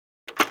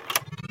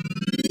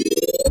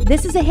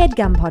This is a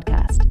HeadGum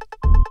podcast.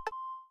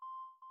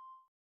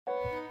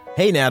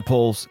 Hey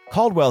Nadpoles,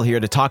 Caldwell here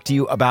to talk to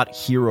you about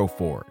Hero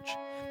Forge,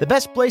 the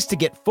best place to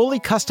get fully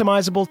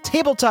customizable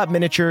tabletop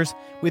miniatures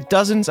with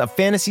dozens of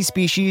fantasy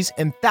species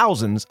and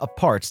thousands of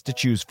parts to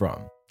choose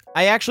from.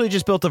 I actually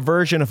just built a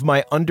version of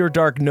my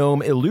Underdark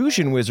Gnome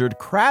illusion wizard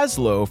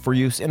Kraslow for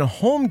use in a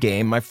home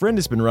game my friend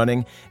has been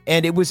running,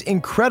 and it was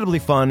incredibly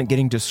fun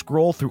getting to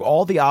scroll through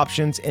all the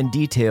options and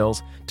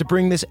details to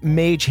bring this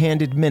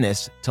mage-handed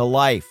menace to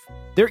life.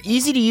 Their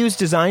easy-to-use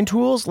design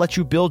tools let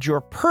you build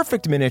your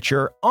perfect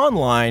miniature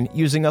online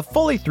using a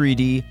fully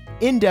 3D,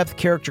 in-depth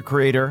character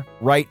creator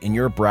right in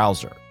your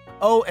browser.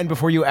 Oh, and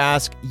before you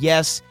ask,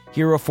 yes,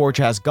 Hero Forge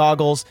has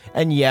goggles,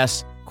 and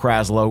yes,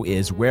 Kraslow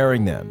is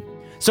wearing them.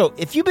 So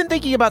if you've been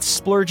thinking about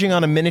splurging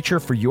on a miniature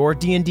for your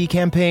D&D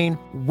campaign,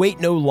 wait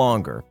no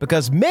longer,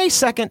 because May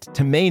 2nd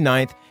to May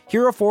 9th,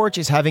 Hero Forge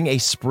is having a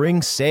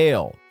spring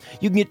sale.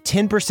 You can get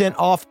 10%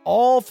 off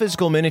all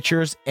physical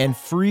miniatures and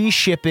free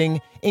shipping,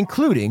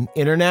 including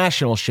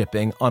international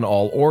shipping on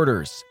all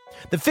orders.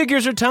 The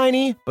figures are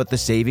tiny, but the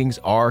savings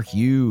are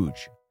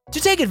huge. To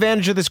take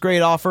advantage of this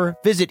great offer,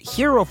 visit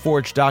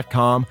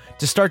HeroForge.com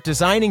to start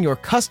designing your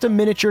custom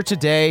miniature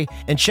today,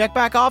 and check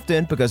back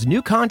often because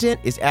new content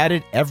is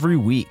added every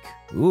week.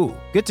 Ooh,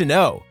 good to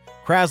know.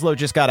 Kraslow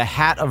just got a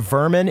hat of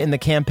vermin in the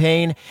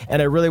campaign,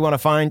 and I really want to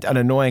find an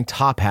annoying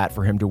top hat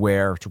for him to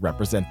wear to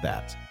represent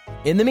that.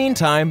 In the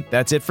meantime,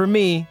 that's it from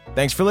me.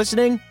 Thanks for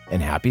listening,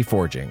 and happy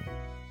forging.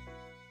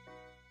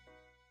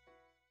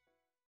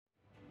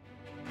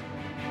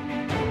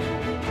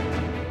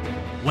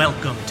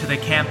 Welcome to the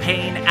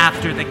campaign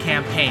after the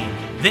campaign.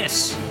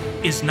 This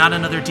is not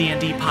another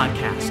D&D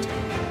podcast.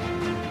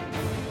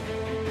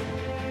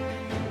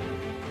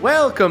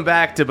 Welcome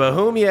back to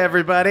Bohemia,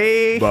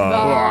 everybody.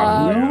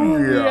 I'm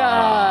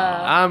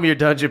your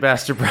Dungeon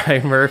Master,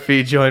 Brian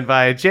Murphy, joined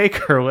by Jake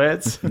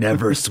Hurwitz.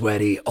 Never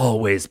sweaty,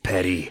 always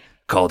petty.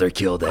 Called her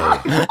kill day.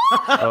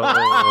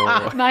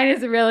 Mine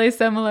is really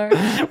similar.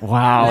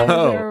 Wow.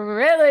 Mine is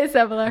really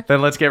similar.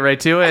 Then let's get right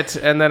to it.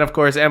 And then, of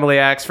course, Emily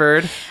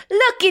Axford.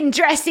 Looking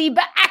dressy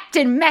but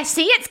acting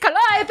messy. It's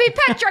Calliope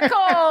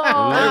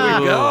Petrichor.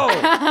 There we go.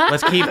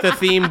 Let's keep the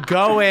theme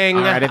going.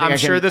 All right, I'm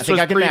sure this was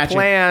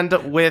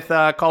pre-planned with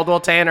Caldwell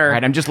Tanner. All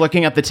right, I'm just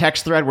looking at the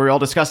text thread where we all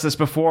discussed this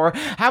before.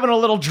 Having a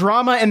little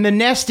drama in the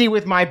nesty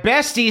with my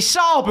bestie,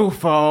 Saul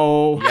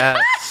Buffo.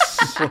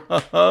 Yes.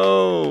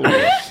 Oh.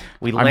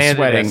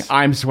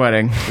 I'm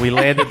sweating. We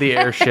landed the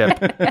airship.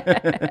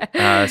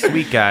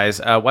 Sweet guys.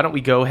 Why don't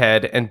we go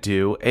ahead and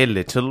do a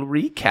little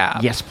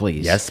recap? Yes,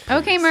 please.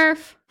 Okay,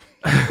 Murph.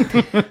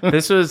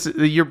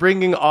 You're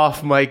bringing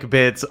off mic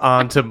bits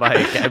onto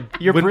mic.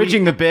 You're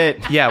bridging the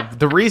bit. Yeah,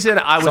 the reason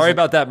I was... Sorry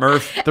about that,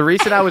 Murph. The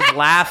reason I was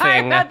laughing...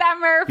 Sorry about that,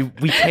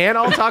 Murph. We can't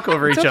all talk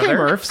over each other.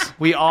 Murphs.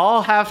 We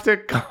all have to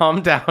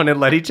calm down and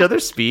let each other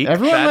speak.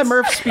 Everyone let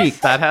Murph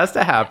speak. That has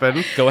to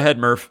happen. Go ahead,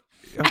 Murph.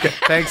 Okay,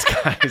 thanks,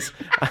 guys.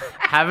 I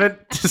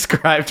haven't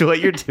described what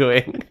you're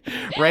doing.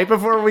 Right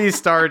before we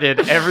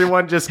started,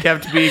 everyone just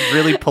kept being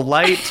really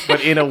polite,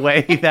 but in a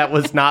way that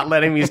was not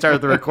letting me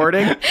start the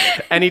recording.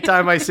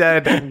 Anytime I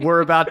said,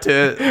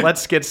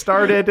 let's get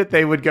started,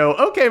 they would go,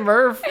 okay,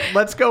 Murph,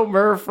 let's go,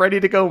 Murph, ready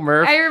to go,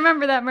 Murph. I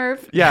remember that,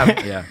 Murph.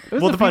 Yeah.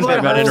 Well, the fun people bit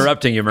I'm not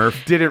interrupting you,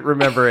 Murph. didn't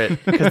remember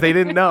it because they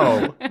didn't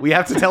know. We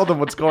have to tell them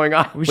what's going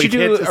on. We should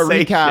do a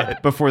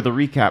recap before the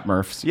recap,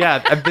 Murphs. Yeah,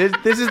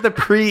 this is the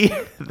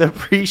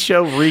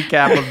pre-show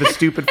recap of the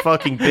stupid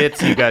fucking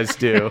bits you guys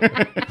do.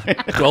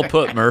 Well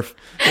put, Murph.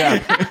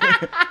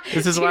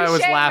 This is why I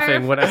was Touché,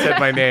 laughing Murph. when I said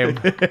my name.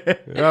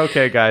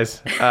 Okay,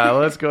 guys,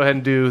 let's go ahead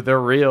and do the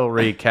real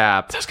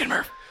recap. Sounds good,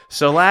 Murph.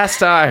 So last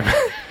time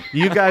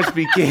you guys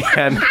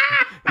began,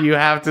 you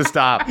have to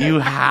stop. You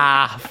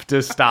have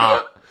to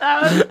stop.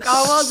 That was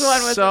almost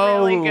one with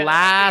So really good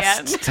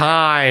last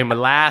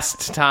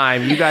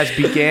time, you guys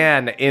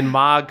began in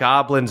Ma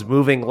Goblin's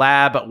moving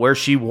lab where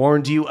she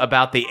warned you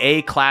about the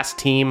A-class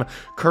team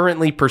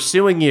currently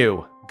pursuing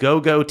you.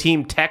 Go-Go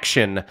Team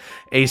Tection,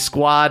 a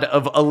squad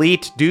of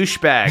elite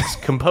douchebags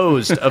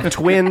composed of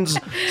twins,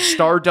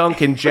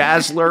 Stardunk and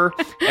Jazzler,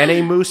 and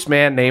a moose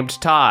man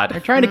named Todd. They're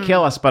trying to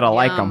kill us, but I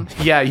like them.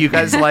 Yeah, you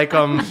guys like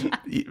them.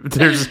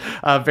 There's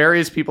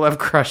various people have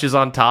crushes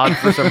on Todd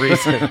for some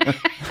reason.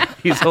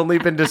 He's only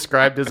been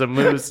described as a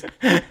moose.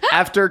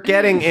 After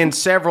getting in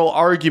several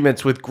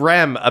arguments with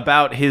Grem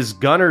about his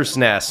gunner's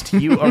nest,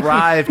 you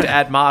arrived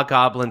at Ma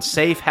Goblin's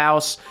safe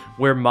house,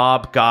 where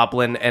Mob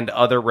Goblin and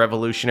other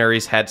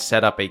revolutionaries had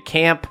set up a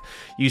camp.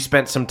 You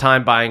spent some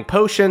time buying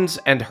potions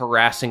and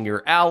harassing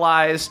your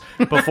allies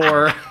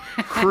before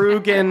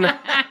Krugen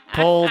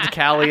pulled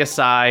Callie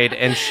aside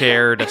and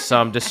shared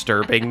some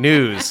disturbing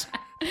news.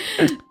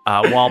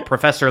 While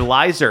Professor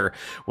Lizer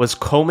was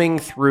combing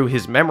through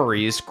his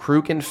memories,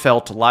 Krugen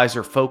felt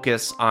Lizer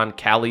focus on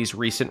Callie's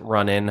recent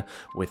run-in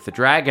with the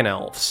Dragon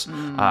Elves.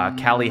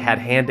 Callie had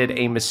handed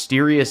a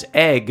mysterious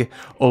egg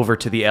over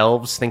to the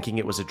elves, thinking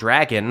it was a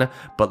dragon,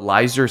 but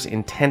Lizer's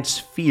intense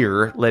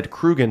fear led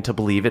Krugen to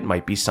believe it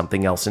might be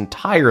something else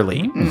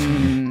entirely.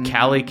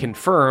 Callie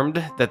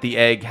confirmed that the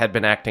egg had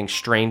been acting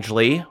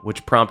strangely,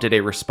 which prompted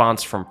a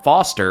response from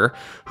Foster,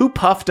 who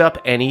puffed up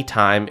any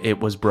time it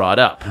was brought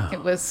up.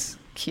 It was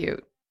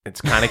cute. It's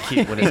kind of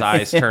cute when his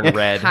eyes turn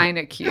red. Kind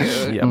of cute.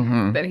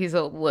 Yep. That he's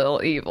a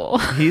little evil.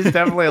 He's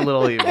definitely a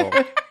little evil.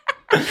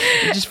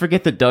 You just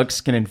forget the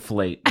Doug's can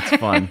inflate. It's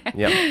fun.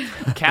 Yep.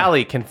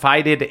 Callie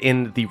confided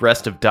in the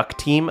rest of Duck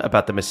Team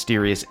about the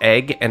mysterious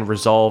egg and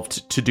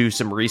resolved to do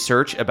some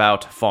research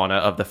about fauna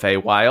of the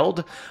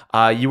Feywild.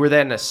 You were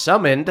then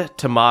summoned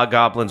to Ma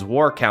Goblin's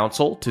War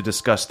Council to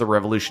discuss the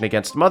revolution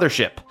against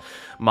Mothership.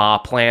 Ma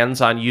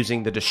plans on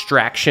using the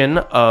distraction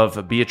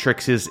of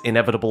Beatrix's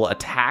inevitable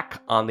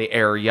attack on the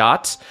air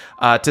yacht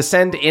to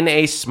send in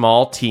a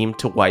small team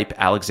to wipe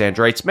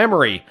Alexandrite's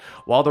memory,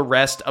 while the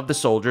rest of the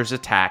soldiers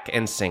attack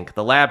and sink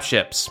the lab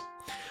ships.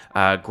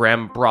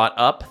 Graham brought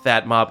up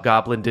that Mob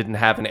Goblin didn't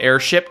have an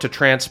airship to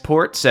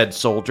transport said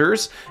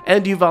soldiers,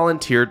 and you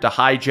volunteered to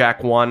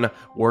hijack one,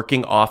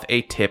 working off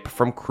a tip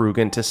from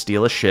Krugen to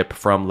steal a ship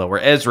from Lower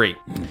Esri.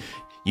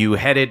 You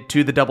headed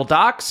to the double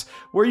docks,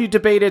 where you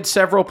debated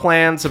several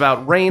plans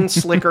about rain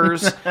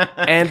slickers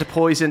and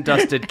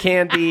poison-dusted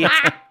candy,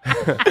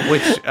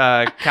 which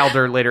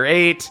Calder later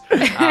ate.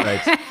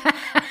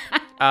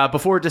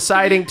 Before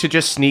deciding to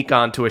just sneak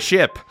onto a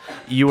ship.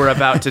 You were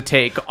about to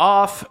take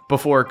off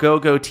before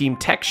Go-Go Team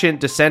Tection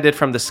descended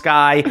from the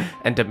sky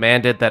and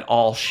demanded that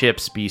all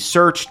ships be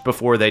searched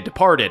before they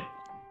departed.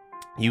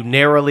 You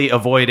narrowly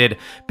avoided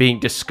being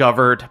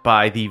discovered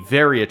by the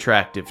very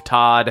attractive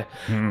Todd,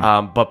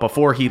 but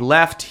before he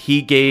left,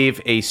 he gave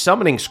a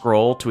summoning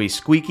scroll to a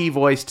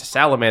squeaky-voiced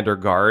salamander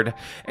guard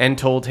and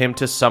told him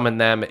to summon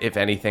them if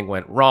anything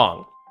went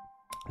wrong.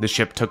 The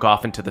ship took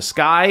off into the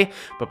sky,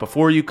 but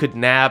before you could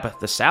nab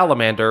the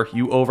salamander,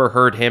 you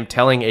overheard him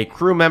telling a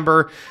crew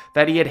member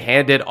that he had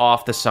handed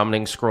off the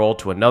summoning scroll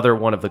to another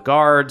one of the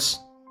guards,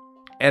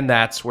 and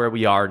that's where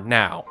we are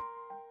now.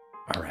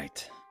 All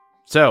right.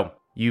 So,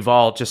 you've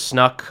all just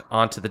snuck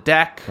onto the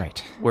deck,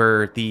 Right.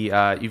 where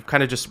the you've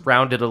kind of just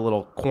rounded a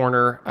little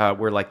corner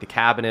where like the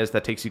cabin is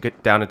that takes you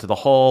down into the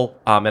hull,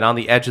 and on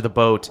the edge of the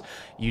boat,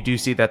 you do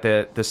see that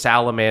the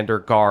salamander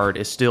guard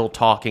is still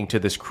talking to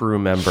this crew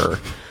member.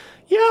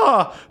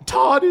 Yeah,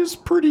 Todd is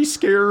pretty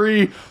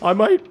scary. I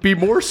might be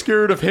more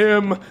scared of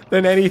him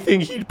than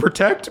anything he'd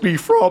protect me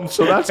from,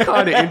 so that's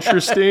kind of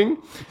interesting.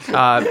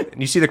 And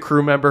you see the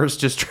crew members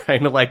just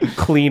trying to, like,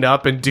 clean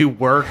up and do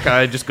work.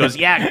 Just goes,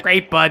 yeah,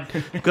 great, bud.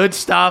 Good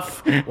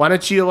stuff. Why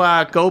don't you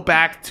go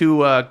back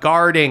to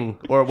guarding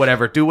or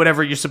whatever. Do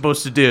whatever you're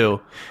supposed to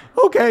do.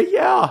 Okay,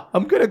 yeah,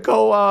 I'm gonna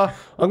go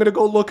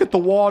look at the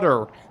water.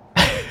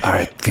 All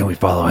right, can we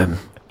follow him?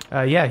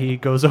 Yeah, he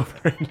goes over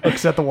and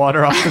looks at the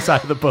water off the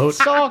side of the boat.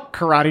 Saul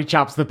karate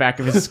chops the back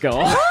of his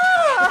skull.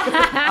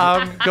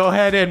 Go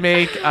ahead and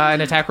make an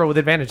attack roll with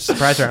advantage.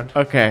 Surprise round.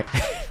 Okay.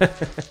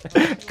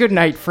 Good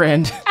night,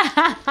 friend.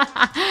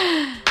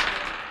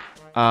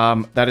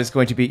 That is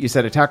going to be, you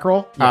said attack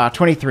roll?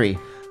 23.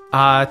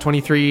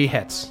 23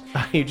 hits.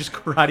 You just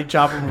karate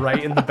chop him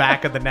right in the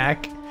back of the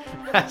neck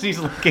as he's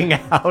looking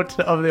out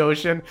of the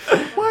ocean.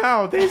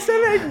 Wow, they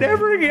said I'd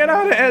never get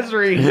out of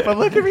Esri, but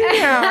look at me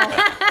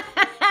now.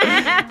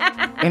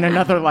 In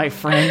another life,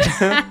 friend.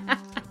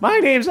 My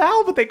name's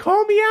Al, but they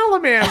call me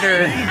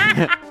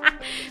Alamander.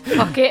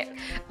 Fuck it.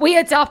 We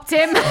adopt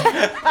him. Do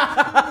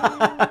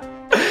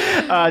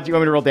you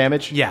want me to roll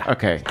damage? Yeah.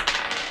 Okay.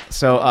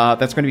 So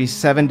that's going to be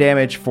 7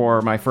 damage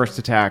for my first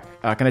attack.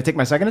 Can I take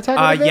my second attack?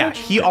 with Yeah,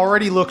 advantage? he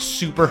already looks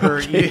super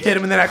hurt. You hit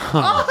him in the neck.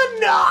 Oh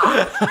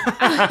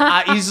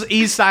no!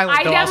 He's silent.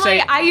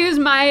 I use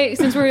my,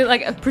 since we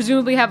like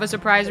presumably have a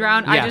surprise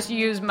round. Yeah. I just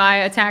use my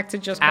attack to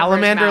just. cover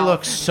his Alamander mouth.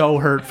 looks so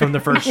hurt from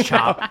the first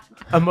chop,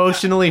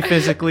 emotionally,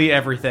 physically,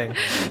 everything.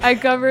 I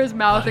cover his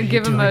mouth and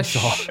give him a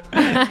shh.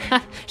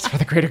 It's for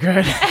the greater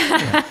good.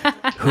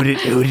 Who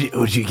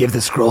did you give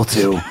the scroll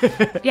to?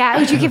 Yeah,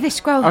 who'd you give this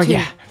scroll Oh, to?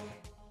 yeah.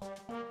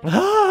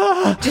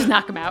 Just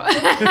knock him out.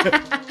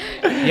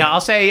 Yeah,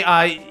 I'll say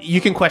you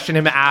can question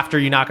him after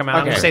you knock him out.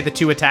 I'm going Okay. to say the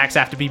 2 attacks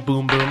have to be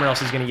boom, boom, or else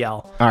he's going to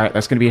yell. All right,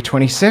 that's going to be a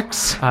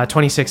 26.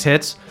 26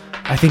 hits.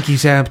 I think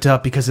he's amped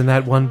up because in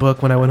that one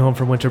book when I went home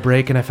from winter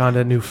break and I found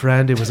a new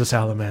friend, it was a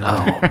salamander.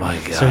 Oh my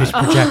So he's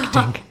god.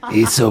 projecting.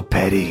 He's so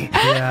petty.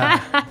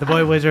 Yeah. The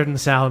boy wizard and the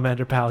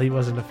salamander pal, he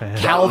wasn't a fan.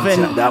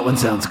 Calvin. That one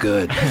sounds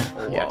good.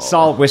 Yeah,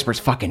 Saul whispers,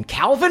 fucking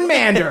Calvin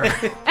Mander.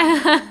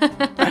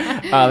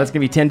 That's going to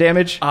be 10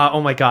 damage. Oh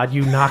my god,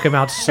 you knock him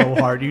out so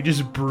hard. You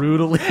just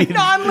brutally...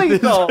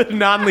 Non-lethal.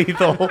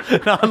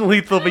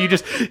 Non-lethal, but you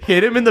just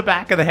hit him in the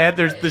back of the head.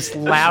 There's this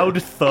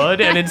loud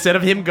thud, and instead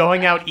of him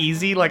going out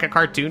easy like a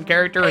cartoon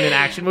character in an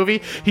action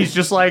movie, he's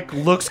just like,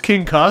 looks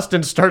concussed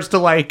and starts to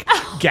like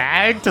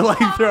gag to like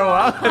throw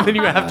up, and then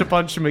you have to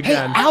punch him Hey,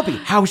 again. Albie,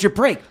 how was your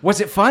break? Was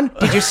it fun?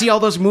 Did you see all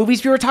those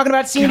movies we were talking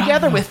about seeing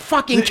together with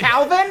fucking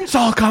Calvin?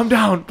 Saul, calm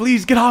down.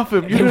 Please get off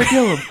him. You're gonna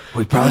kill him.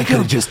 We probably could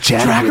have just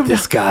chatted with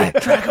this guy.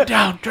 Drag him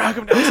down. Drag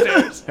him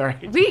downstairs. All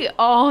right. We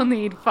all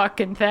need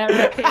fucking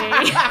therapy.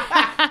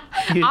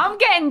 I'm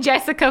getting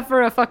Jessica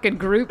for a fucking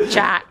group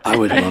chat. I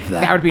would love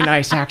that. That would be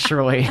nice,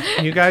 actually.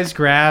 You guys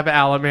grab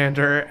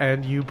Alamander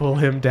and you pull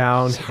him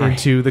down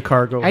into the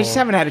cargo I just hold.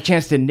 haven't had a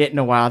chance to knit in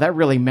a while. That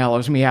really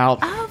mellows me out.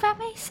 Oh, that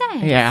makes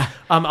sense. Yeah.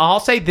 I'll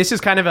say this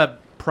is kind of a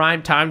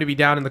prime time to be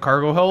down in the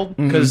cargo hold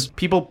because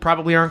people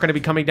probably aren't going to be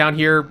coming down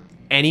here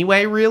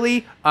anyway,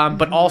 really.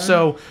 But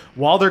also,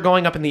 while they're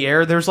going up in the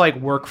air, there's like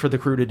work for the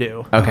crew to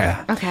do. Okay.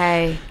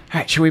 Okay. All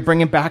right, should we bring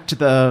him back to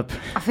the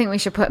I think we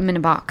should put him in a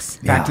box.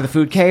 back to the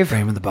food cave?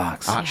 Frame in the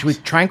box. Should we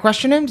try and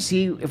question him to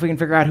see if we can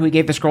figure out who he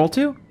gave the scroll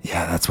to?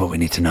 Yeah, that's what we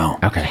need to know.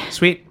 Okay.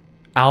 Sweet.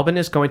 Albin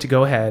is going to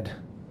go ahead,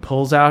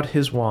 pulls out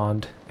his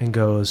wand, and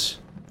goes,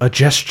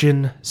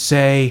 "Adgestion,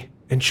 say,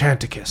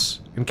 Enchanticus,"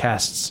 and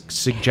casts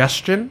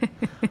Suggestion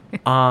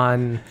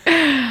on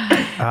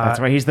That's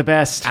why he's the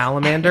best.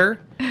 Alamander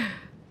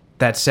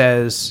that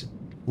says,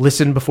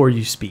 "Listen before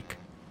you speak."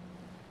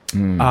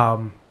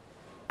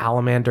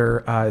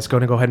 Alamander is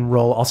going to go ahead and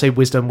roll. I'll say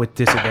wisdom with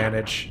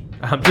disadvantage.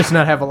 Does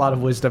not have a lot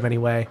of wisdom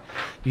anyway.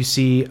 You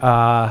see,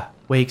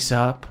 wakes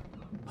up,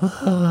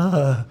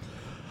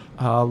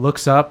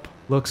 looks up,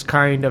 looks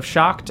kind of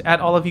shocked at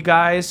all of you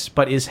guys,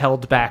 but is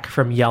held back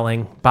from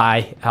yelling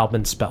by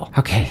Albin's spell.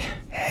 Okay.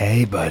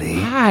 Hey, buddy.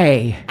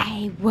 Hi.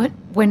 Hey,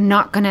 we're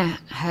not gonna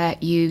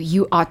hurt you.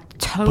 You are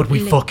totally. But we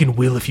fucking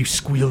will if you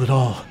squeal at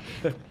all.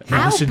 You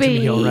listen to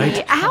me, all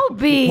right?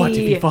 Albie. What if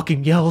he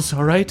fucking yells,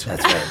 all right?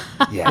 That's right.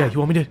 Yeah, Yeah. you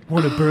want me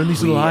to burn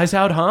these little eyes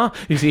out, huh?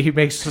 You see,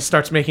 he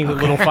starts making a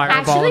little fireball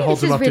Actually, and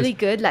holds this him is up really to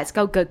good. Let's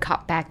go good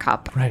cop, bad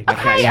cop. Right.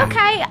 Okay, yeah.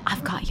 okay.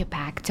 I've got your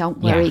back. Don't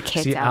worry,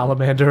 kiddo. See,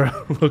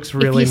 Alamander looks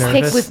really if you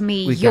nervous. stick with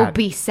me, We you'll got-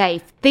 be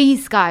safe.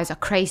 These guys are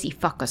crazy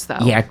fuckers,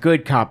 though. Yeah,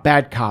 good cop,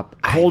 bad cop,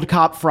 cold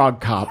cop, frog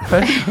cop.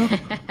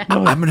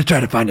 I'm going to try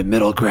to find a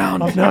middle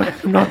ground. I'm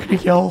not gonna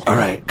yell. All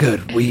right,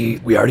 good. We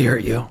already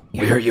hurt you.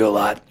 We hurt you a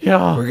lot.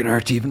 Yeah. We're going to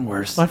hurt you even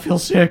worse. I feel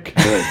sick.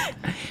 Good.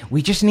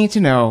 We just need to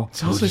know.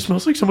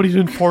 Smells like somebody's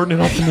been farting it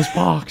up in this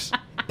box.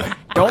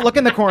 Don't look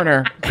in the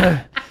corner.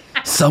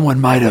 Someone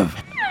might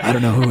have. I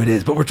don't know who it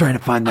is, but we're trying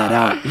to find that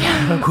out.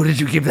 Who did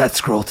you give that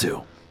scroll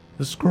to?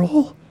 The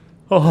scroll?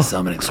 The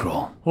summoning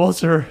scroll. Well,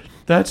 sir,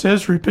 that's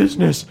Esri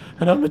business,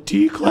 and I'm a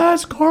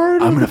D-class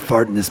card. I'm going to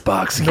fart in this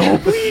box again.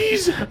 Oh,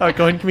 please. Go ahead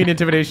and give me an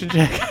intimidation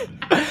check.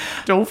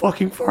 Don't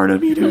fucking fart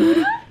at me,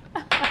 dude.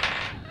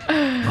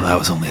 Well, that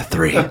was only a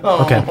 3.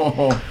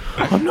 Okay.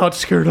 I'm not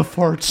scared of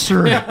farts,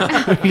 sir.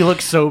 You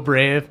look so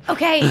brave.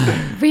 Okay,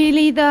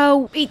 really,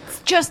 though, it's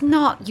just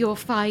not your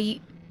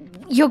fight.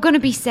 You're gonna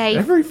be safe.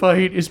 Every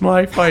fight is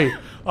my fight.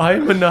 I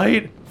am a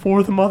knight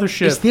for the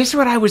Mothership. Is this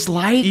what I was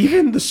like?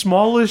 Even the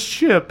smallest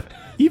ship,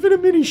 even a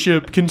mini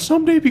ship, can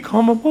someday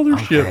become a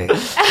mothership.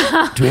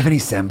 Okay. Do we have any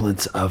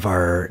semblance of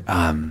our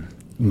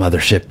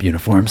mothership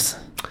uniforms?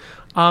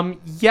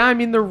 Yeah, I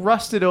mean, they're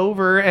rusted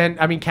over, and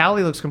I mean,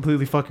 Callie looks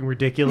completely fucking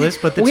ridiculous,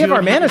 but the We two have our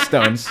of you- mana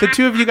stones. The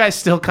two of you guys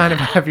still kind of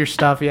have your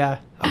stuff, yeah.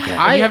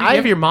 Okay. You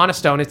have your mana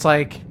stone. It's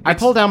like, I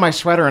pull down my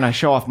sweater and I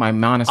show off my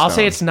mana stone. I'll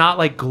say it's not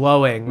like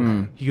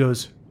glowing. He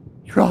goes,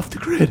 "You're off the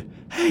grid.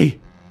 Hey,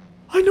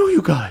 I know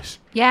you guys.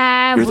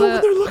 Yeah, You're the we're,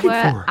 one they're looking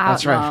we're for."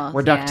 That's right. outlaws,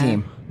 We're duck yeah.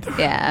 team.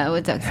 Yeah,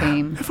 we're duck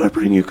team. If I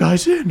bring you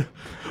guys in,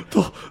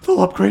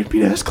 they'll upgrade me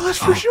to S-class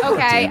for sure.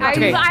 Okay,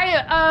 Okay.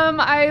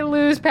 I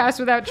lose pass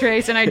without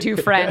trace and I do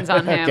friends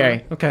on him.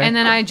 Okay. Okay. And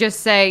then I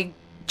just say,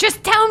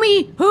 Just tell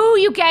me who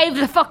you gave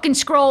the fucking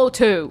scroll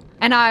to.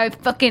 and I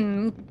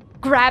fucking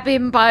grab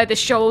him by the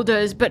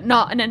shoulders, but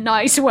not in a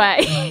nice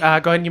way. Go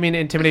ahead and give me an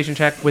intimidation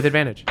check with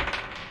advantage.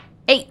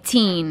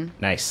 18.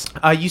 Nice.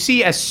 You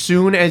see, as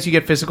soon as you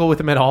get physical with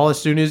him at all,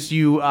 as soon as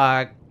you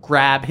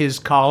grab his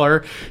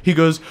collar, he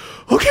goes,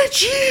 "Okay,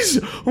 jeez,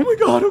 oh my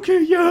god, okay,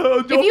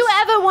 yeah." If you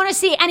ever want to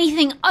see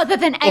anything other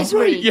than Esri,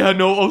 Right, yeah,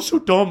 no, oh, so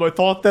dumb. I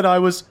thought that I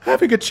was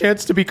having a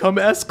chance to become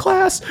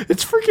S-class.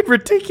 It's freaking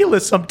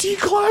ridiculous. I'm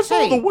D-class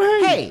all the way.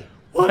 Hey.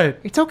 What?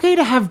 It's okay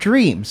to have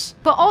dreams.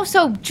 but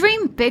also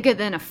dream bigger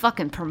than a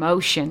fucking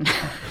promotion.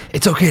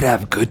 It's okay to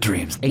have good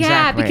dreams. Yeah,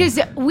 Exactly. because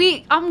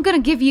I'm going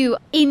to give you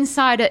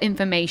insider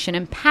information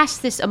and pass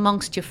this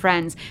amongst your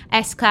friends.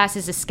 S-Class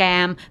is a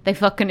scam. They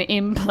fucking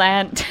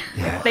implant.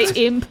 Yeah. They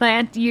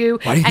implant you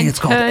Why do you think and it's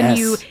called turn S?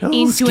 you No,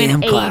 into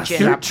an scam class. agent.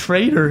 You're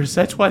traitors.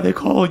 That's why they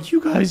call you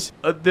guys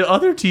the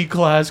other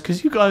T-class,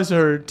 because you guys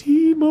are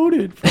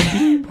demoted from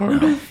being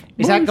part of.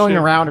 Is that going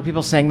Mothership. around? Are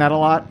people saying that a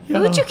lot? Yeah.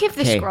 Who'd you give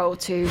the Okay. scroll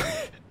to?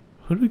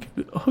 Who do I give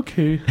it?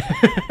 Okay.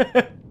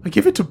 I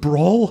give it to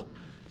Brawl.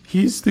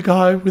 He's the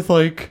guy with,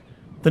 like,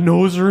 the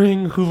nose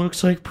ring who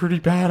looks like pretty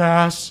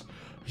badass.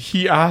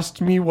 He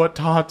asked me what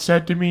Todd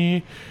said to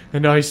me,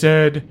 and I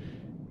said,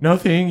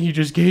 nothing. He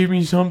just gave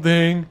me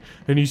something.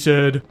 And he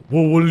said,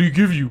 well, what did he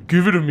give you?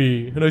 Give it to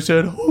me. And I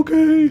said,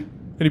 okay.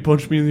 And he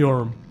punched me in the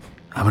arm.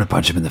 I'm going to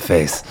punch him in the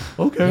face.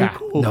 Okay, Yeah.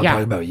 cool. No, I'm Yeah.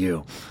 talking about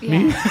you.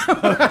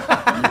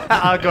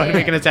 I'll go ahead and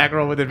make an attack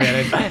roll with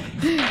advantage.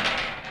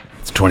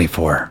 It's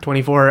 24.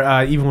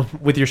 24, even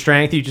with your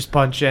strength, you just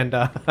punch, and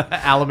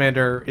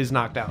Alamander is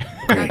knocked out.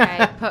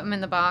 Okay, put him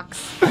in the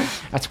box.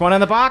 That's one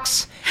in the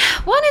box.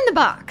 One in the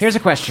box. Here's a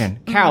question.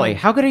 Callie,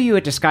 how good are you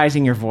at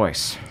disguising your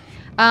voice?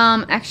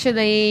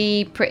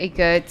 Actually, pretty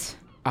good.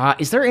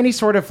 Is there any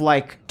sort of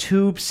like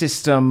tube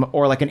system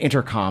or like an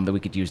intercom that we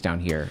could use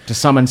down here to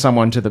summon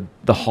someone to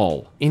the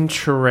hull?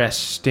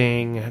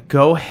 Interesting.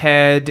 Go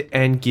ahead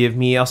and give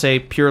me, I'll say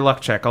pure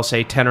luck check. I'll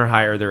say 10 or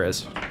higher there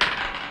is.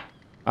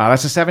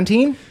 That's a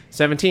 17?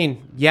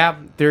 17. Yeah,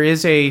 there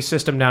is a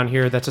system down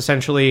here that's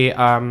essentially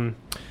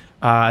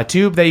a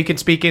tube that you can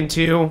speak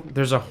into.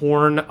 There's a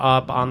horn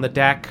up on the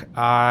deck,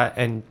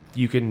 and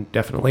you can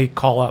definitely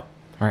call up.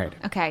 All right.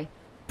 Okay.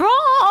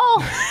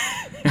 Brawl!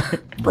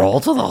 Brawl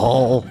to the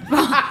hole.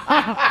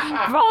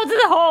 Brawl to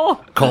the hole!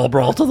 Call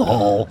brawl to the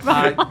hole.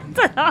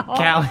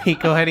 Callie,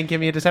 go ahead and give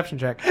me a deception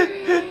check.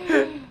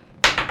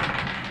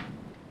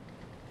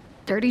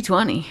 Dirty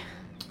 20.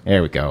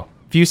 There we go.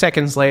 A few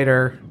seconds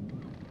later,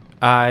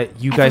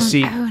 you guys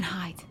see... Everyone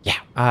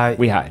hide.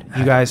 We hide.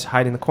 You guys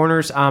hide in the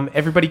corners.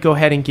 Everybody go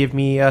ahead and give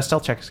me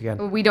stealth checks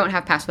again. We don't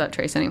have Pass Without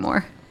Trace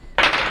anymore.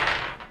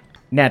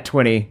 Nat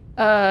 20.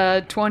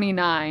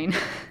 29.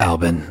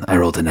 Albin, I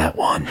rolled a nat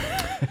 1.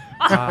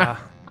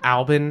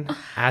 Albin,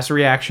 as a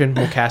reaction,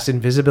 will cast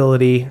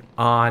invisibility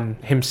on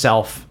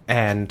himself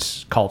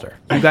and Calder.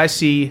 You guys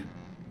see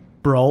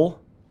Brol,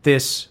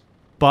 this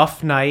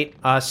buff knight,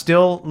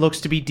 still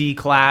looks to be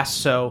D-class,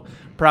 so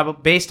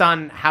probably based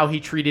on how he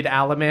treated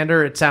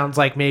Alamander, it sounds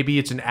like maybe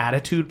it's an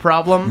attitude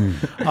problem.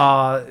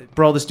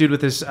 Brol, this dude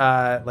with his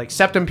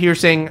septum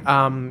piercing,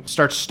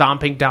 starts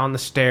stomping down the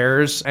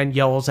stairs and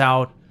yells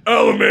out,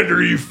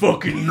 Alamander, you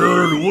fucking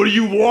nerd, what do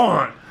you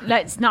want?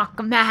 Let's knock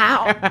him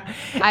out.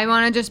 I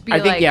want to just be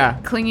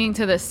clinging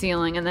to the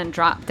ceiling and then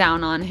drop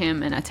down on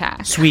him and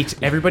attack. Sweet.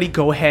 Everybody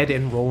go ahead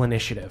and roll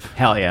initiative.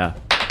 Hell yeah.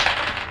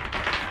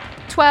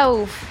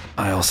 12.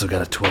 I also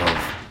got a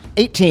 12.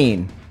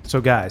 18.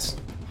 So guys,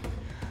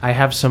 I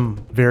have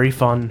some very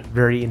fun,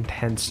 very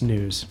intense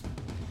news.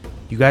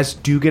 You guys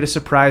do get a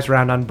surprise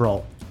round on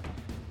Brol,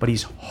 but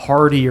he's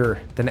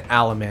hardier than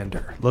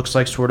Alamander. Looks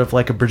like sort of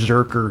like a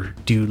berserker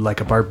dude,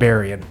 like a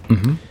barbarian.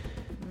 Mm-hmm.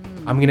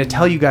 I'm going to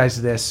tell you guys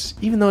this,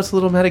 even though it's a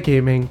little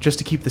metagaming, just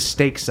to keep the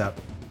stakes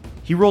up.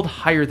 He rolled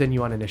higher than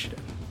you on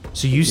initiative.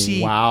 So you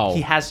see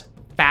he has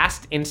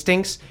fast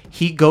instincts.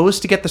 He goes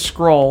to get the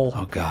scroll,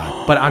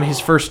 but on his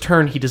first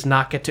turn, he does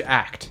not get to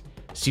act.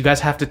 So you guys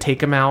have to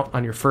take him out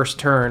on your first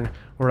turn,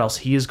 or else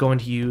he is going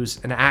to use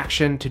an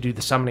action to do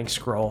the summoning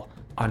scroll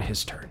on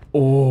his turn.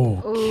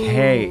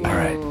 Okay. All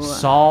right.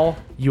 Saul,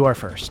 you are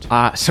first.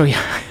 I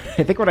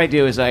think what I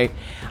do is I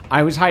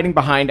was hiding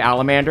behind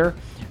Alamander,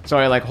 so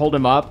I hold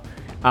him up,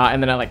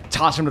 and then I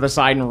toss him to the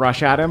side and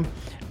rush at him.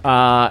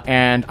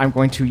 And I'm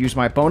going to use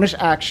my bonus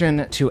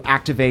action to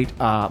activate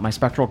my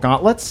spectral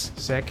gauntlets.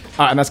 Sick.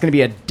 And that's going to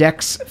be a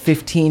Dex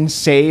 15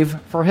 save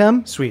for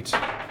him. Sweet.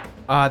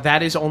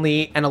 That is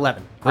only an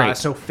 11. Great.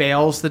 So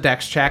fails the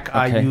dex check.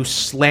 Okay. You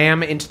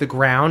slam into the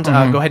ground.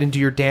 Go ahead and do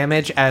your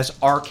damage as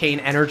arcane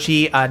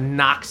energy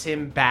knocks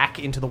him back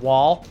into the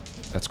wall.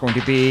 That's going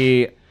to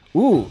be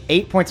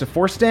 8 points of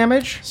force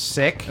damage.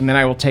 Sick. And then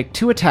I will take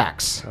 2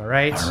 attacks. All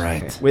right. All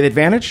right. With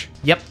advantage?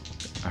 Yep.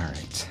 All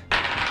right.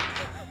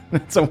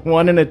 That's a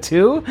 1 and a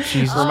 2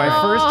 for my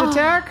first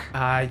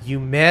attack. You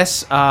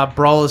miss.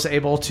 Brawl is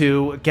able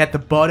to get the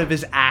butt of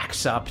his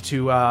axe up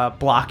to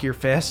block your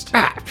fist.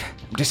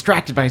 I'm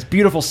distracted by his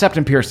beautiful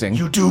septum piercing.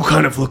 You do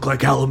kind of look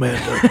like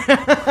Alamander.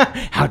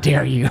 How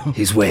dare you?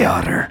 He's way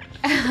hotter.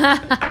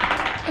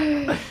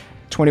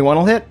 21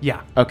 will hit?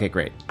 Yeah. Okay,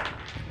 great.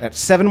 That's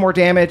 7 more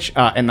damage,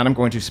 and then I'm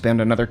going to spend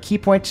another key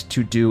point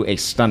to do a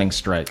stunning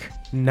strike.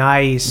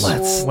 Nice.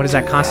 What is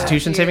that,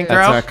 Constitution saving throw?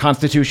 That's a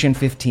Constitution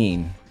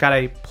 15. Got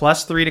a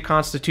 +3 to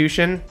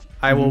Constitution.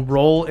 I will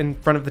roll in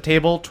front of the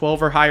table,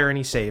 12 or higher, and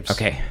he saves.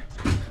 Okay.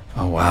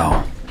 Oh,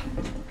 wow.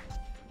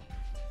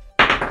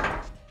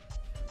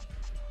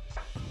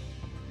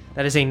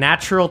 That is a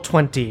natural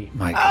 20.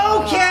 My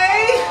God.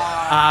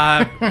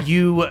 Okay.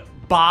 You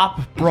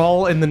bop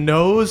Brawl in the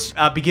nose,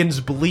 begins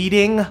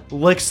bleeding,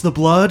 licks the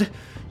blood.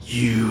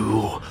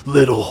 You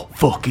little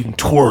fucking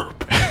twerp.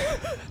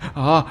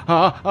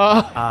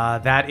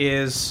 That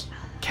is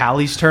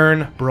Callie's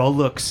turn. Brawl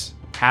looks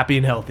happy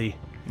and healthy.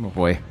 Oh,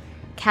 boy.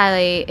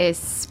 Callie is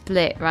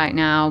split right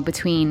now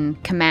between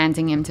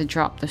commanding him to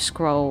drop the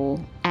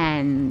scroll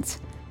and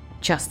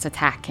just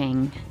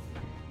attacking.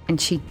 And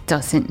she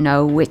doesn't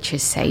know which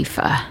is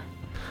safer.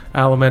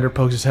 Alamander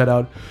pokes his head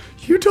out.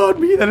 You taught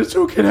me that it's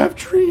okay to have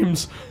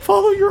dreams.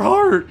 Follow your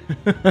heart.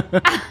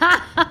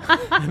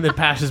 And then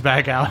passes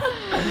back out.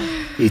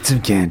 Eat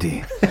some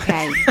candy.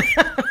 Okay.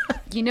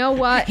 You know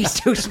what? He's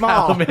too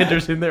small.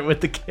 Alamander's in there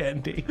with the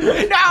candy.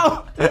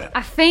 No!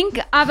 I think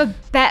I have a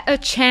better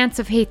chance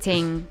of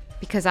hitting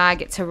because I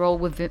get to roll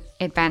with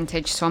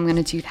advantage, so I'm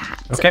going to do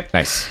that. Okay.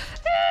 Nice.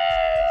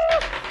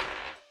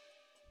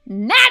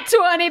 Nat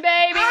 20,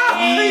 baby!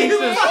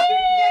 Jesus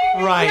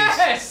Christ.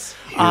 Yes!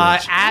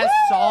 As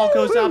Saul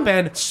goes up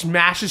and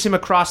smashes him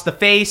across the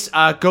face,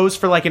 goes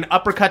for an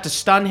uppercut to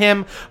stun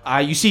him,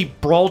 you see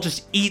Brawl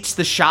just eats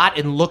the shot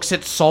and looks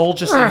at Saul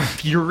just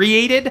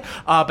infuriated,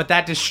 but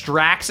that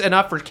distracts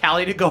enough for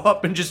Callie to go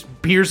up and just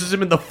pierces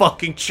him in the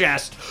fucking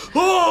chest.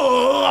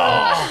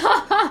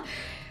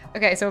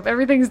 Okay, so if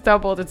everything's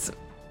doubled, it's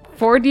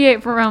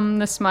 4d8 from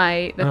the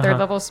smite, the third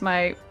level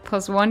smite,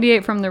 plus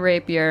 1d8 from the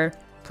rapier,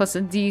 plus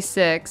a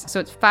d6. So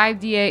it's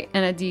 5d8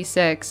 and a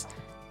d6,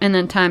 and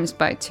then times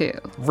by 2.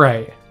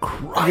 Right.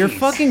 You're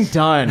fucking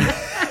done.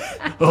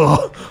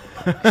 Oh,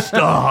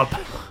 stop.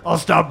 I'll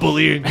stop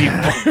bullying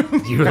people.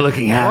 You were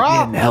looking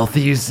happy and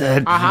healthy, you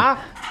said.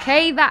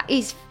 Okay, that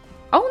is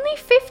only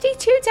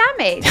 52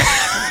 damage.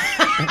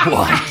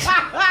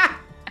 What?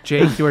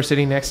 Jake, you are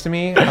sitting next to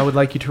me. I would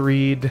like you to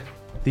read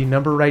the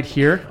number right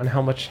here on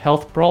how much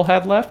health Brawl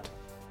had left.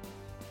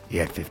 He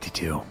had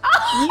 52.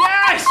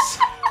 Yes!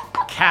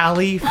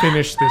 Callie,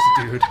 finish this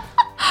dude.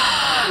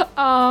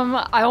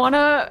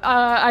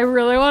 I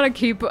really want to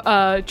keep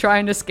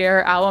trying to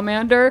scare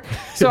Alamander,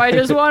 so I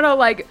just want to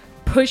like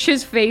push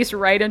his face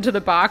right into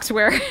the box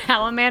where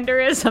Alamander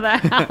is, so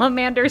that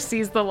Alamander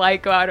sees the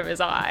light go out of his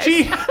eyes.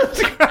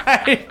 Jesus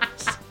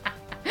Christ.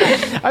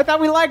 I thought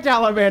we liked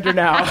Alamander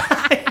now.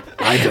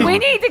 We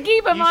need to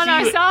keep him on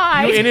our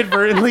side. You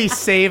inadvertently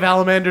save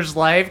Alamander's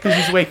life because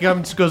he's waking up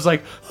and just goes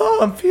like, "Oh,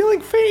 I'm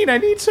feeling faint. I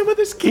need some of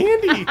this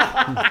candy."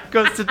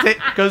 goes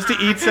to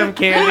eat some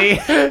candy.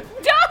 Don't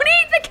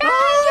eat the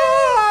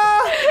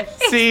candy.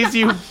 Sees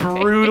you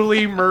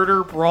brutally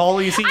murder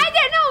Brawl. You see, I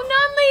didn't know,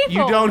 non-lethal.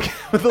 you don't.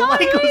 The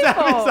light goes out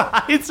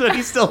of his eyes, so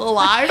he's still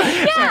alive.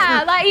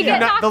 Yeah, like you get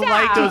knocked The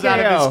light out. goes out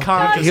of his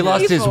consciousness. He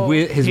lost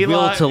his He will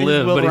lost to his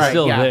live, will but to he's live.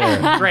 still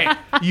there. Great.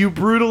 You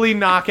brutally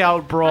knock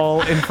out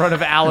Brawl in front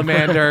of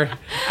Alamander.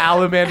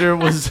 Alamander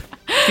was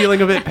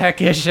feeling a bit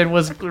peckish and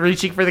was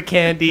reaching for the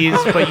candies,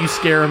 but you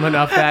scare him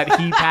enough that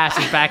he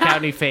passes back out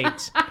and he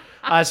faints.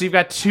 So you've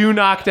got 2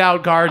 knocked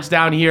out guards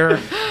down here.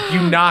 You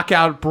knock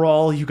out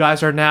Brawl. You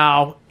guys are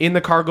now in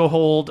the cargo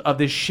hold of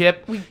this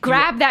ship. We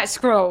grab that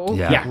scroll.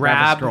 Yeah.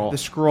 Grab the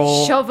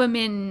scroll. Shove him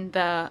in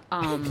the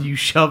You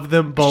shove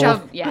them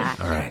both. yeah.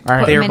 All right.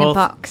 Put They him are in a both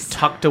box.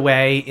 tucked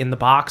away in the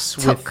box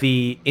with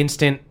the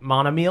instant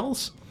mana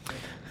meals.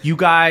 You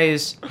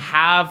guys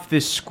have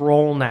this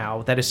scroll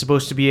now that is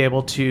supposed to be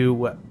able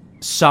to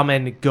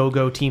summon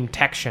Go-Go Team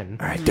Tection.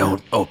 All right,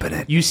 don't open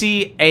it. You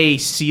see a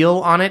seal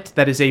on it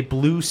that is a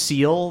blue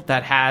seal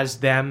that has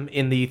them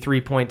in the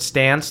 3-point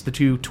stance, the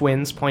 2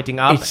 twins pointing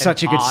up. It's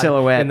such a good Todd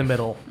silhouette. in the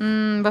middle.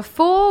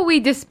 Before we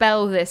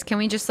dispel this, can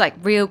we just like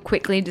real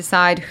quickly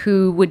decide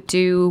who would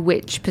do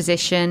which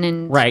position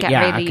and Right, get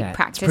yeah, really okay.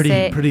 practice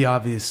it? Pretty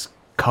obvious.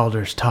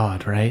 Calder's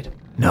Todd, right?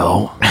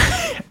 No.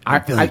 I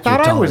feel like I you're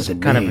thought I taller was than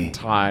kind me. of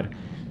Todd.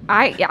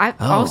 I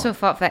also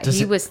thought that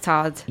he was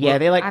Todd. Yeah,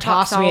 they like I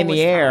thought toss me in Saul the was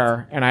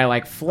air, and I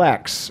like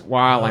flex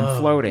while I'm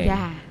floating.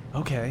 Yeah.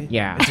 Okay.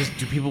 Yeah.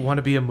 Do people want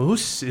to be a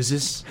moose? Is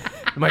this...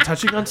 Am I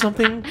touching on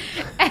something?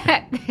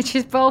 It's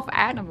just both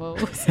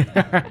animals.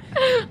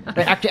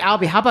 Actually,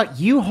 Albie, how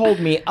about you hold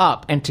me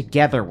up, and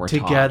together we're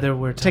Todd. Together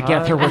we're Todd.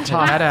 Together we're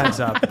Todd. That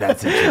adds up.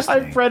 That's interesting.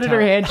 I predator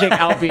handshake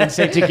Albie and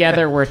say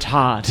together we're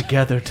Todd.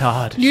 Together,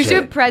 Todd. You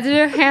should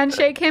predator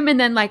handshake him and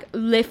then like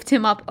lift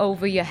him up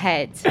over your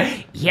head.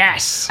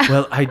 Yes.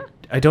 Well,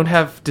 I don't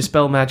have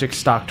Dispel Magic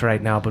stocked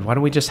right now, but why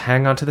don't we just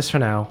hang on to this for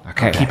now?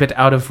 Okay. Keep it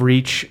out of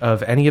reach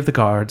of any of the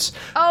guards.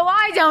 Oh,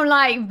 I don't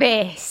like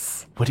this.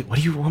 What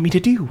do you want me to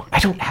do? I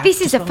don't have This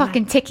is a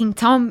fucking ticking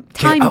time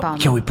bomb.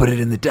 Can we put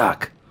it in the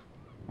dock?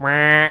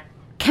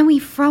 Can we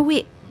throw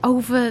it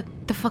over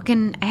the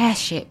fucking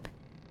airship?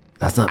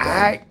 That's not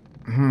bad.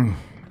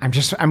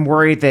 I'm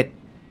worried that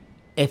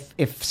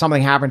if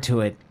something happened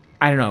to it,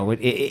 I don't know,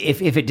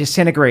 if it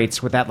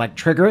disintegrates, would that like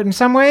trigger it in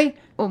some way?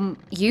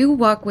 You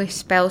work with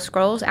spell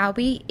scrolls,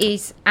 Albie.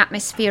 Is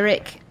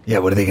atmospheric Yeah,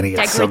 what are they going to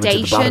get summoned to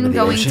the bottom degradation of the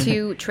going ocean?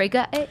 to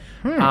trigger it?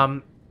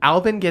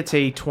 Albin gets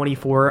a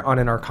 24 on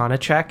an Arcana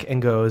check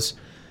and goes,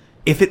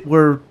 if it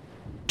were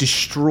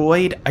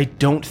destroyed, I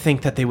don't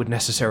think that they would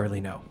necessarily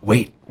know.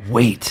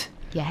 Wait.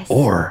 Yes.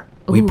 Or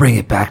we bring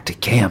it back to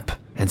camp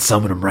and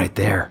summon them right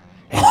there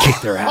and kick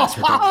their ass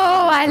with Oh,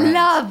 I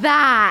love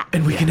that.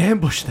 And we can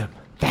ambush them.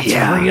 That's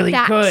Yeah. really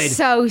That's good.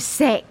 so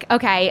sick.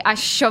 Okay, I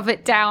shove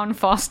it down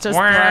Foster's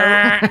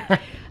throat.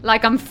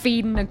 Like I'm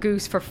feeding a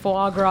goose for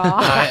foie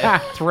gras.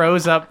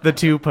 Throws up the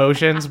 2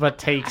 potions, but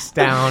takes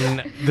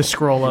down the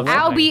scroll of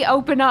Albie,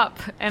 open up.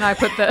 And I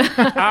put the...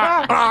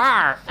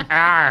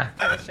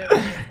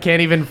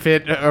 Can't even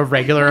fit a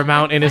regular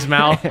amount in his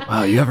mouth.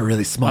 Wow, you have a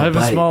really small I have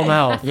bite. a small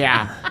mouth.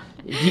 Yeah.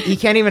 He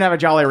can't even have a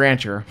Jolly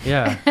Rancher.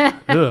 Yeah.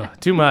 Ugh,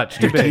 too much.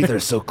 Too Your teeth big. are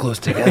so close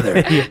together.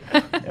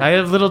 I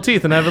have little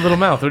teeth and I have a little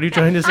mouth. What are you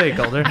trying to say,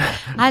 Calder?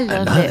 I love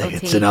little Nothing.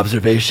 teeth. It's an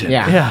observation.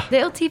 Yeah. Yeah.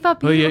 Little teeth are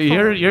Well,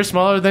 beautiful. you're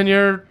smaller than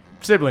your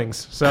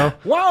siblings, so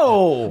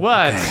Whoa.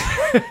 what?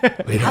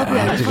 We don't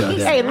have to go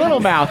there. Hey, little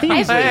mouth.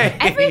 Easy. Hey.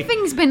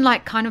 Everything's been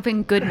like kind of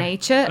in good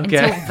nature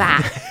until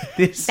that.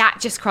 This That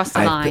just crossed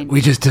the line.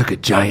 We just took a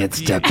giant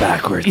step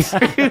backwards.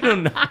 I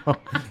don't know.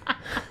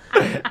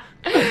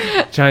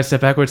 Giant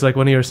step backwards, like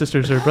one of your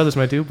sisters or brothers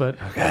might do, but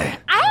Okay.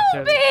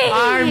 Albie!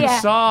 I'm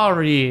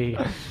sorry.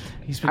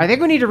 I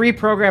think we need to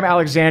reprogram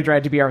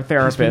Alexandra to be our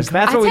therapist.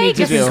 That's what we need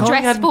to do. a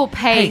stressful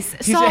pace.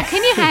 Saul,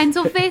 can you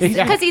handle this?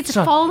 Because it's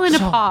falling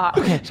apart.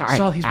 Okay, Sorry,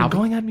 Saul, he's been Albin.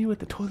 going at me with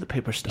the toilet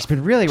paper stuff. He's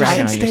been really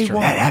ragging on you. stay yesterday.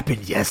 warm. That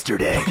happened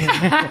yesterday.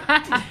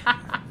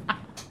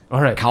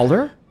 All right.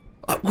 Calder?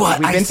 What?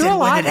 We've I been through said a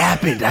when lot. it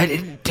happened. I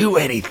didn't do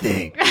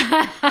anything.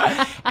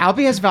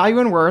 Albie has value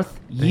and worth.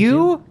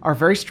 You are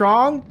very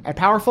strong and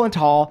powerful and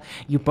tall.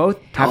 You both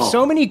have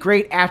so many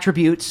great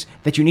attributes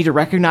that you need to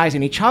recognize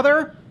in each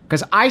other,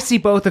 because I see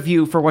both of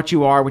you for what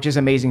you are, which is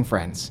amazing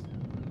friends.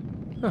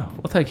 Oh,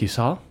 well, thank you,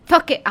 Saul.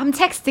 Fuck it, I'm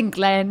texting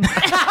Glenn.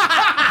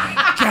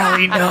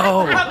 Callie,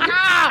 no.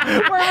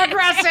 We're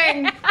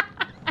regressing!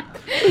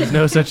 There's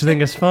no such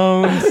thing as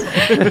phones.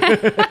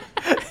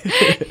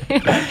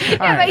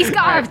 Yeah, but he's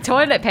got to have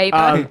toilet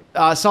paper.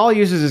 Saul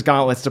uses his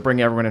gauntlets to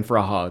bring everyone in for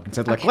a hug and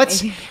said, like,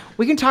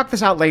 we can talk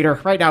this out later.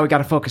 Right now, we got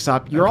to focus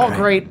up. You're all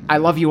great. I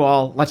love you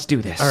all. Let's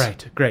do this. All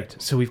right, great.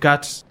 So we've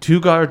got 2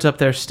 guards up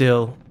there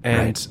still,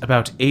 and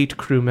about 8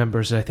 crew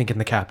members, I think, and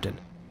the captain.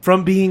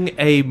 From being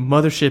a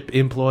Mothership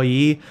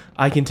employee,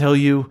 I can tell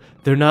you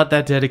they're not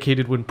that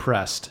dedicated when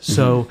pressed.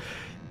 So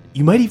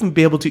you might even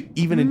be able to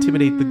even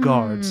intimidate the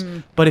guards.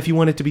 But if you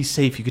wanted to be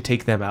safe, you could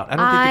take them out. I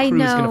don't think the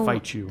crew is going to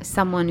fight you.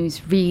 Someone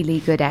who's really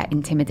good at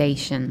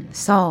intimidation.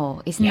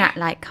 Saul, isn't that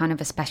like kind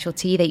of a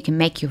specialty that you can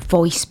make your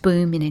voice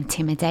boom and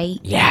intimidate?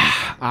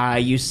 Yeah.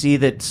 You see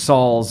that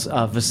Saul's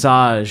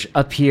visage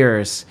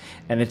appears,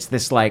 and it's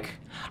this, like,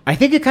 I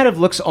think it kind of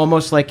looks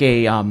almost like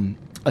a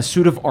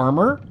suit of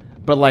armor,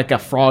 but like a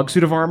frog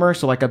suit of armor.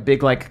 So like a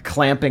big, like,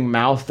 clamping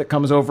mouth that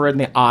comes over it, and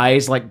the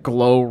eyes, like,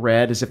 glow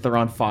red as if they're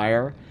on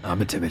fire. I'm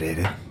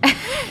intimidated.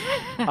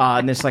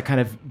 And this, like,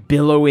 kind of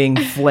billowing,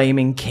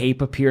 flaming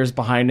cape appears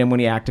behind him when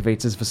he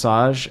activates his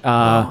visage.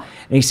 And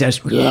he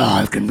says, Yeah,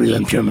 I can be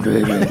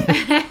intimidated.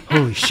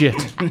 Holy shit.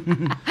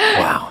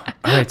 Wow.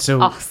 All right,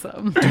 so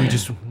Awesome. do you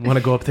just want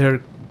to go up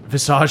there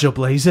visage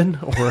blazing?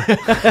 Or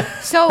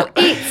So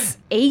it's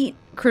 8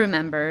 crew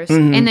members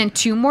and then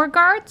 2 more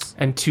guards?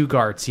 And 2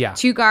 guards, yeah.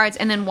 2 guards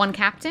and then 1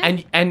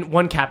 captain? And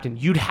 1 captain.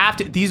 You'd have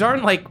to. These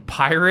aren't like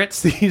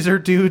pirates. These are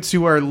dudes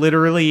who are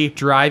literally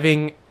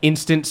driving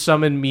instant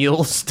summon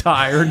meals to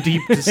Iron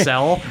Deep to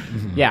sell.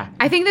 yeah.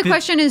 I think the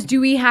question is,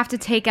 do we have to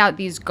take out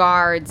these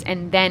guards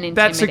and then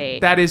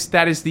intimidate? That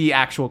is the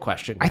actual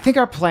question. I think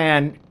our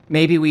plan,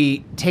 maybe we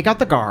take out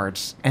the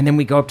guards, and then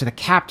we go up to the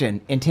captain,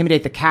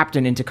 intimidate the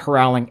captain into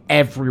corralling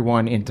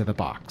everyone into the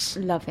box.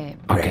 Love it.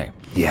 Okay.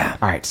 Yeah.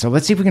 All right, so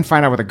let's see if we can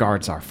find out where the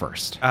guards are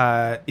first.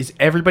 Is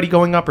everybody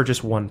going up or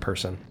just one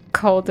person?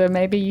 Calder,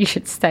 maybe you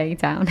should stay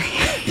down.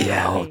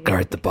 Yeah, I'll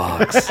guard the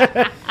box.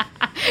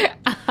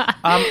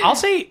 I'll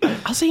say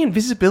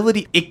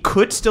invisibility. It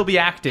could still be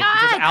active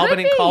because it Albin could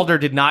and be. Calder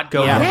did not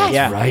go.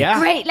 yeah, right. yeah.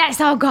 Great, let's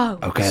all go.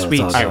 Okay,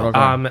 Sweet. let's all go.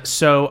 Alright,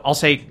 So I'll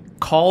say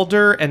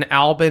Calder and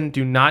Albin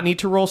do not need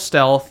to roll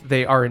stealth.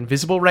 They are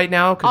invisible right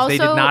now because they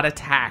did Also- not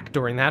attack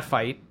during that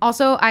fight.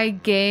 Also, I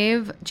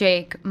gave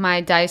Jake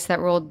my dice that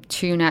rolled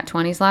 2 nat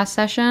 20s last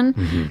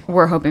session.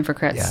 We're hoping for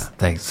crits. Yeah,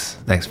 thanks,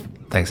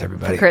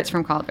 everybody. Crits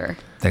from Calder.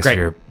 Thanks Great.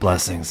 for your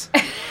blessings.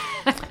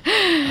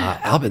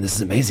 Albin, this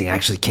is amazing. I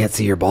actually can't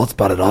see your bald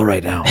spot at all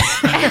right now.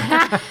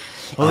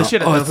 Holy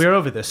shit! it's- We're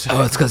over this.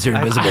 Oh, it's because you're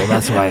invisible.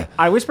 That's why.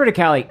 I whispered to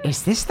Callie,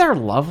 is this their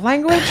love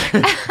language?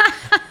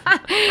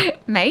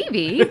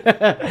 Maybe.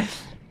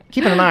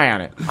 Keeping an eye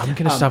on it. I'm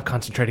gonna stop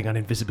concentrating on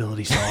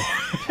invisibility, Saul.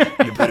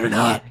 You better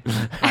not.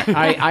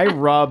 I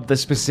rub the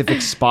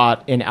specific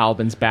spot in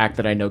Albin's back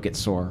that I know gets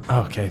sore.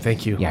 Okay,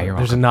 thank you. Yeah, you're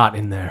There's a knot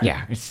in there.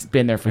 Yeah, it's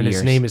been there for And years.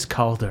 his name is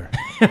Calder.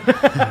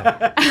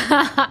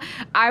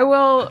 I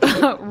will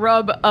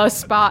rub a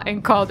spot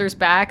in Calder's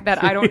back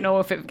that I don't know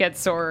if it gets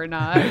sore or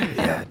not.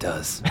 Yeah, it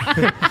does.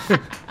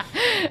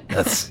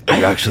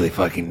 You actually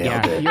fucking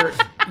nailed it.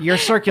 Your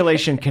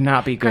circulation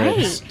cannot be good.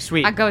 Great.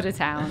 Sweet. I go to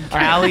town.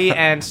 Callie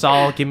and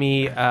Saul, give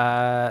me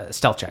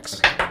stealth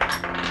checks.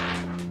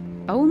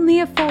 Only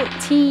a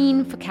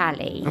 14 for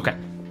Callie. Okay.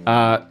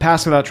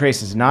 Pass without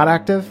trace is not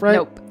active, right?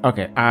 Nope.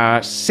 Okay.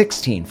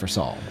 16 for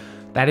Saul.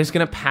 That is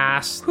going to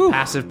pass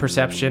passive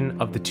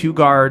perception of the 2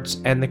 guards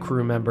and the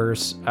crew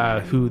members,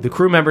 who the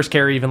crew members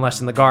carry even less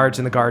than the guards,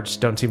 and the guards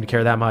don't seem to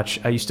care that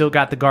much. You still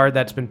got the guard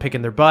that's been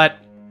picking their butt.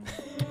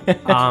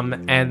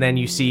 And then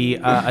you see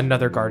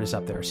another guard is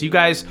up there. So you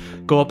guys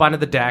go up onto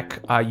the deck.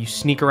 You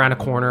sneak around a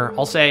corner.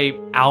 I'll say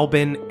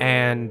Albin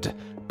and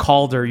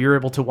Calder, you're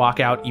able to walk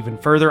out even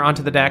further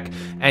onto the deck.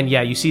 And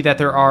yeah, you see that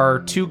there are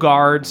 2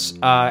 guards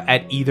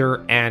at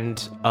either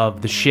end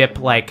of the ship,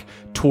 like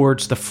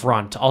towards the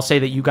front. I'll say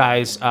that you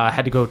guys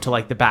had to go to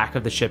like the back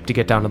of the ship to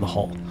get down to the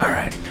hull. All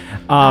right.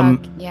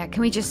 Yeah,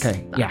 can we just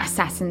yeah.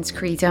 Assassin's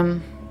Creed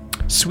them?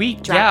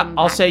 Sweet. Drag Yeah, them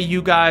I'll back. say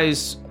you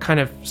guys kind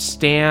of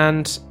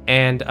stand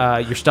and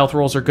your stealth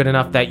rolls are good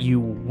enough that you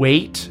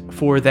wait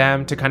for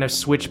them to kind of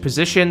switch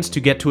positions to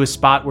get to a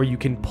spot where you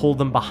can pull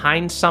them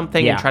behind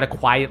something Yeah. and try to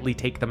quietly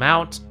take them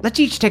out. Let's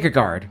each take a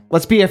guard.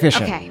 Let's be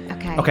efficient.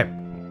 Okay. Okay.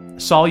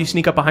 Saul, you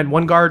sneak up behind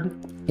one guard.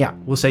 Yeah.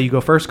 We'll say you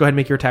go first. Go ahead and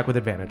make your attack with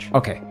advantage.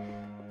 Okay.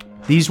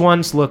 These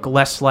ones look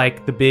less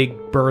like the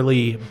big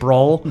burly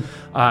Broll,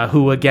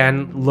 who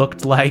again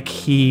looked like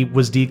he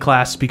was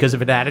D-class because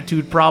of an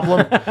attitude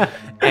problem.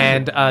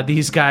 And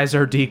these guys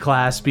are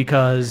D-class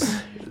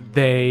because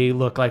they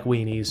look like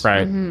weenies.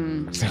 Right.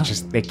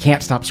 They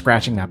can't stop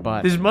scratching that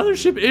butt. This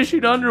Mothership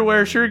issued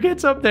underwear sure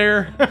gets up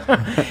there.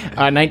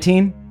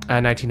 19.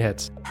 19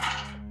 hits.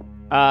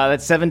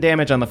 That's 7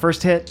 damage on the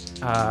first hit.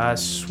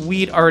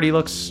 Sweet already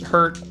looks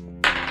hurt.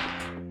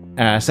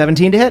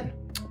 17 to hit.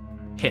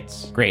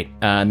 Hits. Great.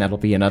 And that'll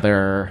be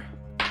another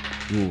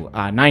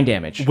 9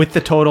 damage. With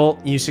the total,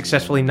 you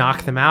successfully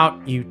knock them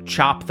out. You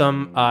chop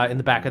them in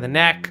the back of the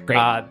neck.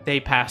 Great. They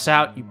pass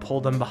out. You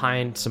pull them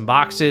behind some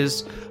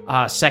boxes.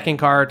 Second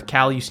card,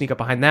 Cal, you sneak up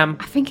behind them.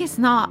 I think it's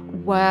not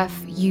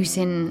worth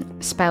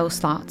using spell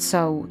slots,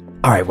 so...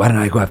 All right, why don't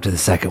I go after the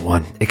second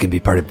one? It can be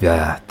part of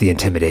the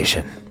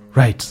intimidation.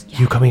 Right.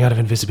 You coming out of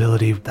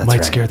invisibility might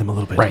right. scare them a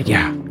little bit. Right,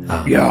 yeah.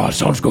 Yeah,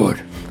 sounds good.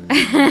 All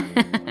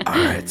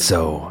right,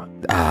 so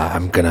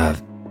I'm going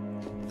to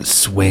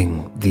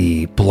swing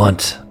the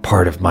blunt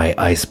part of my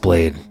ice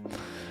blade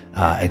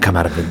and come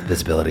out of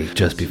invisibility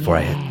just before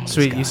I hit.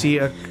 Sweet. You see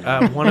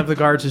one of the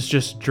guards is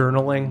just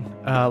journaling,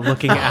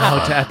 looking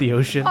out at the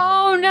ocean.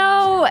 Oh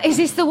no! Is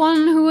this the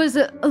one who was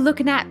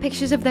looking at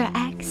pictures of their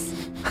ex?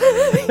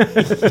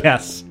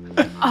 Yes.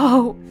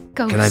 Oh,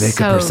 go Can I make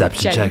so a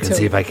perception check and gentle.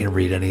 see if I can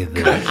read any of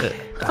the...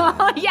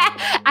 Oh, yeah.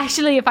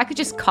 Actually, if I could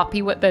just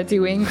copy what they're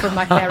doing from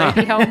my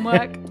therapy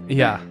homework.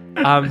 Yeah.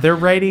 They're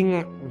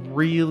writing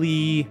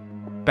really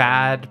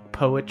bad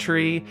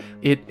poetry.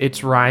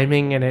 It's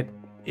rhyming and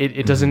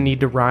it doesn't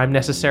need to rhyme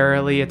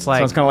necessarily. It's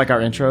like... So it's kind of like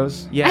our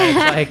intros. Yeah,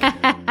 it's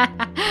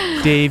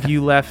like, Dave,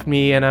 you left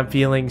me and I'm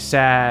feeling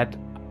sad.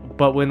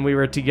 But when we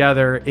were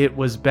together, it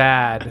was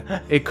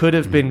bad. It could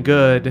have been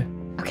good.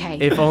 Okay.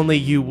 If only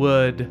you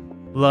would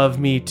love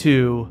me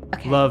too.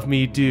 Okay. Love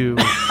me do.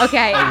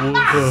 Okay.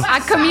 I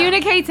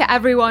communicate to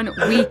everyone,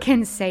 we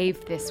can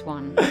save this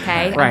one,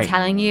 okay? Right. I'm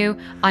telling you,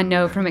 I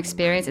know from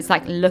experience, it's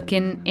like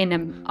looking in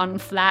an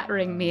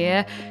unflattering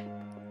mirror.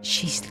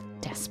 She's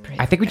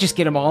desperate. I think we just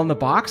get them all in the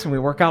box and we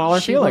work out all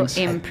our she feelings.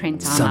 will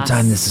imprint on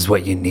Sometime us. this is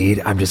what you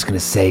need. I'm just going to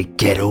say,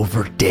 get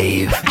over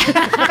Dave.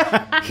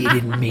 He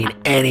didn't mean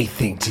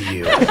anything to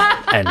you.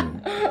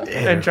 And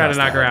And try to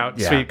knock her out.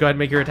 Yeah. Sweet. Go ahead and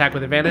make your attack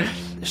with advantage.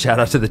 Shout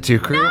out to the 2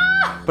 crew.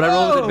 But I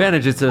rolled with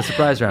advantage. It's a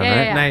surprise round, Yeah,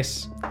 right? yeah.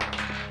 Nice.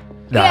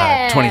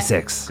 Yeah.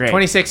 26. Great.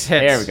 26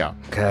 hits. There we go.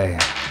 Okay.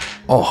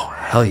 Oh,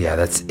 hell yeah.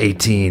 That's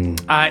 18.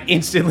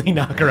 Instantly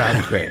knock her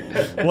out. Great.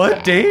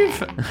 What,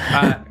 Dave?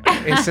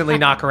 Instantly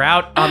knock her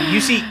out. You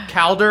see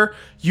Calder,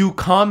 you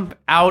come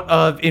out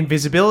of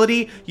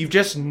invisibility. You've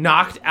just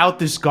knocked out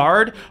this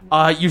guard.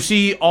 You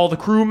see all the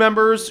crew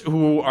members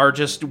who are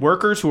just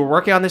workers who are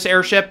working on this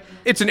airship.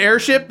 It's an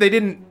airship. They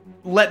didn't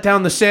let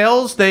down the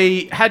sails.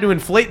 They had to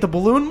inflate the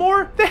balloon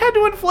more. They're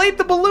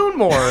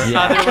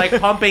like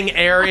pumping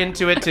air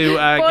into it to For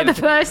get the it-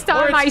 first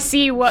time I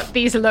see what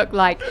these look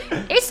like.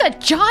 It's a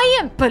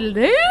giant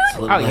balloon? It's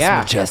a little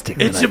less majestic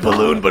than It's I a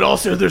balloon, but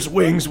also there's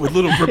wings with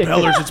little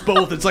propellers. It's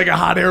both. It's like a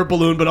hot air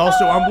balloon, but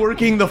also I'm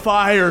working the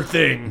fire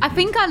thing. I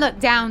think I look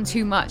down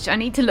too much. I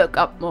need to look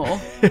up more.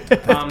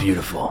 thought.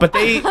 Beautiful. But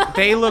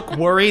they look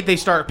worried. They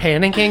start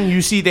panicking.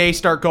 You see they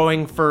start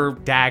going for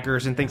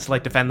daggers and things to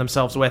like defend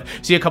themselves with.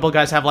 See a couple of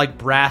guys have like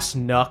brass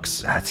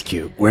knucks. That's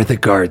cute. We're the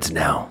guards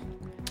now.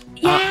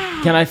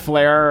 Can I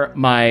flare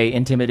my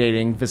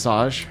intimidating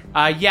visage?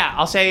 Yeah,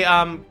 I'll say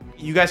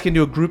you guys can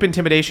do a group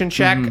intimidation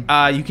check.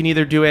 You can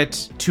either do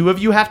it, 2 of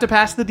you have to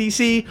pass the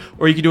DC,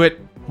 or you can do it,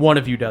 1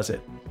 of you does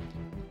it.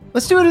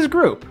 Let's do it as a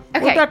group.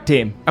 Okay. We're duck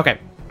team. Okay.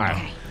 All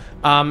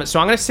right. So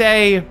I'm going to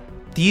say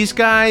these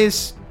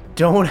guys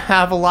don't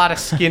have a lot of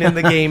skin in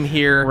the game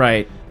here.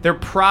 Right. They're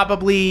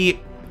probably,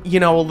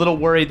 a little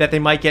worried that they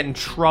might get in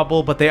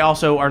trouble, but they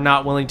also are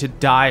not willing to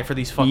die for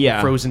these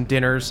fucking frozen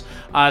dinners.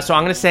 So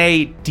I'm going to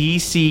say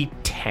DC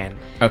 10.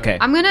 Okay.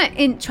 I'm going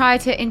to try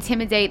to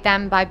intimidate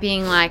them by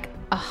being like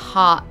a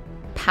hot,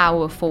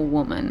 powerful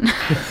woman.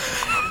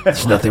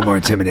 There's nothing more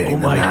intimidating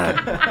than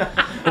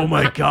that. Oh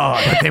my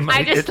god. They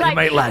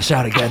might lash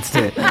out against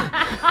it.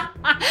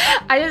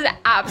 I just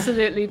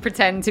absolutely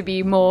pretend to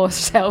be more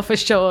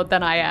self-assured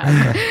than I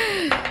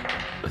am.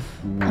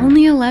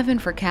 Only 11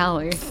 for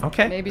Callie.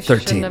 Okay. Maybe she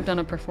 13. shouldn't have done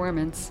a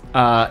performance.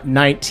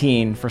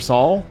 19 for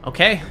Saul.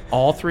 Okay,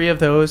 all 3 of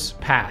those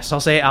pass. I'll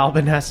say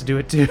Albin has to do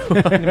it too.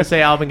 I'm going to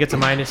say Albin gets a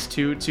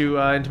 -2 to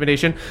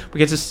intimidation. But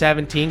gets a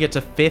 17, gets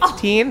a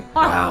 15.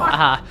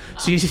 Wow.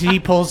 So you see he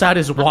pulls out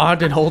his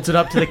wand and holds it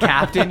up to the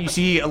captain. You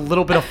see a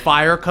little bit of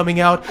fire coming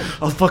out.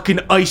 I'll fucking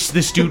ice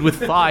this dude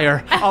with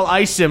fire. I'll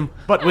ice him,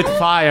 but with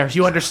fire.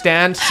 You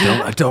understand?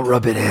 Don't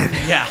rub it in.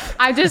 Yeah.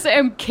 I just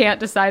can't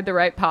decide the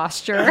right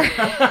posture.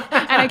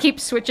 And I keep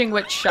switching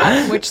which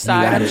side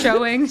I'm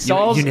showing.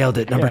 You nailed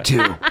it. Number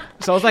 2.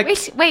 Saul's like,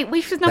 Wait,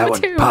 which was That number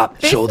one. 2? Pop.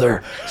 This?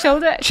 Shoulder.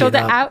 Shoulder Chin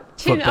up, out,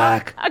 chin foot up.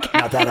 back. Okay.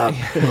 Not that up.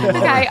 A little lower.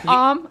 Okay,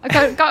 arm. I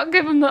got to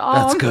give him the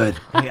arm. That's good.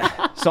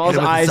 Saul's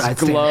Hit him with the eyes side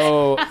stand.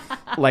 glow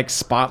like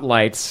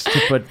spotlights to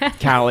put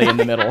Callie in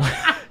the middle.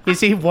 You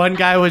see, one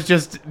guy was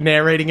just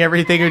narrating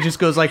everything who just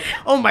goes like,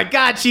 oh my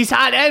God, she's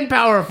hot and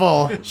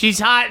powerful. She's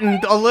hot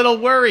and a little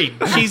worried.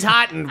 She's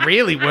hot and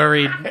really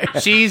worried.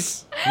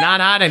 She's not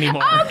hot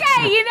anymore.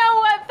 Okay, you know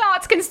what?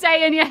 Thoughts can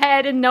stay in your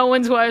head and no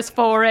one's worse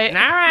for it.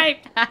 All right.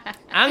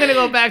 I'm going to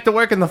go back to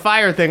working the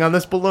fire thing on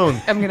this balloon.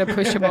 I'm going to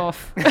push him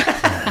off.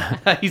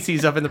 He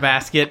sees up in the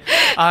basket.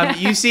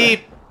 You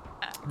see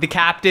the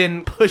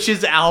captain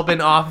pushes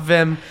Albin off of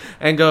him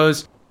and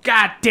goes,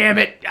 God damn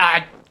it,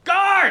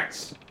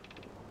 guards!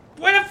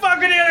 Where the fuck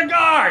are the other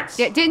guards?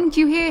 Yeah, didn't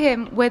you hear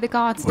him? We're the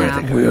guards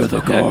now. We're the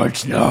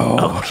guards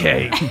now.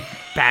 Okay,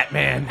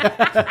 Batman.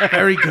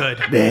 Very good.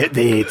 They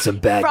ate some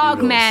bad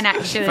Frogman,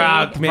 actually.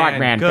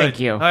 Frogman, good. Thank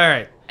you. All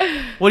right.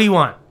 What do you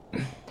want?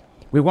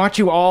 We want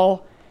you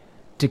all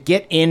to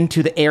get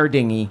into the air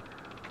dinghy.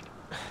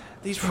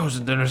 These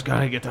frozen dinners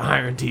gotta get to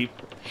Iron Deep.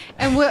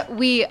 And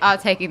we are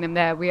taking them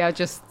there. We are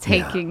just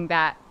taking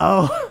that.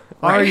 Oh,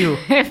 are you?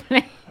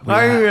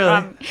 Are you really?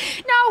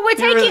 No, we're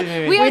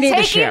taking. We are need the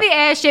taking ship. the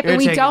airship, You're and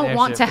we taking don't the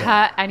want to airship,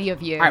 hurt any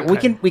of you. All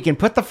right, we can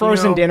put the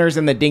frozen You know- dinners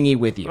in the dinghy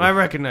with you. I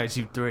recognize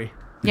you three.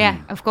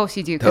 Yeah, of course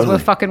you do, because Totally.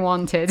 we're fucking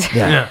wanted.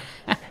 Yeah.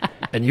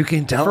 And you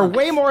can tell For them.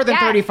 way more than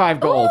 35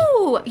 gold.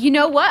 Ooh, you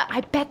know what?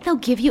 I bet they'll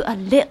give you a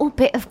little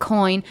bit of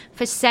coin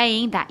for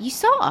saying that you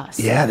saw us.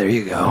 Yeah, there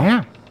you go.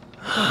 Yeah.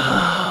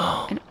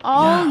 And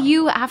all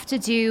you have to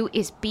do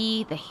is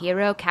be the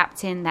hero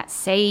captain that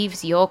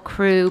saves your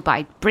crew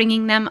by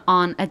bringing them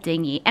on a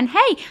dinghy. And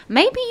hey,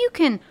 maybe you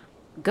can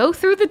go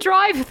through the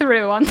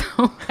drive-through on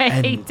the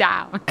way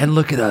down. And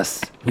look at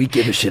us. We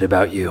give a shit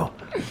about you.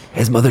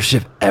 Has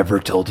Mothership ever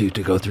told you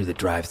to go through the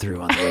drive-through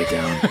on the way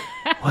down?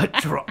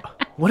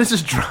 What is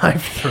this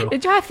drive-through? The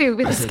drive-through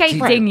with escape T-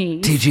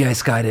 dinghies. TGI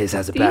Skydays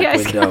has a back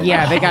Yes. window.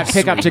 Yeah, they got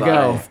pickup to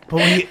go.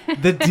 But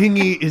the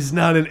dinghy is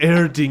not an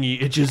air dinghy.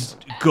 It just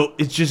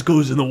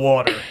goes in the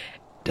water.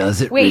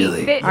 Does it Wait,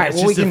 really? th- All right, It's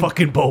well, we just a can.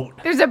 fucking boat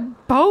there's a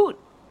boat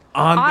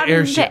on on the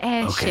airship. the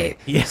airship. Okay.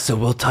 Yeah. So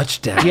we'll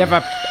touch down. Do you have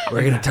a?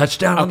 We're gonna touch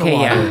down on the Okay,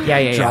 yeah. water.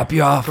 Yeah. Drop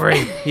you off.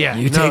 Great. Yeah.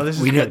 You No, take. this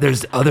is We know good.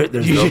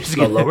 there's You no, just a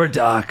get- lower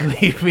dock.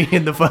 Leave me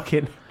in the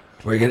fucking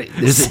We're gonna.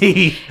 There's a,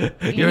 sea.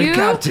 you're a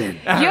captain.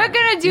 You're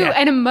gonna do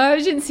an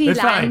emergency That's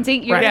fine.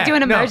 landing. You're Right. gonna do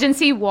an Yeah, no.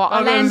 emergency water Oh,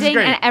 no, this is landing,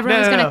 great. and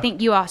everyone's No, no, gonna no.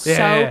 think you are Yeah, so.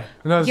 yeah, yeah.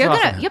 No, this is you're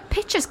gonna awesome. your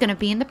picture's gonna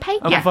be in the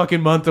paper. I'm a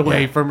fucking month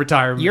away from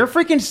retirement. You're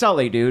freaking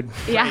Sully, dude.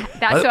 Yeah,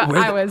 that's what we're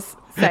I the- was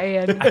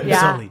saying. Yeah,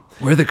 Sully.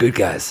 We're the good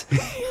guys.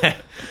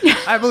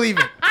 I believe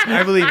it.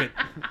 I believe it.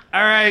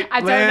 All right.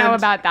 I don't know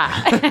about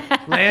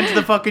that. Lands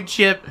the fucking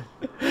ship.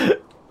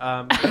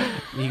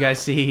 You guys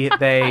see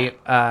they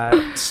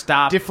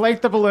stop.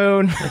 Deflate the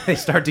balloon. They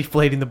start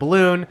deflating the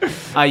balloon.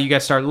 You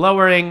guys start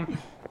lowering.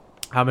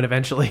 And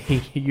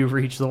eventually you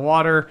reach the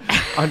water.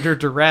 Under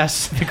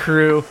duress, the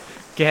crew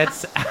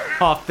gets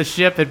off the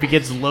ship and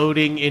begins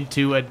loading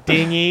into a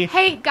dinghy.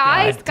 Hey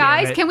guys, God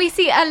damn it. can we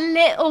see a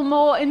little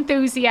more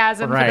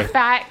enthusiasm for Right. the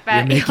fact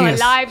that You're making your us-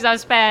 lives are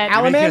spared?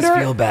 making us Alamander,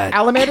 feel bad.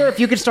 Alamander, if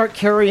you could start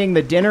carrying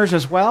the dinners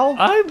as well.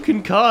 I'm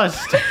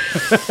concussed.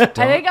 I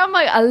think I'm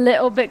like a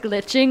little bit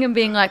glitching and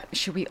being like,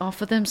 should we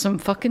offer them some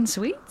fucking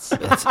sweets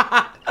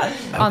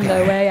on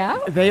their way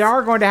out? They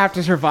are going to have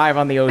to survive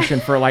on the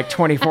ocean for like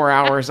 24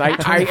 hours. I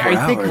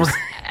think hours.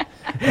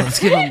 Let's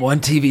give them one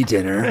TV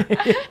dinner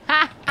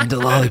and a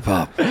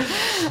lollipop.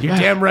 You're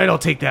damn right I'll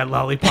take that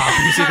lollipop.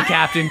 You see the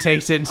captain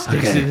takes it and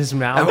sticks it in his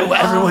mouth.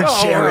 Everyone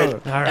share it.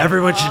 All right.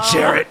 Everyone should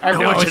share it. No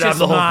one it's should have just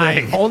the whole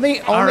mine. thing. only.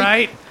 All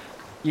right?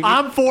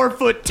 I'm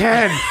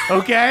 4'10",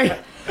 okay?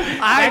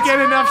 I get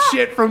enough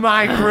shit from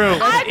my crew.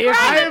 I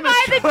grab him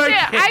by the joking.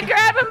 chin. I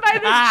grab him by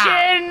the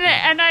chin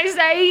and I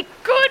say,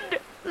 "Good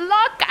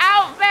luck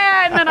out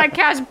there." And then I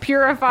cast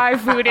Purify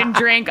Food and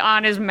Drink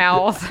on his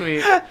mouth.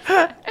 Sweet.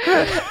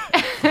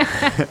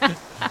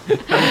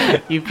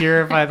 You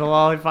purify the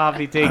lollipop.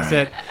 He takes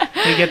it.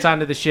 He gets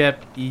onto the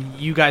ship.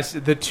 You guys,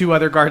 the two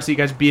other guards that you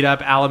guys beat up,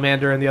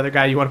 Alamander and the other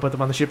guy, you want to put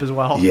them on the ship as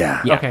well?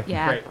 Yeah. Okay.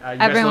 Yeah. Great. You guys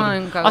Everyone load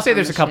them- goes I'll say on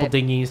there's the a couple ship.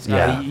 dinghies.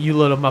 Yeah. You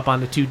load them up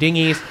onto two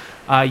dinghies.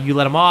 You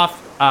let them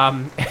off.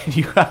 And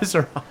you guys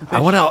are on the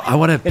I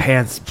want to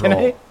pants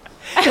Brawl.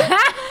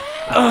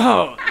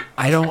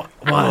 I don't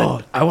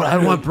want. I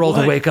don't want Brawl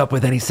to wake up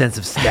with any sense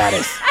of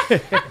status.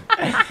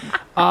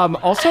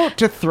 Also,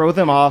 to throw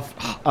them off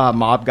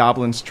Mob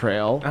Goblin's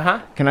trail,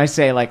 can I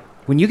say, like,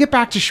 when you get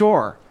back to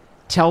shore,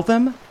 tell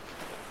them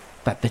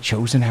that the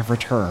Chosen have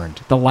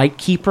returned. The Light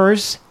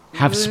Keepers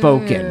have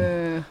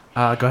spoken.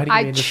 Go ahead and give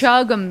I me a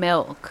chug a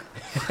milk.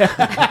 go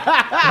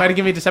ahead and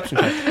give me a deception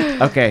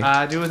check. Okay,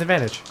 Do it with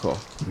advantage. cool.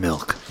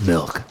 Milk.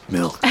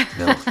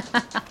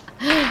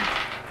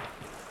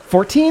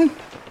 14?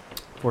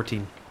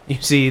 14.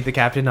 You see the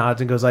captain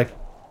nods and goes like,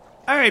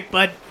 "All right,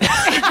 bud."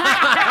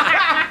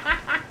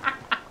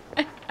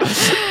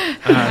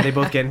 They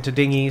both get into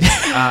dinghies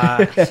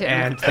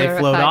and they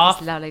float Purify off.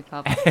 this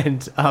lollipop.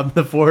 And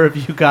the four of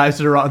you guys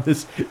are on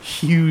this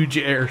huge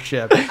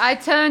airship. I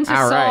turn to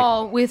All right.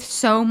 Saul with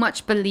so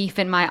much belief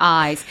in my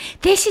eyes.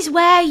 This is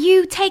where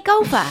you take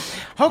over.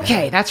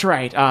 Okay, that's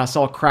right.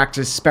 Saul cracks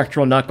his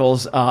spectral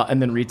knuckles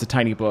and then reads a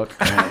tiny book.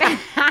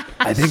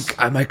 I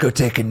think I might go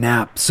take a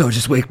nap. So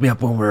just wake me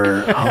up when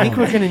we're home. I think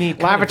we're gonna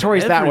need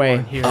Lavatories that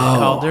way. here,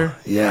 Calder.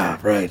 Yeah,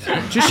 right.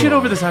 Just shit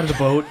over the side of the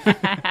boat.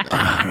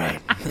 All right.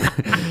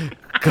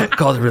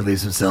 Calder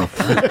relieves himself.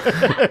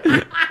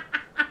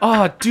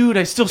 Oh, dude,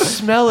 I still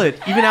smell it,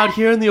 even out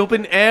here in the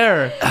open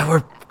air.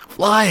 We're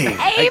flying.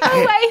 Aim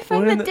away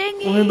from the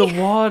dinghy. We're in the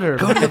water.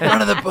 Go to the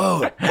front of the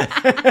boat.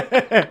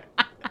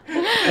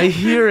 I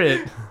hear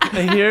it.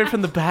 I hear it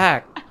from the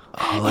back.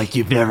 Oh, like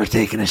you've never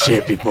taken a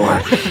shit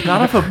before.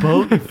 Not off a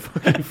boat, you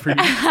fucking freak.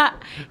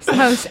 It's the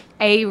most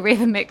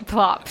arrhythmic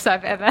plops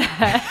I've ever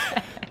heard.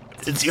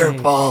 It's your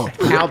fault.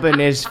 Albin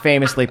is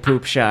famously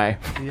poop shy.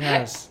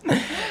 Yes.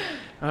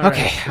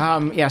 Okay.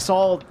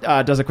 Saul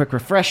does a quick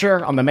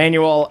refresher on the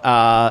manual,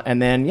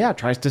 and then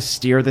tries to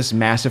steer this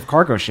massive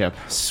cargo ship.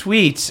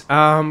 Sweet.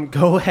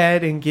 Go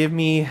ahead and give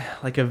me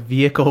like a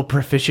vehicle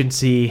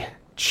proficiency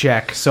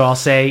check. So I'll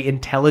say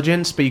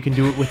intelligence, but you can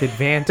do it with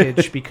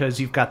advantage because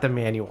you've got the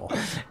manual.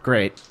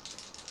 Great.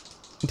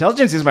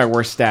 Intelligence is my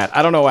worst stat.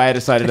 I don't know why I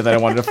decided that I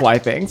wanted to fly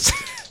things.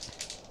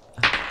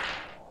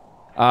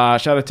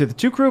 Shout out to the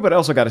 2 crew, but I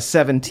also got a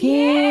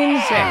 17.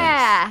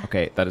 Yeah.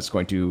 Okay, that is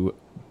going to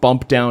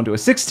bump down to a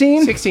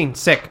 16. 16,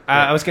 sick.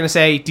 I was going to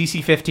say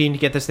DC 15 to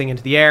get this thing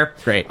into the air.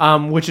 Great.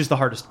 Which is the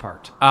hardest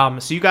part.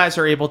 So you guys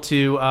are able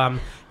to,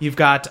 you've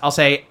got, I'll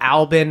say,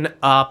 Albin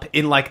up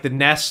in like the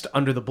nest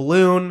under the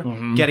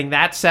balloon, getting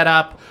that set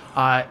up.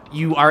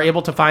 You are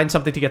able to find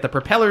something to get the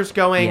propellers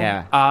going.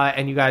 Yeah.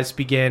 And you guys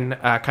begin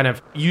kind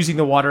of using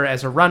the water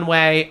as a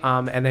runway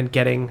and then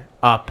getting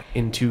up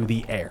into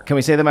the air. Can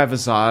we say that my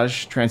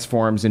visage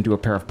transforms into a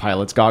pair of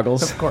pilot's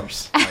goggles? Of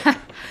course.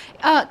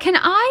 Can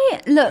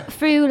I look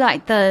through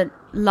like the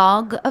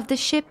log of the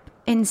ship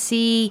and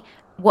see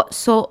what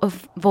sort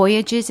of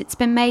voyages it's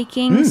been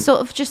making?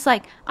 Sort of just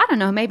like, I don't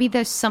know, maybe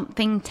there's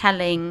something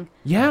telling.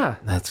 Yeah.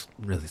 That's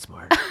really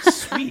smart.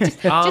 Sweet.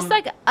 Just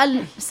like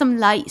some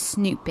light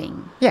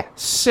snooping. Yeah.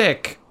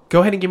 Sick.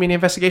 Go ahead and give me an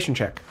investigation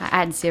check. I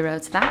add 0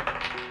 to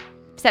that.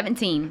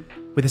 17.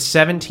 With a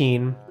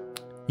 17,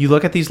 you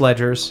look at these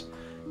ledgers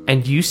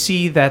and you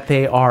see that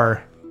they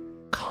are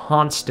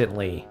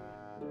constantly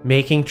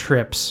making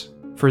trips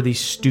for these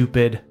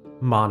stupid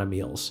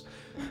monomeals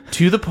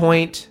to the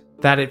point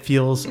that it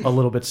feels a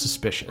little bit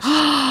suspicious.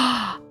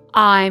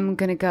 I'm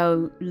going to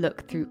go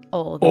look through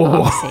all the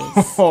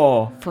boxes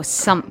for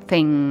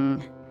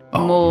something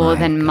more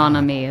than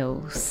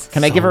monomeals.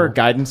 Can I give her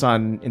guidance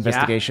on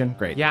investigation?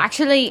 Great. Yeah.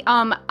 Actually,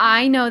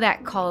 I know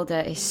that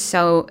Calder is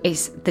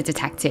the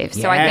detective.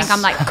 So I think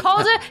I'm like,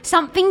 Calder,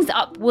 something's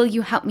up. Will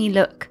you help me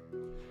look?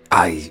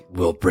 I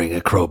will bring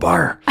a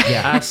crowbar.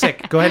 Yeah.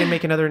 Sick. Go ahead and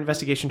make another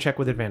investigation check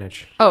with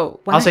advantage.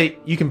 Oh, what? I'll say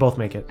you can both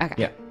make it. Okay.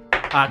 Yeah.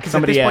 Because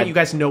at this point, you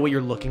guys know what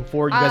you're looking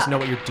for. You guys know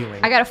what you're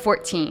doing. I got a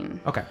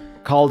 14. Okay.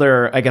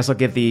 Calder, I guess I'll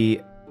give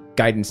the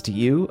guidance to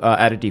you.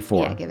 Add a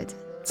d4. Yeah, give it.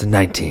 It's a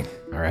 19.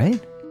 All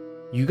right.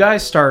 You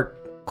guys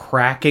start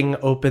cracking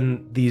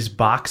open these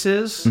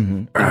boxes,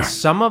 and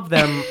some of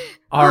them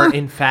are,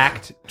 in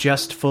fact,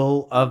 just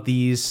full of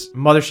these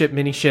Mothership,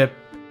 Miniship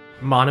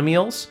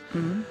monomeals.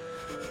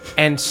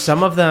 And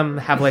some of them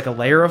have like a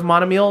layer of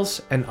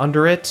monomeals, and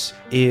under it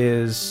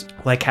is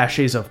like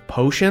caches of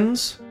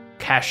potions,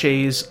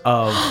 caches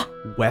of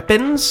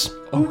weapons.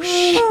 Oh,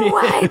 shit.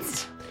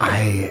 What?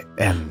 I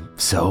am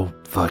so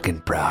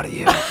fucking proud of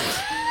you.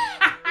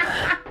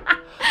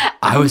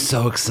 I was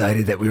so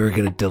excited that we were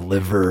going to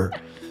deliver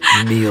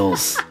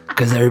meals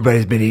because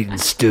everybody's been eating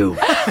stew.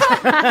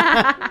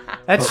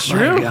 That's Oh my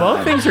true. God.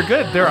 Both things are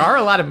good. There are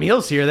a lot of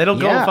meals here. They don't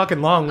go a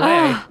fucking long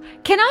way.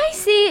 Can I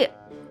see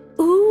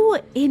who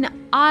in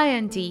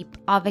Iron Deep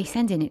are they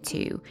sending it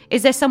to?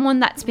 Is there someone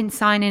that's been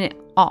signing it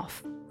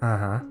off?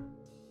 My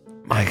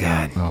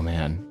God. Oh,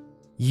 man.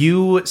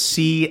 You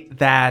see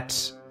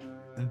that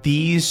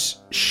these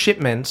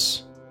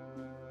shipments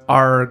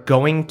are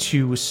going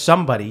to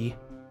somebody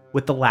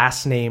with the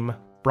last name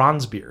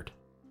Bronzebeard,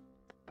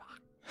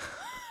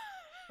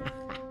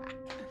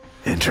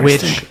 Interesting.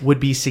 which would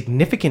be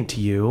significant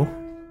to you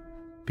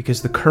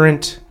because the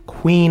current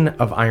queen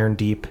of Iron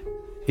Deep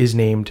is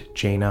named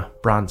Jaina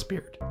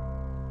Bronzebeard.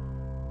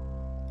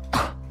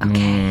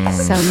 Okay,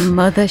 so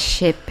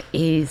Mothership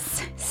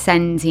is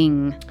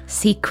sending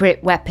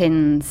secret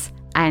weapons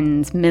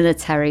and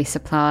military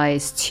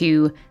supplies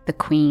to the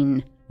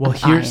Queen. Well,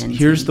 of here's Iron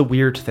here's Deep. the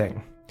weird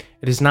thing.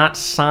 It is not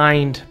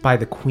signed by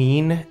the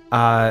queen.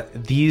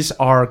 These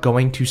are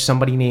going to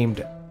somebody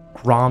named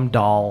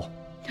Gromdal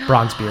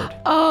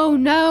Bronzebeard. Oh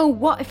no!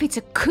 What if it's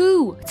a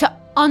coup to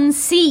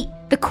unseat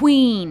the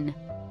Queen?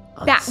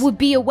 That would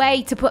be a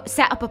way to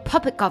set up a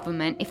puppet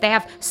government. If they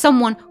have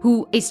someone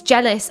who is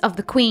jealous of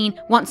the Queen,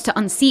 wants to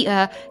unseat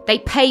her, they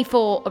pay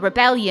for a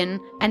rebellion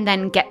and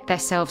then get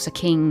themselves a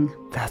king.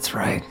 That's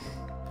right.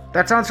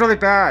 That sounds really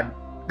bad.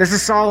 This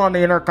is Saul on the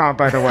intercom,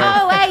 by the way.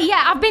 Oh, hey,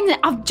 yeah,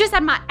 I've just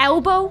had my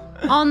elbow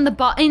on the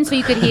button so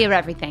you could hear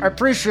everything. I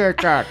appreciate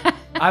that.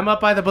 I'm up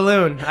by the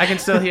balloon. I can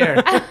still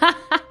hear.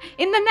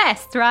 In the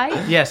nest,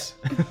 right? Yes.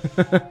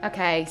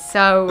 Okay,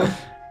 so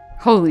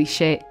holy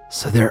shit.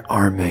 So they're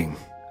arming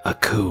a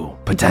coup,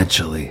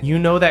 potentially. You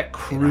know that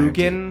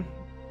Krugen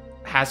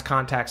has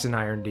contacts in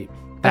Iron Deep.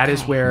 That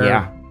is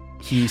where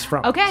he's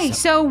from. Okay,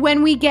 so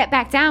when we get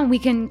back down, we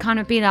can kind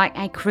of be like,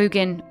 hey,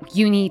 Krugen,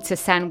 you need to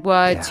send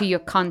word to your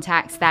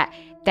contacts that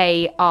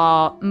they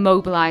are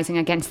mobilizing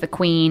against the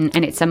Queen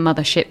and it's a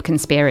Mothership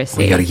conspiracy.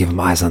 We gotta give him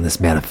eyes on this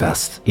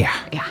manifest. Yeah.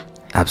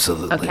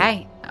 Absolutely.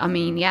 Okay. I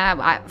mean, yeah,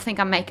 I think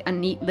I make a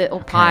neat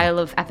little pile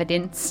of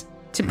evidence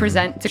to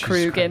present to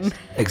Krugen.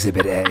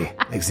 Exhibit A,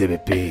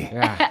 Exhibit B.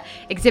 Yeah.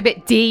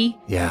 Exhibit D,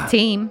 Yeah.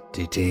 team.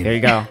 D-team. There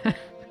you go.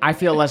 I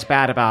feel less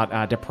bad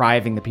about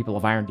depriving the people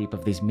of Iron Deep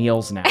of these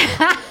meals now.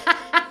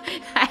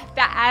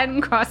 That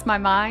hadn't crossed my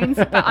mind,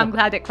 but I'm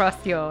glad it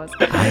crossed yours.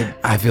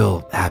 I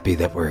feel happy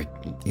that we're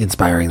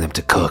inspiring them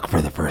to cook for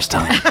the first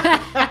time.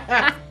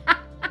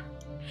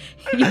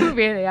 You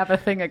really have a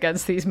thing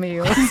against these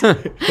meals.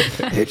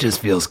 It just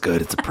feels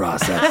good. It's a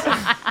process.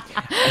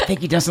 I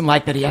think he doesn't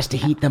like that he has to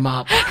heat them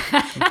up.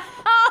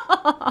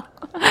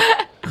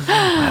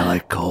 I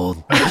like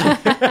cold.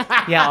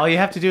 Yeah, all you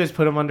have to do is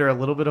put him under a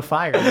little bit of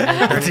fire.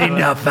 That's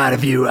enough out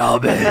of you,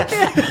 Albert.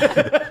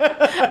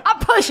 I'll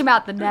push him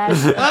out the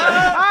nest.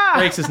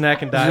 Breaks his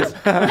neck and dies.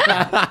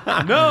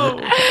 No!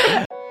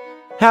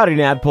 Howdy,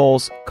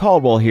 Nadpoles.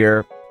 Caldwell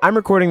here. I'm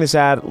recording this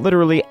ad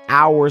literally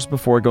hours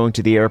before going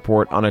to the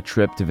airport on a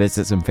trip to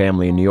visit some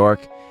family in New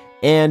York.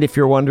 And if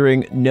you're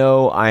wondering,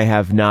 no, I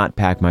have not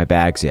packed my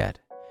bags yet.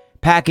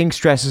 Packing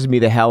stresses me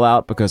the hell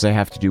out because I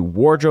have to do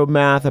wardrobe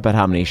math about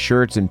how many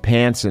shirts and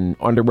pants and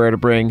underwear to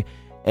bring.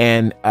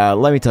 And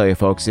let me tell you,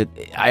 folks,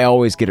 I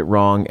always get it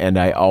wrong and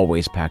I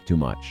always pack too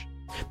much.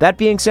 That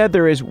being said,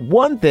 there is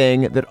one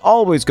thing that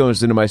always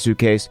goes into my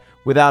suitcase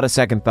without a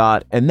second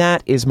thought, and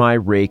that is my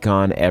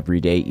Raycon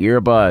Everyday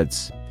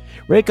Earbuds.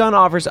 Raycon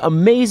offers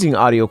amazing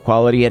audio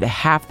quality at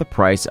half the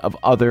price of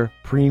other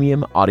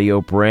premium audio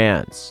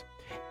brands.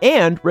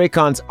 And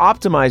Raycon's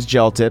optimized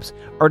gel tips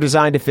are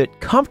designed to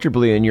fit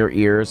comfortably in your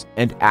ears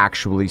and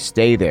actually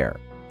stay there.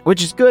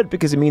 Which is good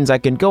because it means I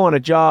can go on a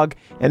jog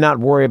and not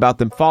worry about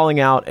them falling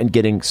out and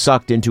getting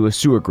sucked into a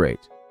sewer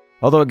grate.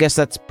 Although I guess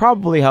that's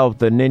probably how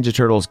the Ninja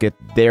Turtles get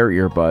their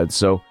earbuds,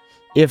 so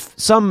if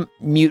some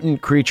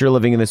mutant creature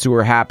living in the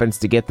sewer happens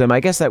to get them, I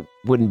guess that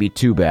wouldn't be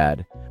too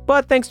bad.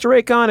 But thanks to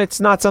Raycon,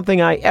 it's not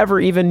something I ever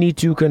even need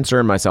to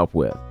concern myself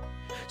with.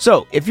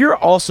 So, if you're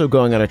also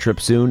going on a trip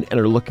soon and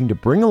are looking to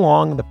bring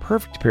along the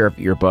perfect pair of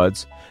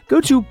earbuds, go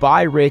to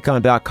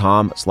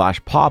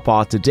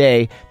buyraycon.com/pawpaw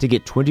today to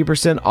get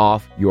 20%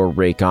 off your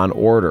Raycon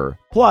order,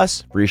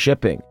 plus free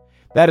shipping.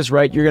 That is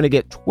right, you're going to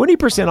get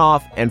 20%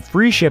 off and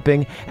free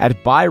shipping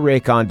at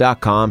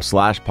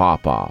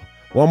buyraycon.com/pawpaw.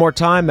 One more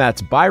time,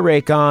 that's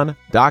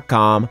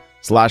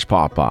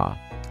buyraycon.com/pawpaw.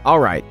 All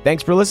right,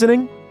 thanks for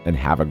listening and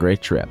have a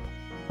great trip.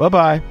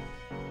 Bye-bye.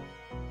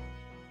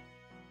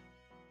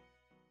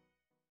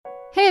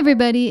 Hey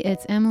everybody,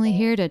 it's Emily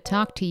here to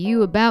talk to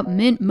you about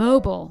Mint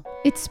Mobile.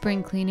 It's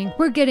spring cleaning.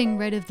 We're getting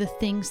rid of the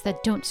things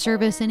that don't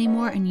serve us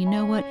anymore, and you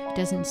know what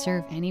doesn't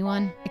serve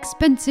anyone?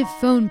 Expensive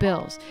phone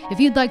bills. If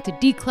you'd like to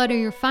declutter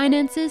your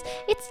finances,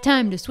 it's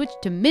time to switch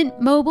to Mint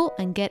Mobile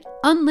and get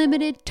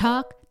unlimited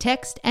talk,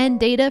 text, and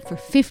data for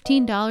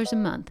 $15 a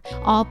month.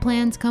 All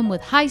plans come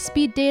with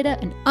high-speed data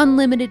and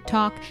unlimited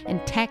talk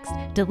and text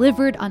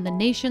delivered on the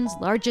nation's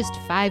largest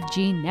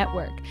 5G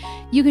network.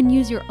 You can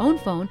use your own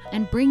phone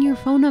and bring your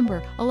phone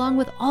number along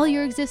with all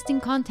your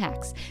existing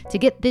contacts. To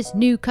get this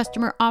new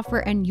customer offer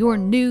and your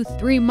new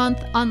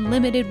 3-month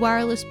unlimited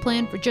wireless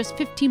plan for just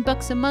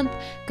 $15 a month,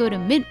 go to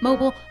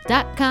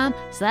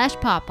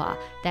mintmobile.com/pawpaw.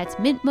 That's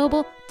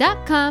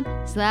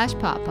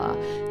mintmobile.com/pawpaw.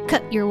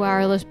 Cut your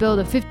wireless bill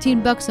to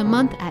 $15 a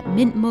month at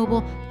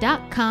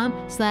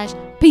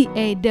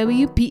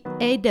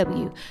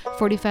mintmobile.com/PAWPAW.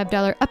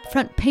 $45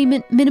 upfront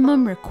payment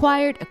minimum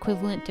required,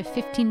 equivalent to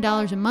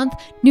 $15 a month.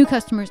 New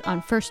customers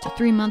on first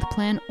 3-month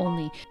plan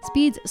only.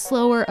 Speeds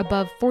slower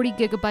above 40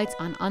 gigabytes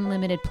on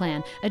unlimited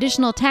plan.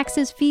 Additional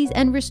taxes, fees,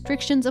 and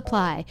restrictions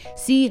apply.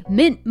 See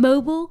Mint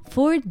Mobile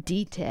for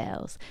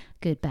details.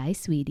 Goodbye,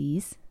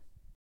 sweeties.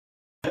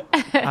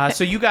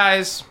 So you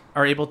guys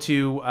are able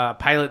to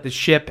pilot the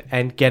ship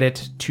and get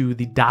it to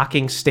the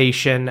docking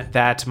station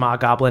that Ma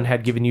Goblin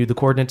had given you the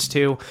coordinates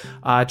to,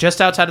 just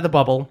outside of the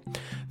bubble.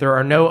 There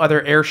are no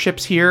other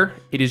airships here.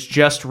 It is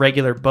just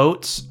regular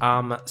boats.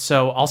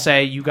 So I'll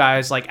say you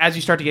guys, like, as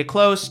you start to get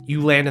close,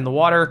 you land in the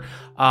water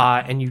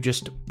and you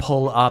just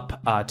pull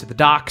up to the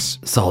docks.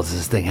 Saul, does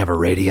this thing have a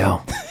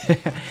radio?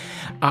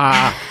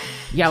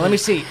 Yeah, let me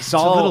see. It's a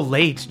little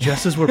late.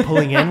 Just as we're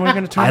pulling in, we're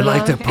going to turn I it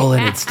like on. to pull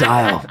in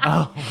style.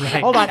 Oh,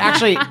 right. Hold on.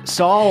 Actually,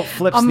 Saul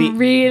flips I'm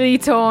really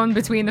torn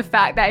between the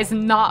fact that it's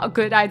not a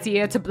good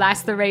idea to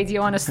blast the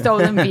radio on a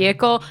stolen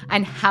vehicle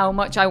and how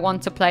much I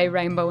want to play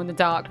Rainbow in the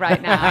Dark right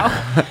now.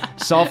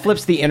 Saul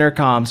flips the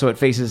intercom so it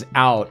faces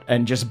out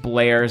and just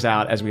blares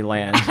out as we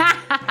land.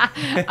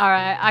 All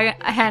right,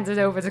 I hand it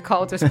over to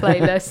Calder's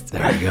playlist.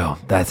 There you go.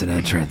 That's an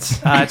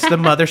entrance. It's the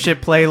Mothership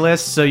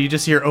playlist, so you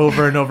just hear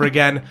over and over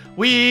again,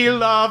 "We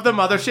love the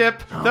Mothership.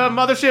 The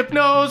Mothership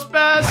knows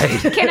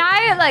best. Can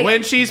I, like...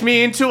 When she's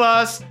mean to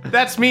us,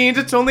 That means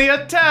it's only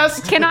a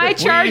test. Can I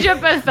charge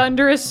up a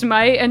Thunderous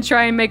Smite and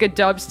try and make a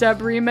dubstep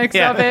remix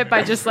of it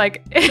by just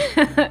like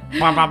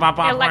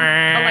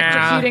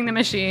electrocuting the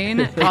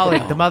machine? Polly,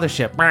 the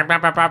mothership.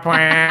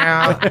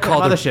 Mothership.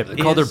 Called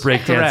her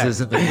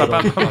breakdances in the middle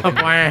of the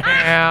fucking-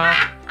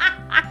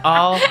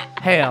 All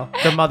hail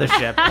the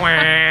mothership.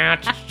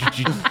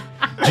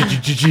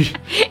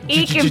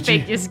 He can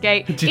figure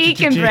skate. He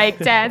can break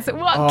dance.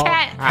 What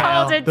can't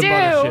Calder the do?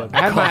 mothership.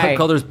 I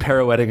Called her's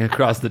pirouetting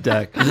across the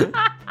deck.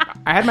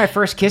 had my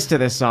first kiss to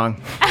this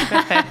song.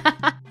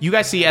 You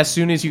guys see, as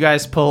soon as you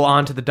guys pull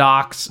onto the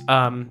docks,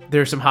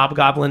 there's some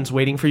hobgoblins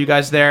waiting for you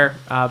guys there.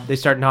 They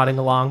start nodding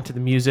along to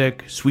the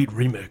music. Sweet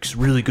remix.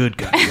 Really good,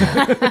 guys.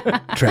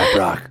 Trap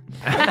rock.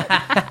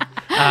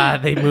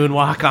 They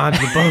moonwalk onto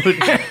the boat.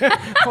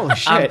 Holy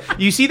shit.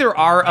 You see there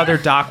are other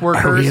dock Are we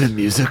workers. in a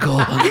musical?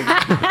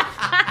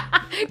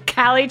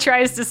 Callie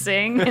tries to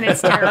sing and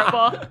it's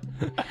terrible.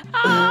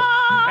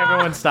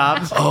 Everyone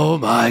stops. Oh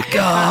my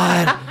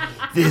god.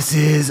 This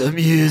is a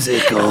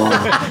musical.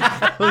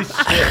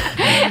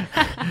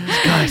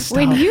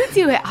 When you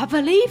do it, I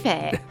believe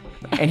it.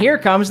 And here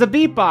comes the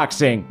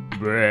beatboxing.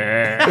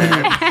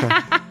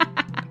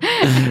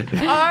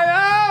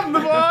 I am the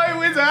boy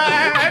wizard.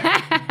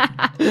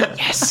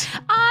 Yes.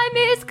 I'm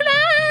Miss Glenn.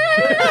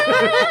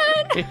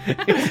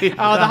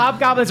 Oh, the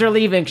hobgoblins are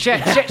leaving.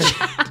 Shit.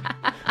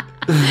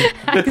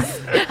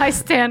 I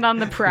stand on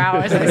the prow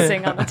as I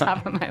sing on the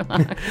top of my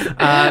lungs.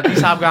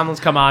 These hobgoblins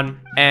come on,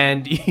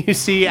 and you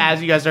see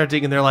as you guys start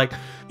digging, they're like,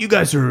 You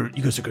guys are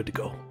good to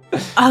go.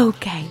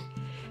 Okay.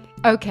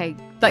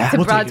 Like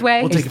to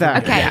Broadway? We'll take it from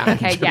Okay, here.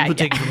 yeah. We'll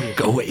take it from here.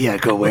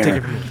 Go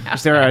where?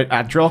 Is there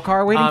a drill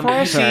car waiting for you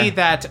us? see or-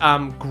 that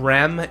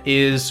Grem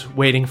is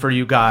waiting for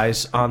you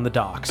guys on the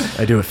docks.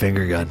 I do a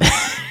finger gun.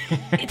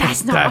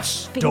 That's not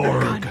That's a finger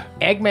gun. Dorg.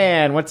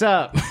 Eggman, what's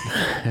up?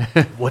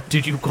 What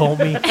did you call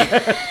me?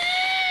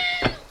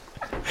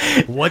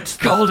 What's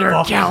the Calder,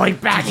 fuck Callie,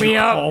 back did me you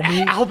up. call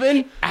me?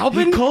 Albin?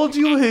 He called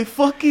you a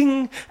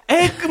fucking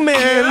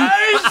Eggman.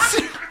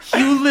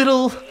 You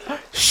little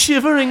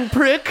shivering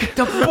prick.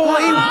 The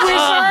boy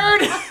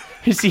wizard.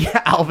 You see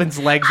Alvin's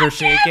legs are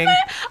shaking.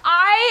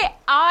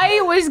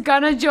 I was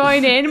gonna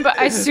join in, but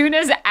as soon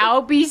as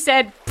Albie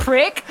said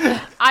prick,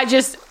 I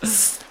just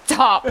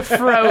stopped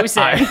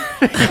frozen. You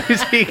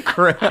see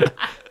Grem.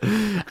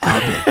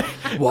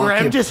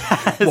 Grem just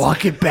has...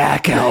 Walk it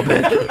back,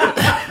 Albin.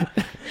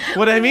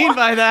 What I mean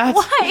by that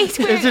Wait,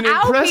 is an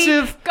Albie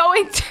impressive...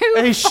 going to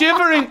A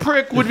shivering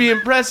prick would be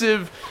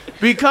impressive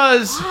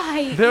because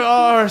Why? there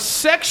are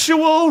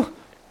sexual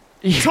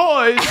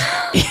toys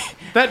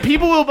that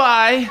people will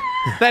buy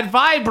that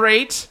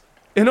vibrate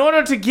in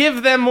order to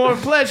give them more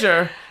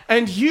pleasure.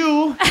 And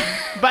you,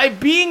 by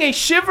being a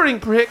shivering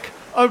prick,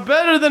 are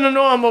better than a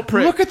normal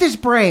prick. Look at this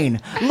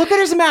brain. Look at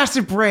his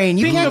massive brain.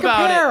 You Think can't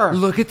about it. compare.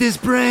 Look at this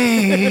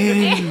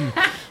brain.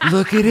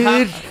 Look at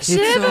it. It's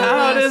so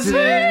How does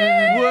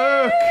it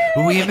work?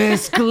 We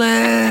miss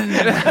Glenn.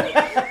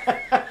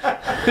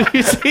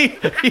 You see,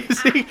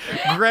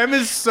 Grem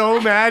is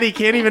so mad he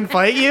can't even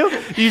fight you.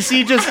 You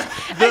see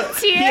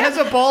he has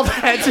a bald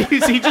head, so you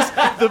see just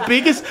the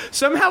biggest,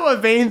 somehow a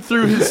vein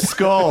through his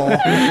skull.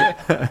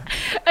 a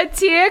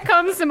tear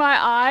comes to my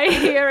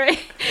eye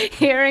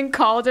hearing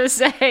Calder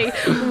say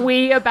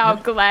we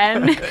about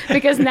Glenn,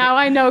 because now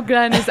I know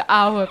Glenn is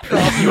our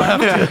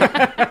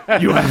problem.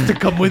 You have to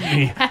come with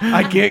me.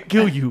 I can't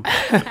kill you.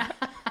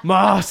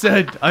 Ma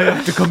said I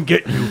have to come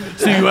get you,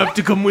 so you have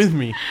to come with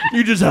me.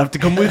 You just have to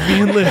come with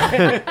me and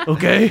live.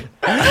 Okay?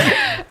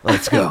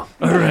 Let's go.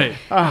 All right.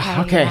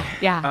 Okay.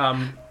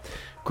 Yeah.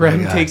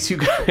 Grem God. takes you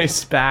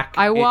guys back.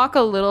 I walk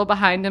a little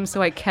behind him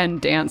so I can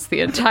dance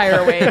the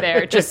entire way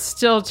there, just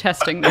still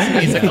testing this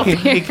musical He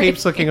theory.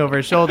 keeps looking over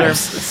his shoulder.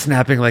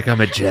 Snapping like I'm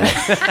a jet.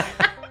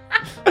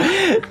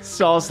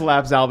 Saul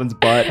slaps Albin's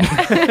butt.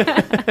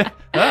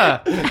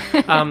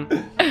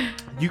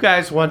 You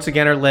guys once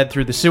again are led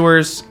through the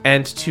sewers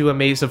and to a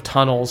maze of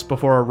tunnels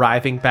before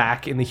arriving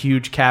back in the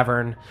huge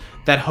cavern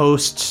that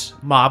hosts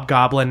Mob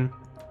Goblin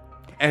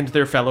and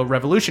their fellow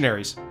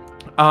revolutionaries.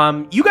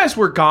 You guys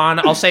were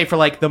gone, I'll say, for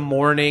like the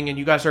morning, and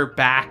you guys are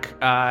back,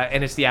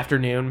 and it's the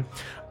afternoon.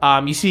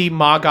 You see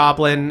Ma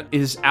Goblin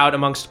is out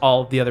amongst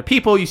all the other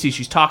people. You see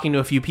she's talking to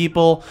a few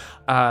people.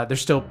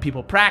 There's still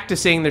people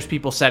practicing. There's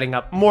people setting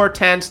up more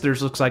tents.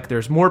 Looks like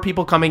there's more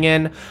people coming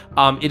in.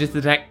 It is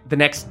the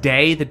next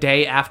day, the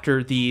day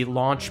after the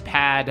launch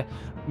pad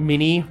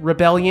mini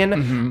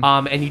rebellion.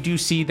 And you do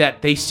see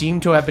that they seem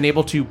to have been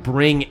able to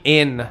bring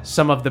in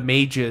some of the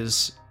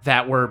mages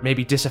that were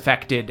maybe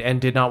disaffected and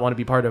did not want to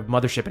be part of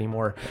Mothership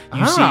anymore.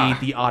 You see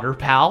the Otter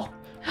Pal.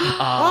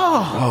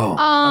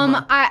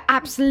 I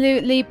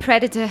absolutely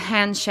predator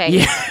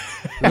handshake.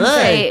 And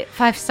say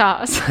 5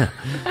 stars. 5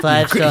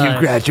 stars. You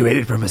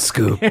graduated from a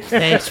scoop.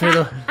 Thanks for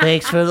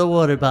the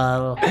water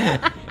bottle.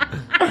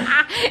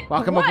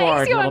 Welcome What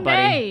aboard, is your little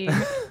buddy.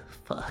 name?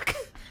 Fuck.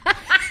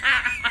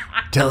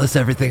 Tell us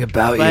everything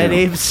about My you.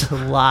 name's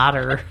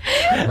Lotter.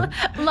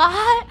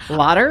 Lot?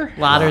 Lotter?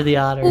 Lotter the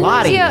Otter. Who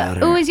Lottie.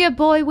 is your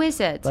boy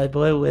wizard? My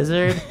boy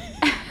Wizard.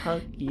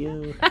 Fuck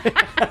you.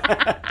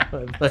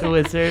 My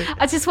wizard.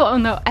 I just want to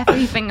know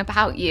everything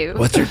about you.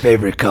 What's your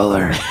favorite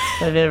color?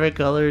 My favorite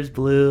color is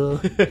blue.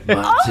 Mine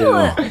too.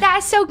 Oh,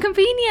 that's so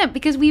convenient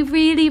because we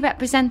really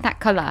represent that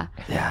color.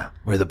 Yeah,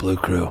 we're the Blue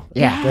Crew.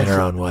 Yeah. In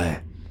our own way.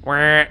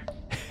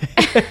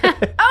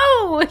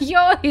 Oh,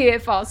 you're here,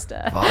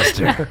 Foster.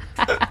 Foster,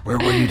 where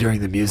were you during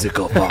the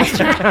musical,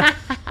 Foster?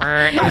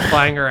 He's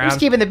flying Who's around.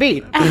 keeping the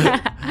beat?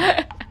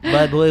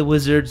 My boy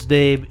wizard's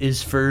name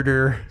is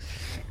Furter.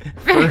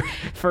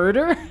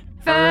 Furter?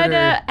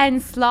 Further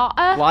and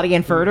Slaughter. Lottie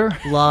and Furter?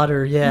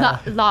 Lauder, yeah.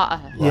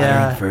 Slaughter.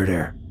 Yeah.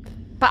 Furter.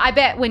 But I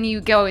bet when you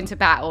go into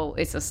battle,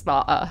 it's a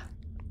slaughter.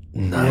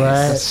 Nice.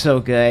 That's so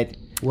good.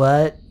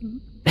 What?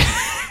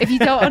 If you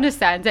don't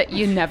understand it,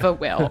 you never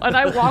will. And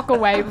I walk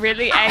away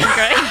really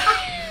angry.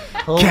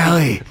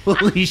 Callie,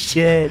 Holy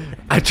shit.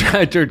 I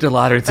tried to turn to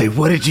Lauder and say,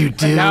 what did you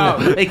do? No,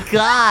 My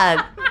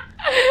God.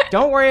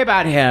 don't worry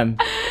about him.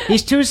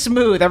 He's too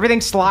smooth. Everything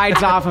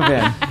slides off of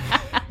him.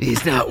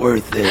 He's not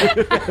worth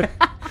it.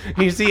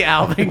 You see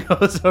Alvin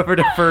goes over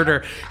to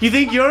Furter. You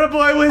think you're a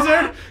boy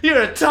wizard?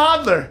 You're a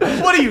toddler.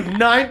 What are you,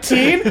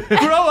 19?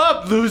 Grow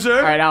up, loser.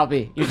 All right,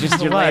 Albie,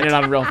 you're laying it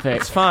on real thick.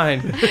 It's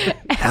fine.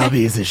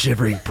 Albie is a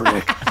shivering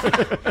prick.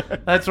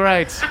 That's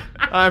right.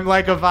 I'm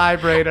like a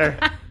vibrator.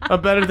 I'm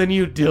better than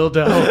you,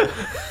 dildo.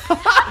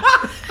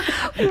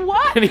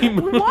 What? And he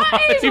moonwalks-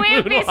 What is he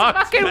with this moonwalks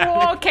fucking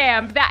war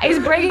camp that is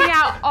bringing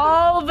out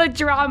all the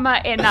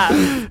drama in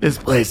us? This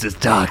place is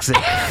toxic.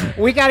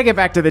 We got to get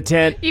back to the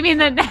tent. You mean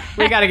the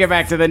We got to get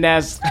back to the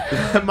nest.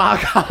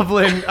 Mock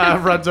Goblin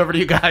runs over to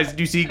you guys.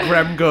 You see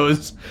Grem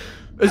goes,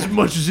 as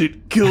much as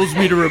it kills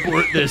me to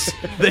report this,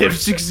 they have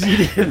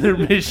succeeded in their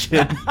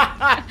mission.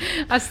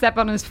 I step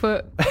on his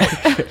foot.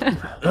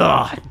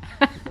 Ugh.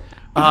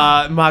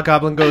 Mock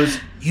Goblin goes,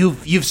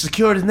 you've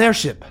secured an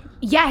airship.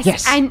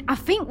 Yes, and I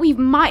think we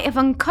might have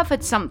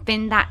uncovered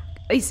something that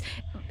is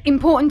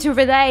important to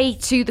relay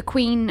to the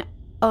Queen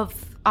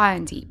of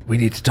Irondeep. We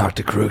need to talk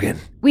to Krugen.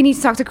 We need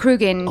to talk to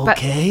Krugen,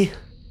 Okay.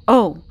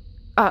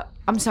 but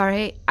I'm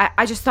sorry.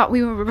 I just thought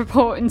we were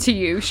reporting to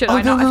you. Should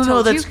I No, not have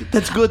told you?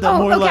 that's good. I'm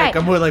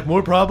more like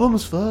more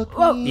problems. Fuck.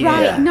 Well,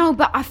 right, no,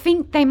 but I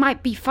think they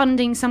might be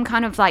funding some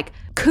kind of like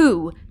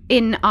coup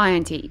in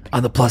Irondeep.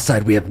 On the plus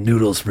side, we have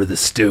noodles for the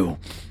stew.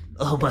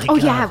 Oh my Oh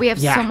God. yeah, we have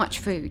so much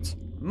food.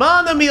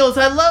 Mana meals,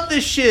 I love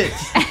this shit.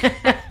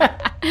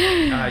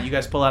 You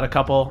guys pull out a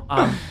couple.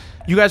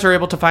 You guys are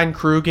able to find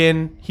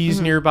Krugen. He's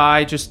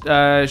nearby, just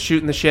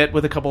shooting the shit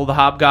with a couple of the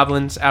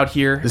hobgoblins out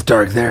here. Is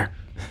Dark there?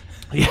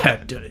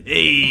 Yeah.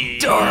 Hey,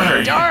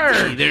 Dark.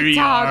 There you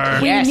are.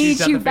 We Yes, need he's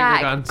got you the finger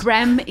back. guns.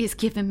 Grem is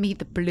giving me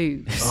the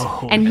blues,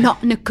 and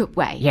not in a good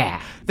way.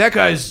 Yeah. That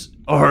guy's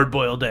a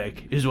hard-boiled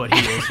egg, is what he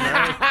is. All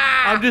right?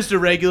 I'm just a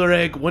regular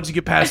egg. Once you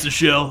get past the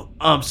shell,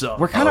 I'm soft.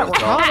 We're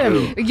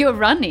calling him. You're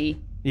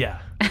runny. Yeah.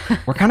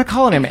 We're kind of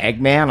calling him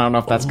Eggman. I don't know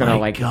if that's gonna my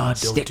like God,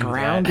 don't stick do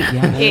around. that.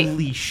 Yeah.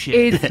 Holy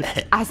shit.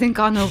 It hasn't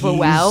gone over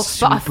well,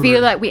 but I super- feel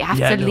like we have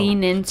Yeah, to no.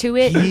 lean into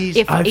it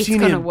if I've it's seen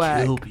gonna him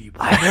work. kill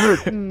people. I've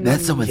never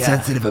met someone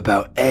sensitive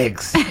about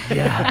eggs.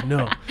 Yeah,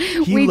 no. He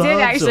We did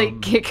loves actually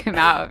them. kick him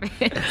out of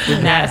it.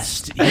 The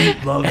nest. He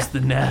loves the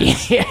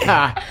nest.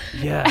 Yeah.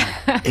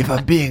 Yeah. If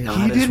I'm being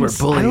honest, we're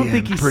bullying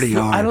him pretty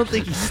hard. I don't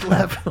think he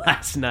slept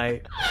last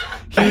night.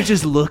 He was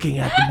just looking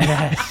at the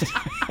nest.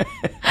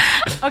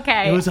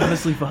 Okay. It was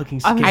honestly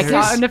fucking I'm scary.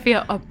 starting to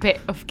feel a bit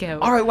of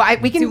guilt. All right. Well,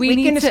 we Do can we we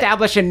need can to-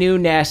 establish a new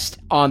nest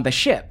on the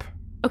ship.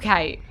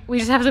 Okay, we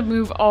just have to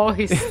move all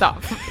his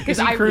stuff. Because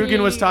See,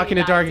 Krugen was talking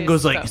to Dark and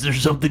goes like, Is there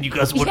something you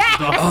guys want Yeah. to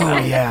talk about?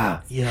 Oh,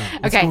 yeah. Yeah.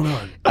 What's Okay, going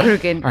on?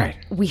 Krugen, All right.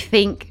 we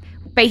think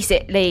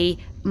basically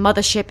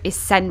Mothership is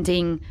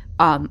sending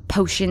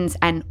potions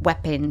and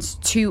weapons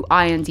to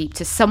Irondeep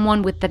to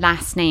someone with the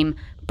last name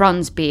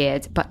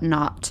Bronzebeard, but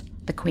not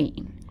the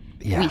Queen.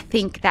 Yeah. We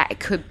think that it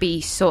could be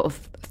sort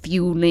of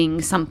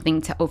fueling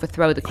something to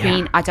overthrow the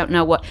Queen. I don't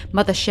know what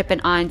Mothership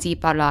and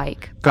Irondeep are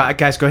like.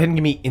 Guys, go ahead and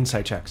give me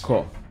insight checks.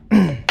 Cool.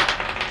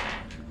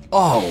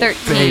 Oh,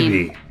 13.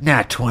 baby.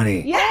 Nat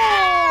 20. Yeah!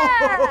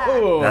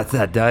 That's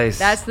that dice.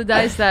 That's the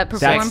dice that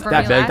performed for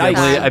I me begged last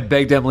Emily. time. I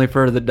begged Emily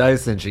for the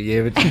dice, and she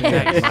gave it to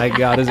me. My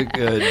God, is it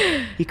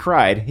good? He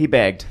cried. He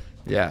begged.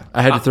 Yeah,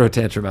 I had to throw a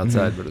tantrum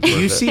outside, but it's worth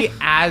You it. see,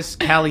 as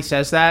Callie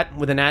says that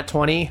with a nat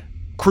 20,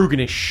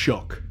 Krugen is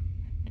shook.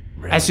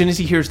 As soon as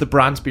he hears the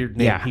Bronzebeard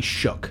name, Yeah. he's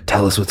shook.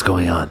 Tell us what's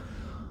going on.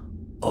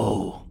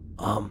 Oh,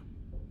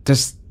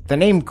 Does the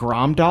name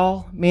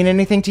Gromdal mean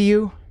anything to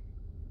you?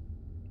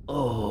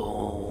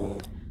 oh,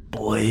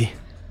 boy.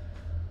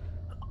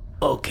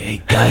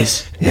 Okay,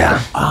 guys.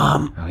 Yeah.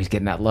 Oh, he's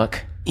getting that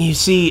look. You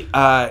see,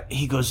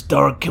 he goes,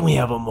 Dark, can we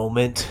have a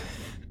moment?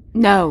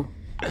 No,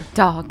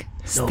 dog,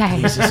 No, stay.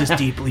 please, this is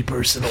deeply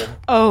personal.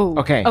 Oh,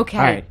 Okay. okay.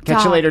 All right. Catch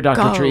you dog, later,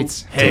 Dr. go.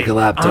 Treats. Hey, Take a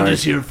lap, I'm Dark.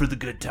 just here for the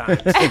good times.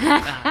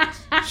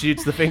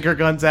 Shoots the finger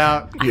guns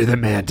out. You're the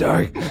man,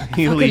 Dark. He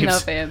Fucking leaves.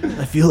 love him.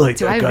 I feel like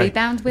Do that I guy.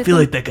 rebound with I feel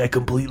him? like that guy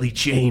completely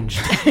changed.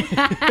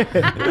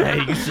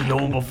 I used to know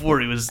him before.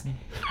 He was.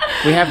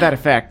 We have that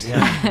effect.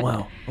 Yeah,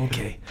 wow.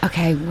 Okay.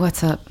 Okay,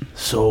 what's up?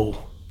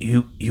 So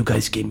you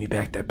guys gave me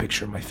back that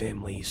picture of my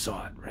family. You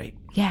saw it, right?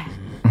 Yeah.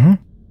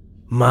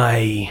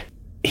 My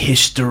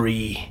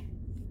history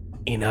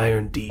in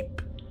Iron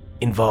Deep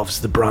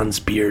involves the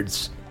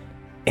Bronzebeards,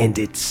 and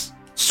it's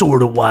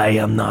sort of why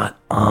I'm not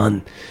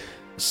on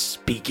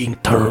speaking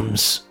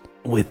terms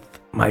with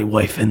my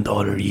wife and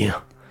daughter,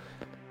 yeah.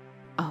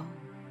 Oh.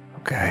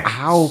 Okay.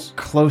 How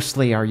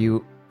closely are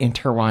you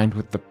intertwined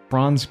with the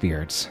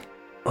Bronzebeards?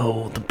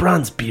 Oh, the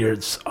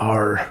Bronzebeards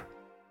are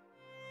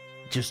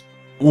just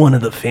one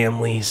of the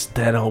families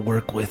that I'll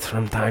work with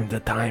from time to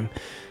time.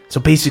 So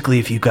basically,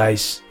 if you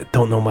guys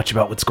don't know much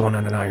about what's going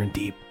on in Iron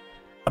Deep,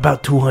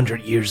 about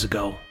 200 years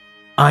ago,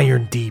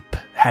 Iron Deep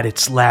had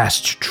its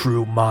last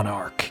true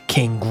monarch,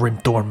 King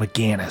Grimthor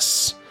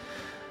Maganus.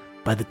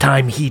 By the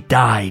time he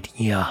died,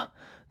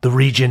 the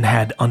region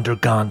had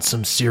undergone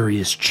some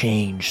serious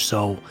change,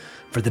 so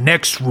for the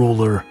next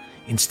ruler,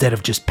 instead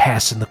of just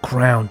passing the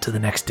crown to the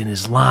next in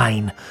his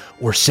line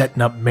or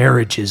setting up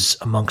marriages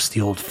amongst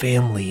the old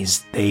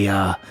families,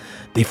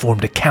 they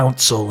formed a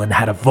council and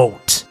had a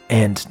vote.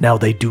 And now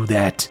they do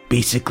that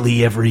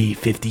basically every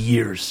 50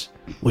 years,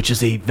 which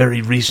is a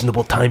very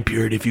reasonable time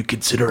period if you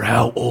consider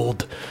how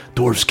old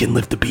dwarves can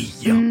live to be.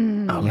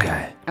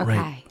 Okay.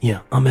 Right.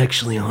 Yeah, I'm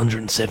actually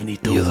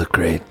 172. You look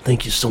great.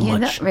 Thank you so You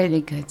much. look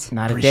really good.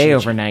 Not a Appreciate day you.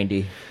 over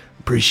 90.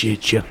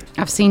 Appreciate you.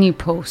 I've seen you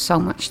pull so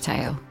much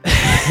tail.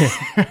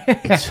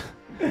 It's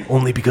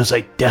only because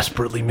I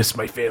desperately miss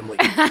my family.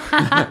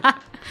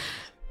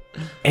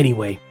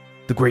 Anyway,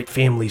 the great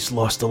families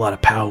lost a lot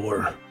of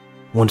power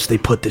once they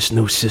put this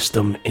new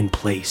system in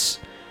place,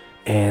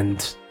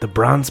 and the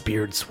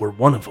Bronzebeards were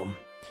one of them.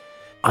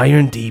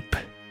 Iron Deep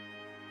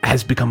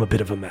has become a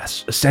bit of a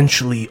mess.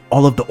 Essentially,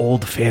 all of the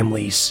old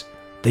families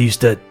that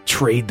used to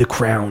trade the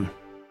crown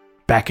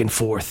back and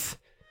forth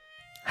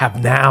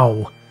have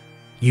now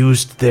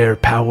used their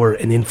power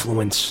and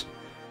influence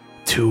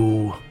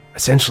to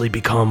essentially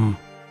become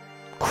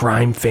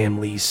crime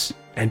families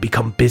and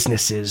become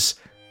businesses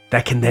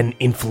that can then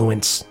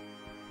influence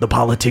the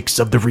politics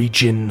of the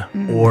region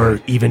or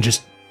even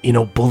just,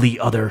 bully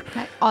other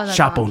Like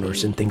shop oligarchy.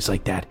 owners and things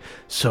like that.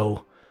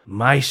 So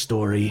my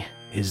story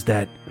is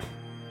that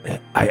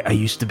I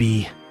used to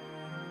be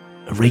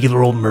a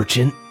regular old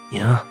merchant,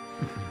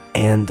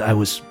 and I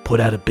was put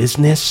out of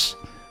business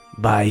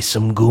by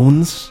some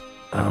goons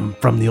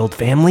from the old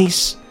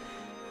families.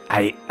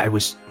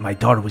 My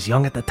daughter was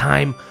young at the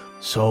time,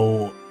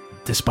 so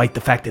despite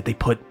the fact that they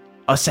put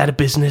us out of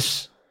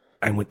business,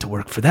 I went to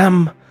work for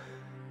them.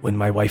 When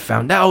my wife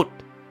found out,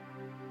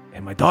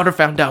 and my daughter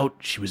found out,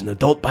 she was an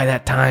adult by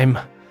that time,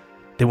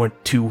 they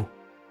weren't too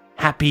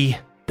happy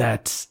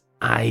that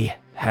I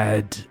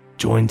had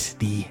joined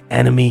the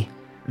enemy.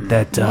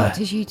 That What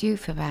did you do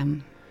for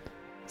them?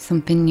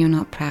 Something you're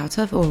not proud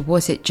of, or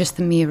was it just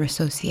the mere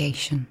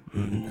association?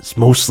 it's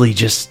mostly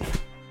just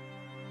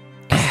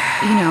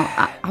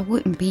I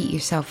wouldn't beat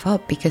yourself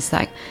up because,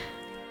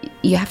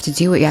 you have to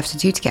do what you have to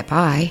do to get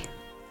by.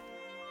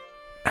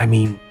 I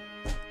mean,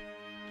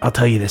 I'll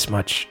tell you this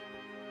much.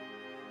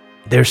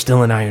 They're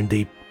still in Iron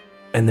Deep,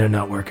 and they're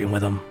not working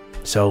with them.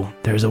 So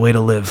there's a way to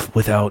live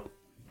without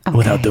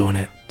doing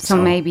it. So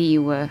maybe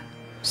you were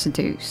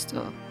seduced,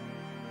 or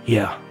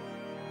Yeah.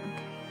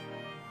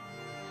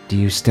 Do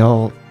you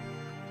still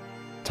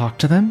talk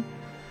to them?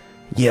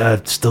 Yeah,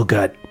 I've still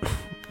got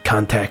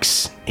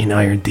contacts in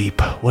Iron Deep.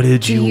 What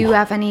did do you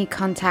have any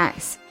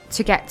contacts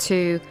to get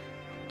to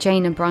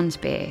Jaina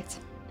Bronzebeard?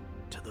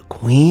 To the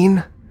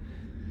Queen?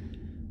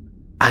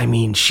 I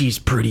mean, she's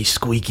pretty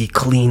squeaky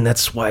clean.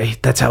 That's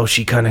how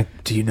she kind of.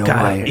 Do you know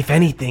why? If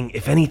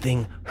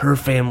anything, her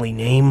family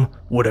name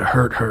would have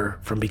hurt her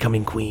from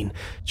becoming queen.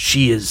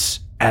 She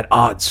is at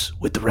odds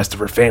with the rest of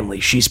her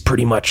family. She's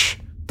pretty much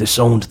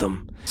disowned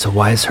them. So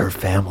why is her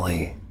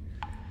family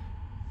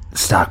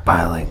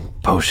stockpiling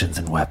potions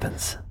and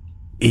weapons?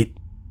 It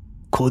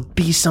could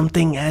be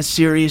something as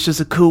serious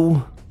as a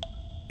coup.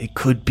 It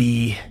could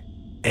be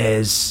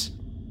as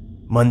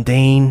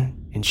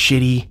mundane and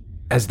shitty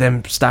as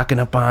them stocking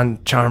up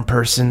on charm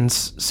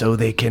persons so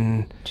they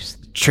can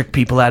just trick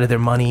people out of their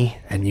money.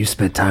 And you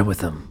spent time with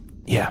them.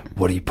 Yeah.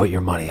 What do you put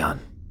your money on?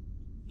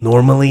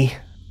 Normally,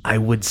 I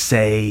would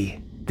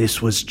say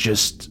this was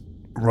just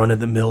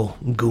run-of-the-mill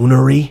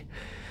goonery.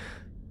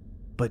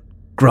 But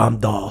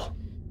Gromdahl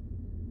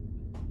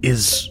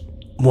is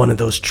one of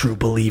those true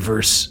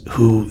believers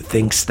who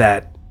thinks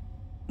that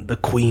the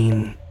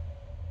Queen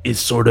is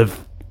sort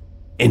of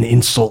an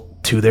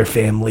insult to their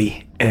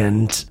family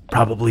and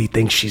probably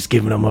thinks she's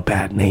giving them a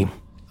bad name.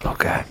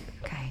 Okay.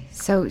 Okay,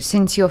 so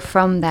since you're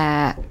from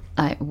there,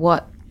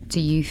 what do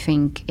you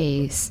think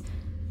is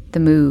the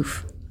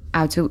move?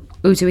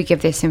 Who do we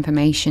give this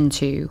information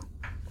to?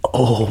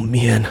 Oh,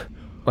 man.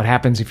 What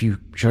happens if you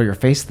show your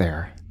face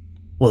there?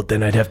 Well,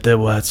 then I'd have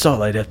to,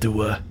 Saul, I'd have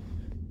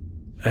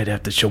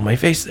to show my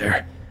face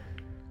there.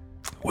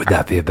 Would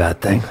that be a bad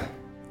thing?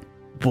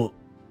 Well,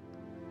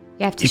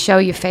 You have to show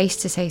your face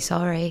to say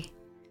sorry.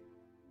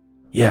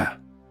 yeah.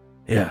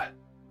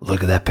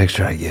 Look at that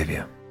picture I gave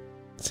you.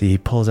 See, he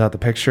pulls out the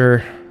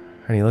picture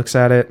and he looks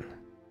at it.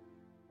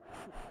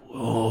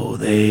 Oh,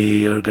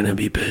 they are gonna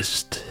be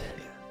pissed.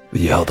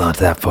 You held on to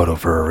that photo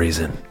for a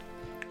reason.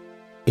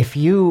 If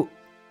you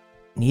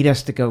need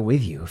us to go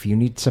with you, if you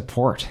need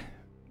support,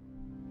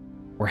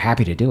 we're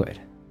happy to do it.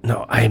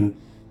 No,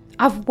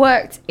 I've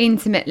worked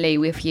intimately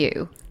with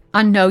you.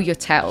 I know your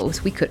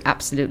tells. We could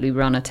absolutely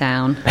run a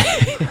town.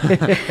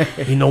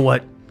 You know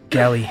what,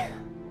 Callie?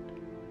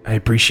 I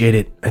appreciate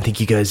it. I think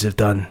you guys have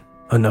done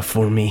enough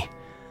for me.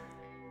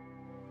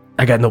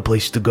 I got no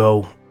place to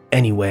go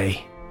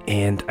anyway,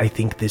 and I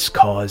think this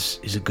cause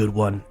is a good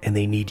one, and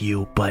they need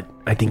you, but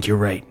I think you're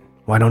right.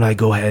 Why don't I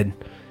go ahead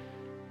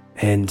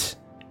and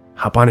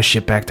hop on a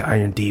ship back to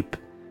Iron Deep,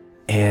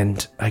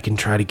 and I can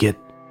try to get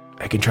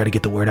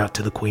the word out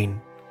to the Queen.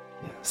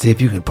 See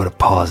if you can put a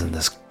pause in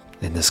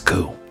this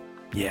coup.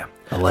 Yeah.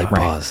 A light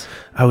pause.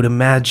 I would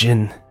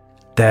imagine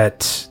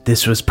that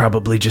this was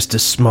probably just a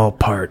small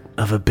part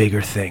of a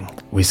bigger thing.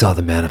 We saw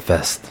the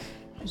manifest.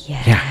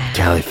 Yeah.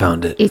 Callie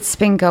found it. It's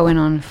been going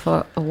on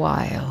for a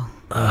while.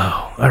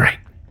 Oh, all right.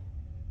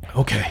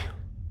 Okay.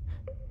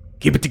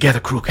 Keep it together,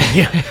 Crook.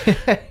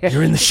 Yeah.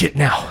 You're in the shit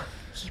now.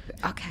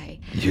 Okay.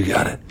 You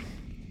got it.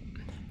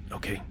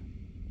 Okay.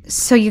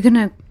 So you're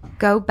gonna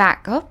go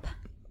back up?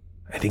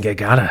 I think I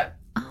gotta.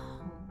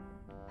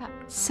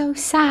 That's so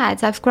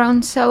sad. I've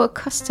grown so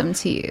accustomed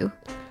to you.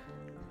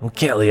 Well,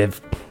 Kelly,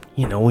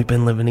 we've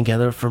been living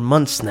together for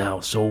months now,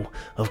 so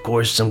of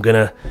course I'm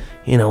gonna,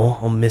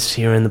 I'll miss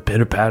hearing the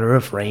pitter-patter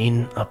of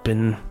rain up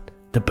in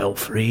the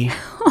belfry.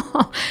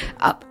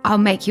 I'll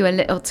make you a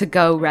little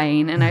to-go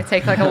rain, and I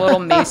take like a little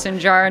mason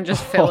jar and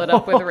just fill it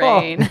up with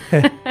rain.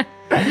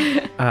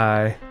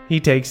 He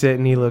takes it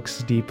and he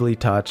looks deeply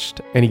touched,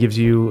 and he gives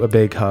you a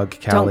big hug,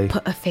 Callie.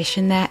 Don't put a fish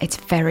in there. It's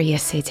very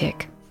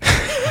acidic.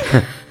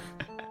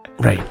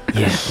 Right,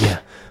 yeah.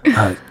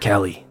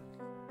 Callie.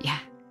 Yeah.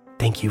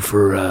 Thank you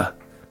for,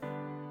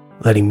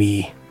 letting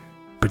me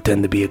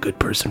pretend to be a good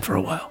person for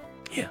a while.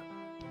 Yeah.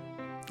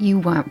 You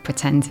weren't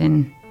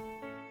pretending.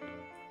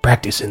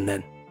 Practicing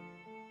then.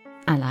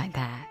 I like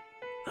that.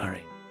 All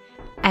right.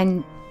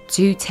 And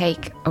do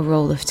take a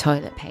roll of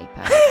toilet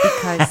paper,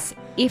 because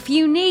if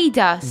you need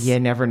us, You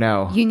never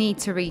know. you need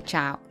to reach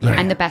out. Yeah.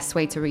 And the best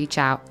way to reach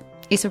out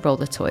is a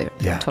roll of toilet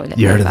Yeah. paper.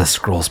 You heard of the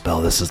scroll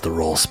spell. This is the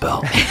roll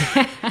spell.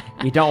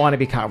 You don't want to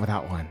be caught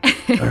without one.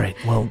 All right.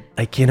 Well,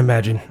 I can't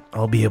imagine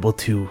I'll be able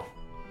to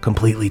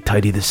completely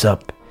tidy this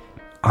up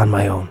on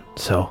my own.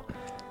 So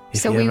if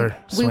So you we- ever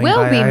we swing will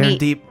by be Iron meet-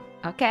 Deep,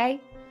 Okay.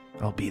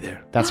 I'll be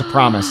there. That's a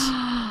promise.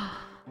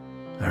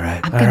 All right.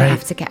 I'm going to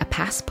have to get a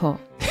passport.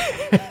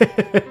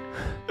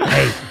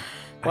 Hey.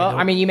 Well,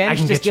 I mean, you I managed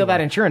can to get steal you that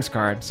one. insurance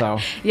card, so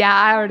Yeah,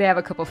 I already have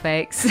a couple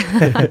fakes.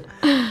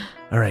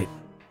 All right.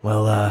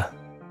 Well,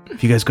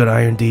 if you guys go to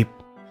Iron Deep,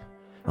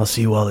 I'll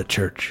see you all at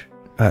church.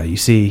 You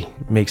see,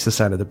 makes the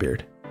sign of the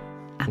beard.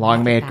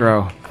 long may it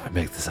grow. I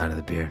make the sign of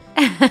the beard.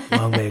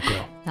 Long may it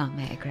grow. Long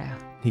may it grow.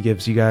 He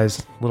gives you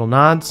guys little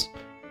nods,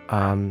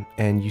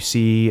 and you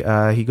see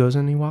he goes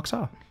and he walks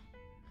off.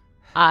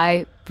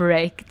 I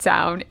break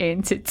down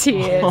into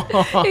tears.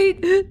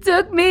 He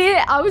took me in.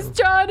 I was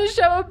trying to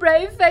show a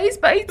brave face,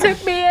 but he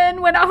took me in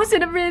when I was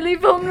in a really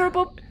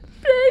vulnerable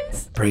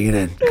place. Bring it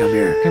in. Come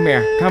here. Come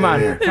here. Come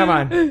on. Come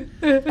on.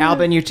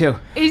 Albin, you too.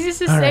 Is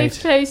this a All safe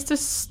right. place to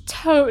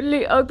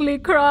totally ugly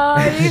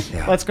cry?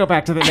 Let's go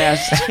back to the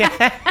nest.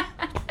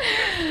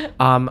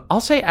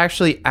 I'll say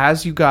actually,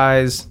 as you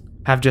guys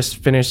have just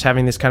finished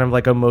having this kind of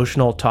like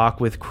emotional talk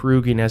with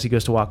Krugin as he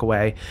goes to walk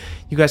away,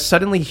 you guys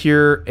suddenly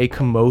hear a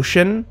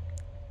commotion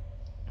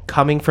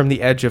coming from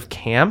the edge of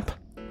camp,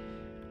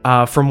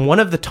 from one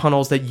of the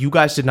tunnels that you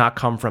guys did not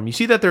come from. You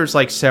see that there's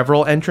like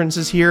several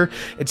entrances here.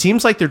 It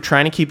seems like they're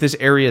trying to keep this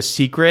area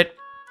secret,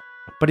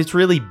 but it's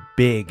really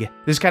big.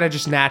 This is kind of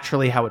just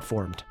naturally how it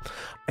formed.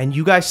 And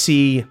you guys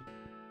see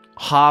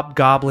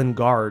hobgoblin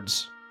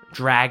guards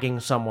dragging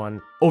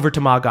someone over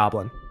to Ma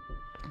Goblin.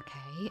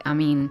 Okay, I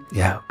mean,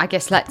 Yeah. I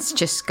guess let's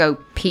just go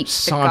peek the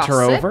Saunter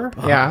gossip. over.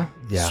 Yeah.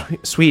 Yeah.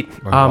 Sweet.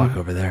 We're gonna walk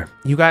over there.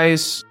 You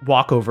guys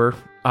walk over.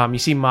 You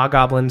see Ma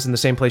Goblin's in the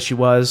same place she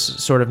was,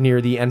 sort of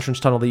near the entrance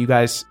tunnel that you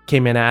guys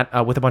came in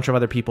at, with a bunch of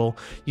other people.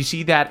 You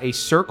see that a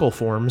circle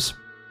forms,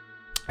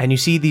 and you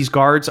see these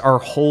guards are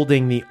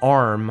holding the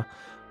arm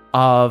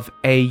of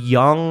a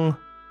young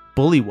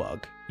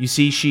bullywug. You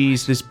see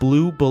she's this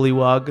blue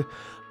bullywug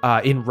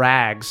in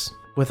rags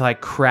with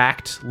like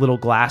cracked little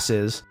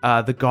glasses.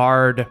 The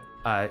guard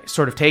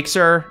sort of takes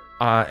her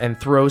and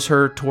throws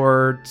her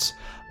towards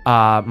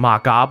Ma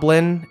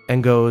Goblin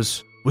and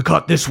goes, We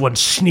caught this one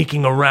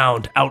sneaking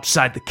around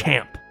outside the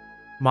camp.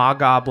 Ma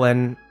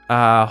Goblin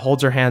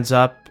holds her hands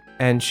up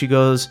and she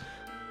goes,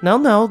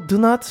 No, do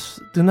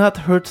not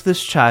hurt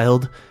this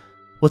child.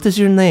 What is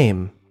your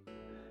name?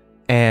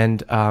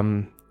 And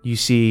you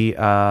see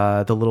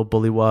the little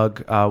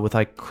bullywug with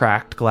like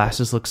cracked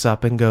glasses looks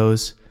up and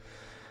goes,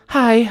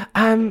 Hi,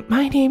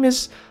 my name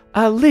is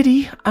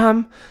Liddy.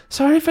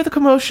 Sorry for the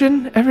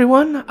commotion,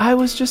 everyone. I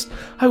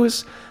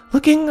was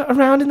looking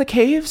around in the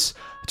caves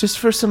just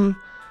for some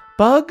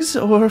bugs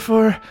or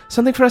for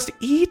something for us to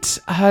eat.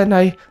 And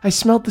I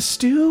smelled the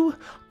stew,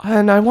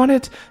 and I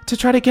wanted to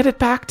try to get it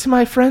back to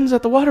my friends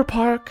at the water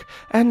park.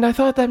 And I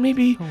thought that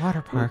maybe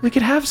we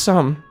could have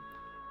some.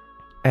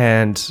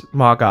 And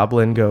Ma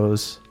Goblin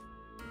goes,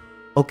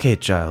 "Okay,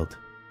 child,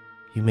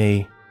 you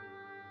may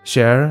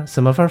share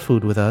some of our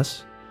food with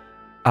us."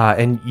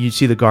 And you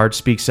see the guard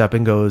speaks up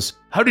and goes,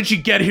 How did you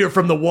get here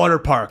from the water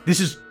park?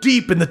 This is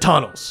deep in the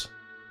tunnels.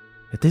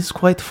 "It is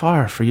quite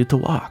far for you to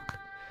walk."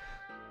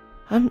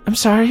 I'm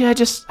sorry,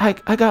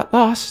 I got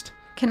lost.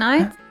 Can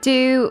I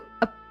do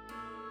a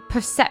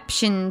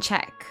perception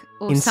check?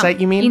 Or Insight,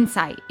 you mean?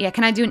 Insight. Yeah,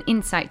 can I do an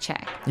insight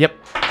check? Yep.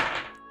 I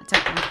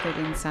don't have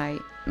good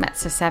insight.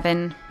 That's a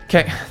 7.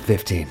 Okay.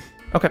 15.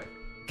 Okay.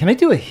 Can I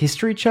do a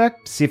history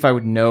check to see if I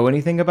would know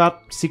anything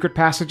about secret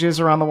passages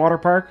around the water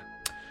park?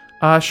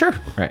 Sure.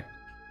 Right.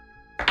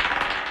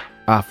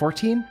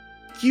 14?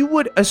 You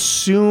would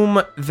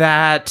assume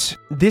that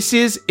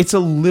it's a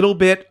little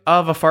bit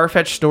of a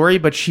far-fetched story,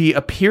 but she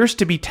appears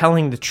to be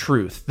telling the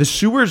truth. The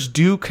sewers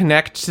do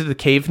connect to the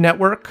cave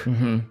network,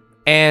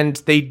 and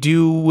they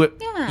do,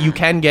 you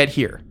can get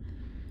here.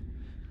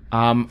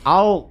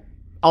 I'll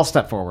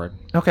step forward.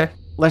 Okay.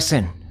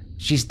 Listen,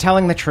 she's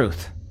telling the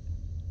truth.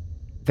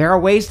 There are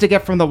ways to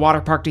get from the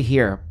water park to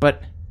here,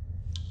 but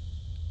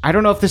I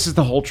don't know if this is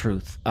the whole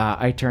truth.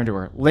 I turn to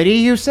her. Liddy,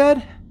 you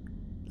said?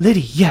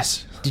 Liddy,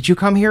 yes. Did you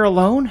come here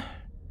alone?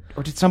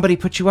 Or did somebody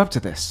put you up to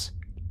this?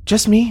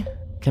 Just me.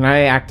 Can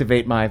I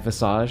activate my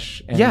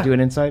visage and do an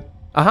insight?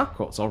 Uh-huh.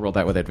 Cool, so I'll roll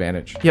that with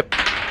advantage. Yep.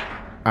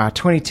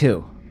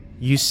 22.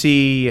 You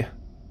see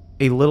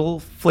a little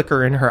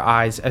flicker in her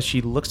eyes as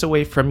she looks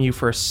away from you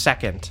for a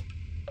second.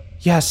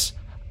 Yes.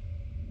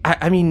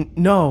 I mean,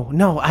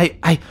 no.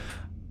 I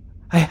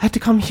had to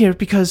come here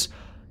because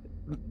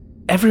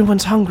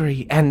everyone's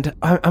hungry, and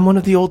I'm one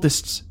of the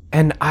oldest,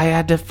 and I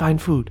had to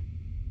find food.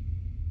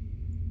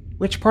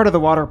 Which part of the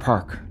water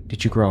park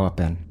did you grow up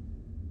in?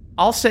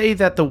 I'll say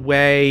that the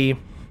way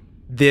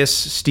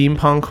this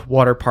steampunk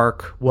water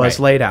park was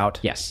laid out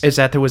is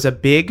that there was a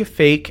big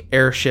fake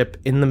airship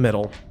in the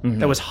middle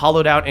that was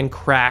hollowed out and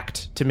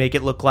cracked to make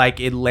it look like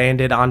it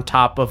landed on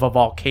top of a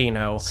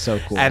volcano. So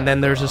cool. And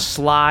then there's a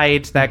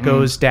slide that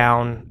goes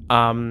down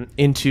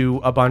into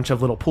a bunch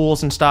of little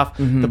pools and stuff.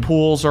 The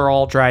pools are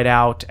all dried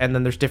out, and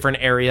then there's different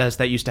areas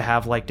that used to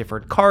have like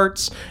different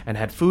carts and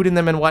had food in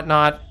them and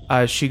whatnot.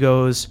 She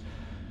goes,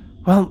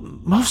 "Well,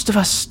 most of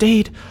us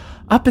stayed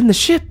up in the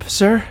ship,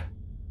 sir."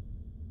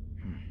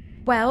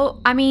 Well,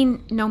 I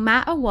mean, no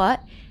matter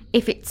what,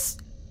 if it's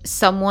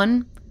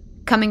someone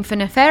coming for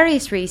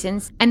nefarious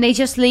reasons and they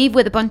just leave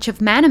with a bunch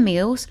of mana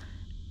meals,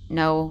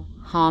 no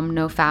harm,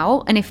 no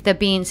foul. And if they're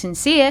being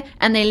sincere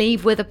and they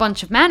leave with a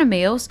bunch of mana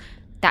meals,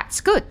 that's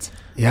good.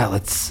 Yeah,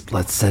 let's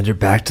send her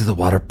back to the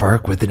water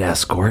park with an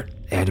escort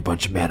and a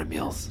bunch of mana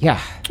meals.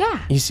 Yeah. Yeah.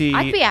 You see,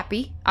 I'd be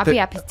happy. I'd be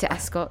happy to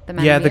escort the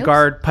mana yeah, meals. the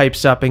guard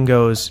pipes up and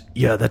goes,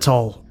 "Yeah, that's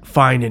all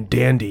fine and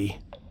dandy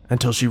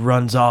until she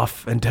runs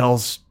off and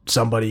tells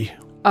somebody."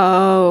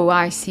 Oh,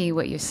 I see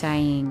what you're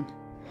saying.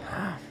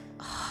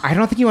 I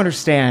don't think you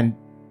understand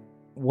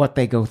what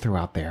they go through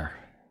out there.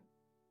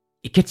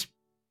 It gets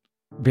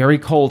very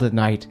cold at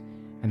night,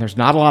 and there's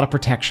not a lot of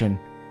protection.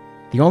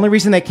 The only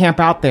reason they camp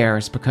out there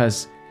is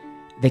because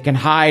they can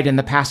hide in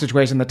the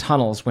passageways and the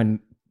tunnels when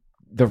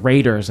the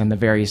raiders and the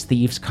various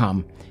thieves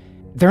come.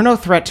 They're no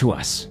threat to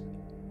us.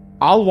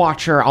 I'll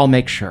watch her, I'll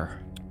make sure.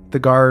 The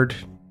guard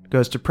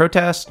goes to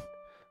protest.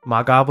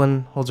 Ma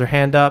Goblin holds her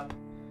hand up.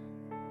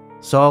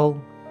 "Saul,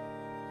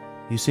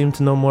 you seem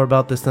to know more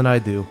about this than I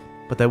do,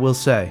 but I will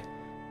say,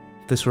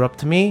 if this were up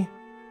to me,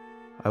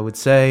 I would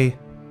say,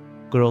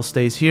 girl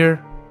stays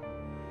here,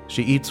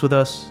 she eats with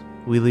us,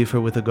 we leave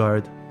her with a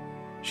guard,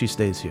 she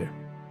stays here.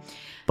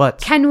 But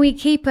Can we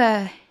keep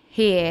her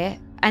here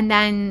and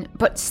then,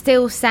 but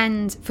still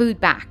send food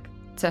back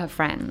to her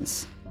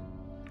friends?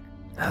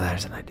 Now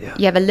there's an idea.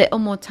 You have a little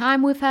more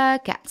time with her,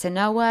 get to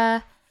know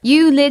her.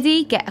 You,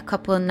 Liddy, get a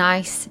couple of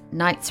nice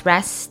nights'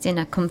 rest in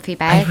a comfy I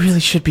bed. really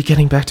should be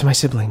getting back to my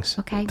siblings.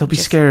 Okay, They'll be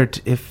just-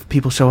 scared if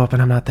people show up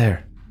and I'm not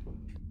there.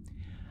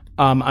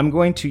 I'm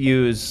going to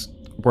use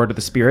Word of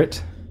the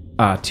Spirit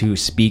to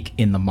speak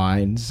in the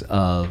minds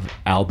of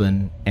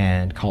Albin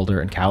and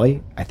Calder and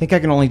Callie. I think I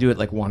can only do it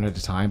like one at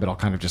a time, but I'll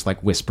kind of just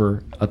like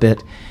whisper a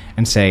bit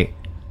and say,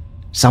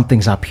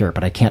 something's up here,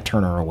 but I can't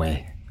turn her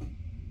away.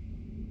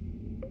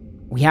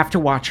 We have to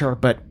watch her,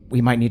 but we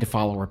might need to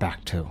follow her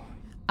back too.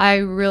 I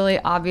really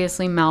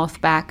obviously mouth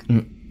back,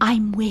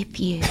 I'm with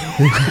you.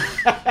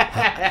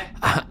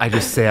 I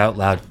just say out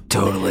loud,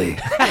 totally.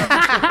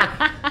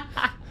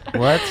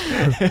 What?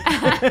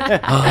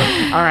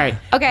 All right.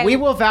 Okay. We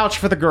will vouch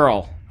for the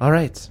girl. All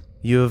right.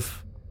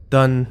 You've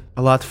done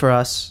a lot for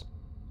us.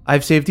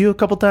 I've saved you a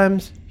couple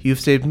times. You've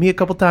saved me a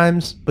couple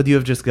times, but you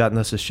have just gotten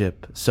us a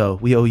ship, so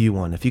we owe you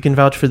one. If you can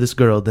vouch for this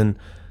girl, then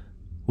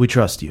we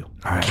trust you.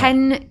 All right.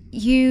 Can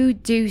you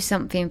do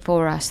something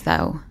for us,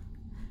 though?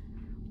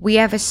 We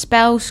have a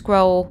spell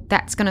scroll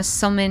that's going to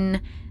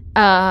summon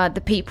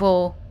the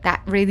people,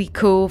 that really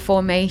cool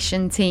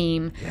formation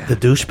team. The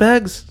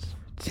douchebags?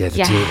 Yeah, the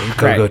Yeah. team,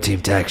 go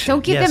Team Tech.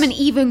 Don't give them an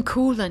even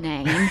cooler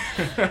name.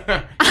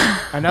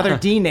 Another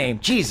D name.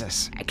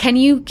 Jesus. Can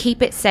you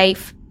keep it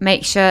safe?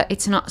 Make sure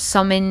it's not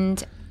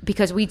summoned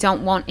because we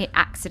don't want it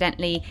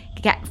accidentally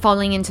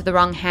falling into the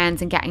wrong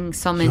hands and getting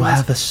summoned. You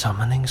have a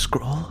summoning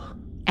scroll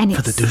and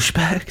for the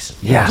douchebags?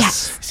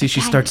 Yes. See,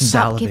 she Okay, starts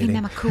stop salivating. giving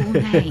them a cool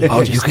name.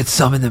 Oh, you could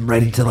summon them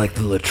right into like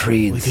the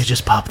latrines. We could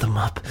just pop them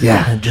up.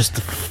 Yeah. And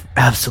just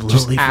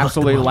absolutely fuck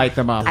Absolutely them up. light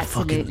them up. The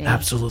fucking Absolutely.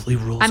 absolutely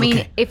rules. I mean,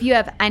 okay. if you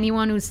have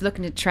anyone who's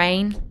looking to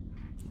train,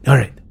 All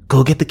right.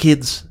 Go get the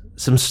kids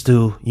some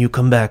stew. You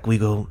come back. We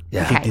go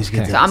Yeah. get okay. these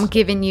kids. So I'm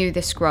giving you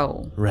the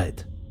scroll.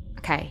 Right.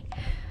 Okay.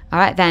 All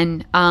right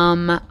then.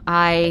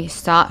 I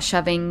start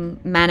shoving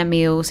mana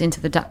meals into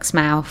the duck's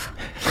mouth.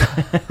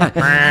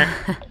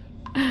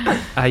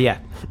 Yeah.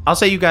 I'll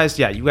say you guys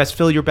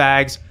fill your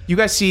bags. You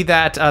guys see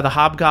that the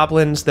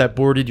hobgoblins that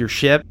boarded your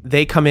ship,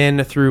 they come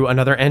in through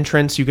another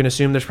entrance. You can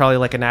assume there's probably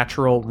like a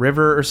natural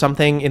river or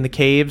something in the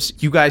caves.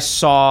 You guys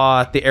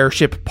saw the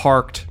airship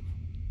parked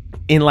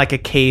in like a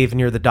cave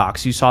near the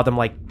docks. You saw them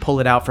like pull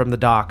it out from the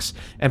docks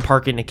and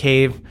park it in a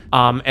cave.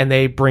 And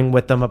they bring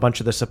with them a bunch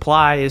of the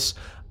supplies.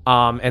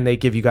 And they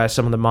give you guys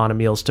some of the mana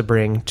meals to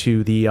bring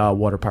to the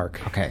water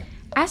park. Okay.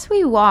 As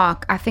we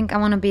walk, I think I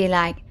want to be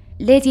like,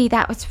 Liddy,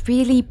 that was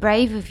really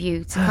brave of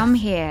you to come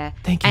here.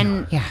 Thank you.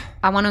 And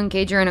I want to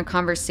engage her in a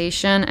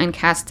conversation and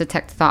cast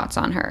Detect Thoughts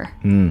on her.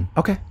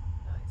 Okay.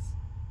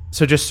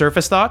 So just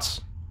surface thoughts?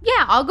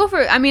 Yeah, I'll go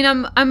for it. I mean,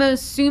 I'm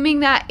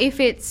assuming that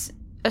if it's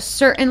a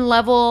certain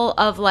level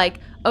of like,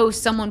 oh,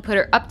 someone put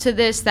her up to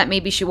this, that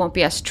maybe she won't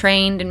be as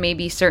trained and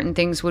maybe certain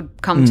things would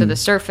come to the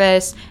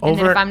surface. And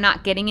then if I'm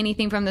not getting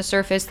anything from the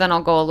surface, then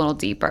I'll go a little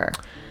deeper.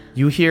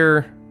 You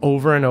hear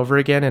over and over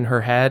again in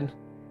her head,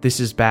 this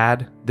is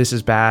bad,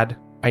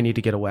 I need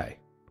to get away.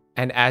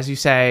 And as you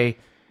say,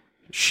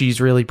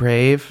 she's really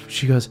brave,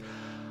 she goes,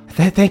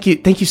 thank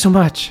you so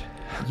much.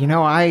 You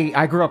know,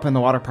 I grew up in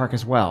the water park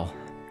as well.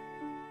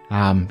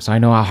 So I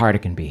know how hard it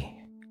can be.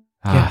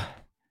 Yeah.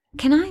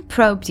 Can I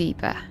probe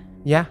deeper?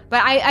 Yeah.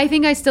 But I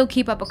think I still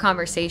keep up a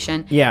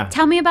conversation. Yeah.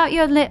 Tell me about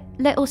your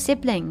little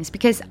siblings,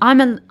 because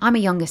I'm a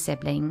younger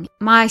sibling.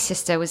 My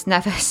sister was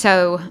never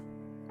so...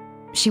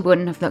 She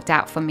wouldn't have looked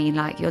out for me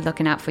like you're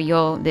looking out for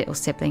your little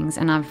siblings,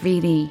 and I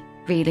really,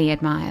 really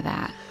admire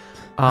that.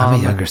 I'm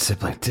a younger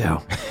sibling too.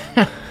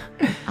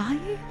 Are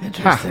you?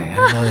 Interesting. I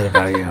didn't know that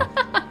about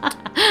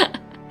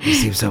you. You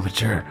seem so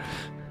mature.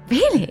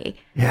 Really?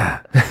 Yeah.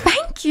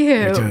 Thank you.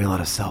 You're doing a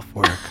lot of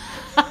self-work.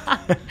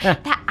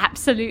 That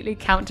absolutely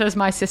counters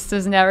my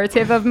sister's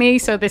narrative of me,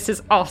 so this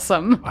is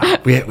awesome.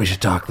 We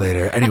should talk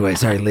later. Anyway,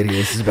 sorry, Lydia,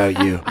 this is about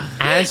you.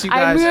 As you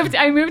guys...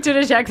 I moved to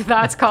Detect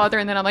Thoughts Calder,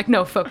 and then I'm like,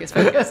 no, focus.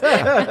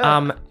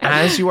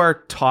 As you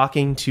are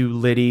talking to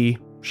Liddy,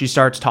 she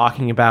starts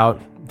talking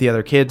about the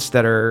other kids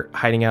that are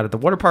hiding out at the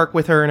water park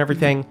with her and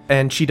everything.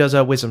 And she does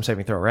a wisdom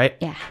saving throw, right?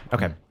 Yeah.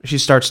 Okay. She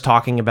starts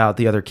talking about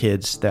the other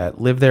kids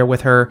that live there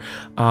with her.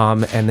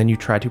 And then you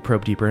try to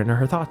probe deeper into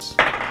her thoughts.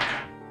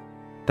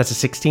 That's a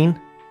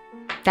 16?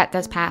 That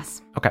does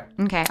pass. Okay.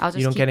 Okay, I'll just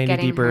You don't keep get any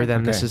getting deeper, her.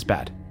 then this is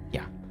bad.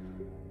 Yeah.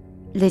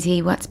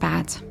 Liddy, what's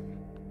bad?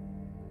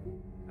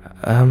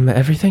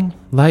 Everything?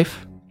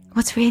 Life?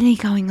 What's really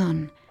going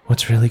on?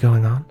 What's really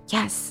going on?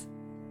 Yes.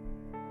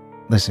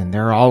 Listen,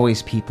 there are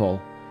always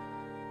people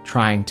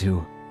trying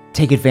to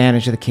take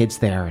advantage of the kids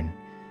there and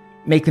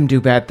make them do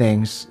bad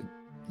things,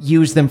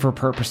 use them for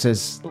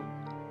purposes.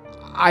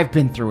 I've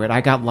been through it. I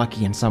got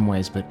lucky in some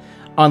ways, but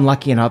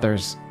unlucky in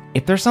others.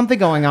 If there's something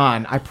going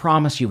on, I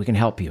promise you we can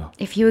help you.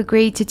 If you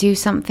agree to do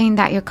something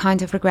that you're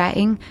kind of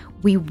regretting,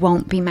 we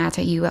won't be mad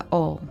at you at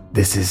all.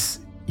 This is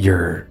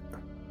your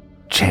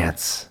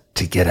chance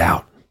to get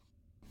out.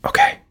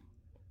 Okay.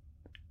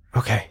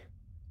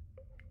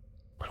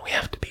 But we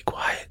have to be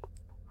quiet.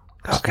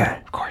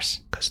 Okay. Of course.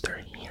 Because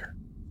they're here.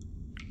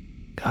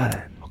 Got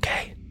it.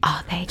 Okay.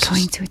 Are they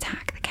going to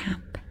attack the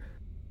camp?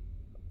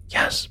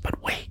 Yes,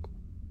 but wait.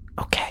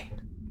 Okay.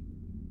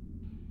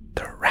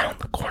 They're around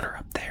the corner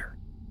up there.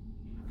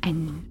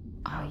 And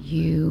are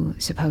you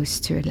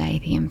supposed to relay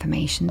the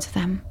information to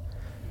them?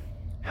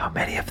 How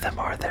many of them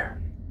are there?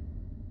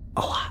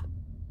 A lot.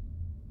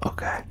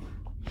 Okay.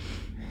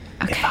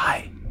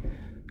 Okay.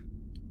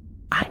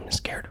 I'm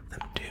scared of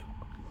them too.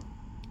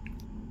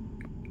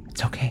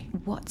 It's okay.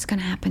 What's going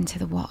to happen to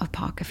the water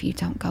park if you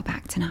don't go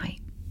back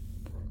tonight?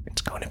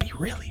 It's going to be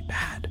really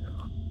bad.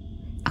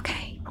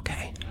 Okay.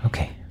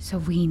 Okay. So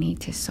we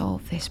need to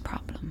solve this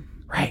problem.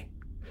 Right.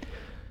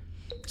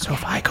 So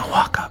if I go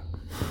walk up,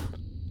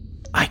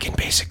 I can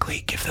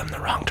basically give them the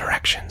wrong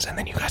directions and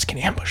then you guys can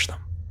ambush them.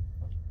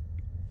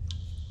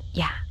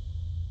 Yeah.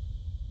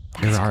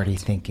 You're already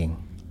thinking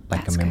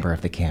like That's a member good.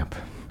 of the camp.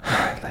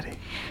 Letty.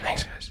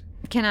 Thanks, guys.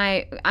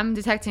 I'm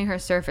detecting her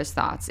surface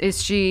thoughts.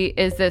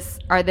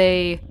 Are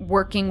they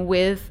working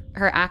with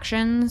her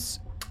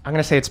actions? I'm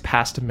going to say it's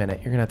past a minute.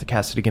 You're going to have to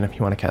cast it again if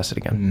you want to cast it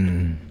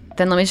again.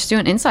 Then let me just do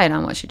an insight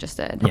on what she just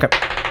did. Okay.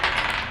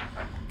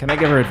 Can I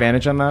give her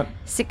advantage on that?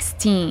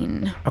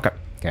 16. Okay.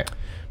 Okay.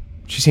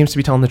 She seems to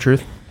be telling the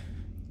truth.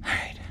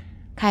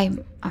 Okay,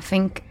 I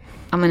think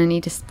I'm gonna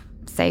need to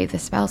save the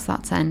spell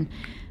slots then.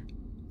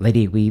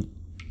 Lady,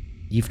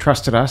 you've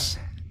trusted us.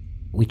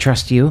 We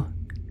trust you.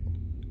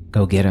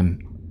 Go get him,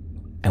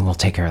 and we'll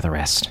take care of the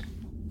rest.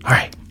 All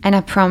right. And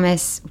I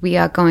promise we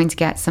are going to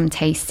get some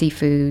tasty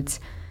food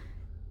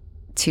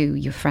to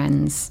your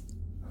friends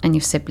and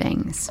your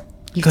siblings.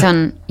 You've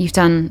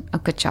done a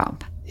good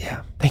job.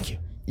 Yeah. Thank you.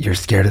 You're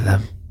scared of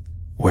them.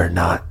 We're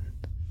not.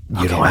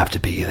 You don't have to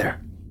be either.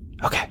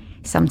 Okay.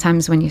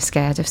 Sometimes when you're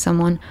scared of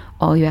someone,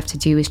 all you have to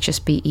do is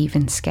just be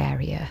even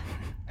scarier.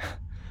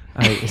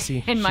 I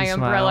see. And my She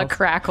umbrella smiles.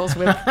 crackles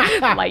with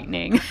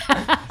lightning.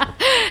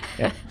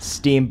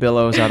 Steam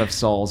billows out of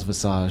Saul's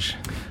visage.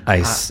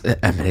 Ice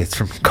emanates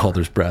from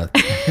Calder's breath.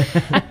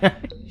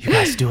 You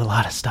guys do a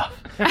lot of stuff.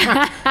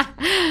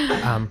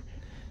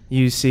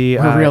 You see,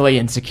 We're really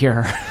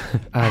insecure.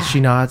 she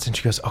nods and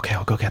she goes, "Okay,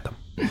 I'll go get them."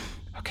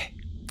 Okay.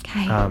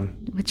 Okay,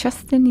 we're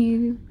trusting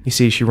you. You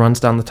see, she runs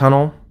down the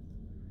tunnel.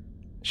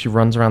 She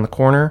runs around the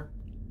corner.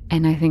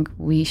 And I think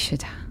we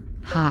should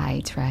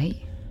hide, right?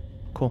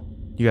 Cool.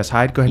 You guys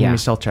hide. Go ahead and give me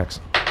stealth checks.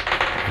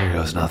 Here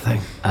goes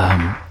nothing.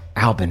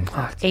 Albin,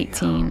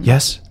 18.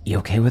 Yes. you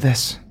okay with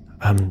this?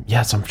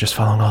 Yes. I'm just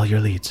following all your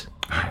leads.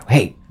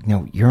 Hey,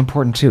 no, you're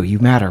important too. You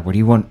matter. What do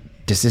you want?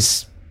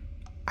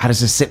 How does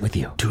this sit with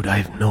you? Dude, I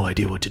have no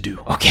idea what to do.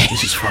 Okay.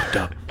 This is fucked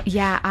up.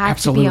 Yeah, I have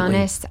Absolutely. to be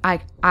honest.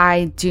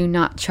 I do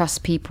not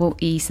trust people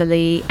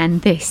easily,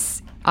 and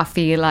this I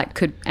feel like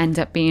could end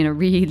up being a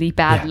really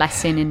bad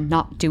lesson in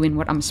not doing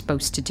what I'm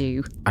supposed to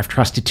do. I've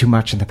trusted too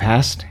much in the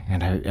past,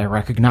 and I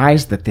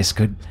recognize that this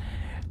could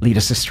lead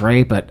us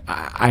astray, but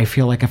I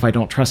feel like if I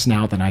don't trust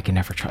now, then I can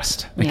never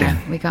trust again.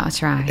 Yeah, we gotta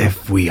try.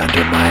 If we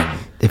undermine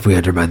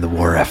the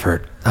war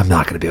effort, I'm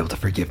not going to be able to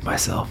forgive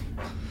myself.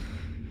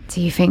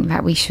 Do you think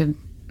that we should?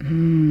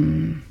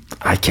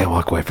 I can't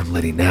walk away from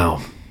Liddy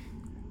now.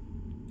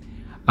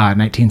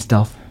 19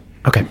 stealth.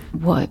 Okay.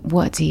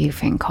 What do you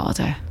think,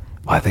 Calder?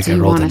 Well, I think Do I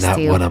you rolled a wanna nat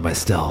steal? 1 on my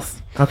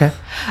stealth. Okay.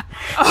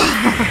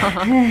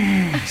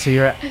 So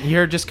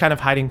you're just kind of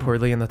hiding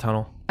poorly in the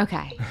tunnel.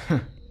 Okay.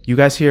 You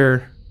guys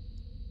hear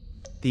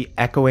the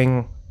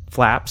echoing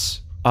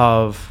flaps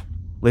of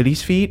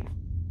Liddy's feet,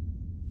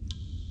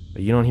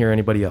 but you don't hear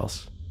anybody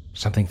else.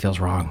 Something feels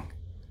wrong.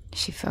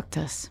 She fucked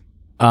us.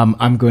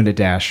 I'm going to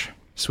dash.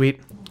 Sweet.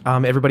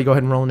 Everybody go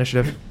ahead and roll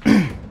initiative.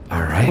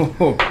 All right.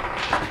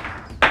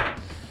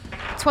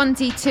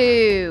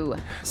 22.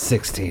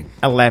 16.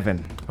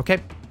 11. Okay.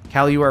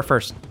 Callie, you are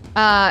first.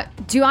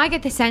 Do I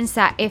get the sense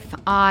that if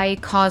I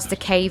caused a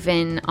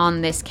cave-in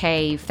on this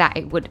cave, that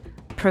it would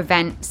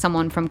prevent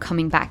someone from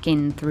coming back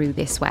in through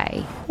this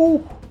way?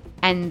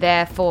 And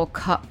therefore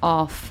cut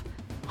off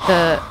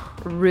the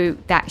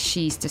route that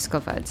she's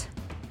discovered?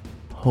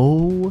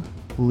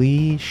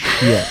 Holy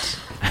shit.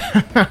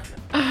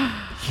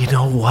 You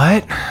know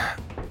what?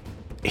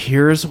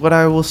 Here's what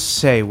I will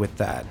say with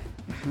that.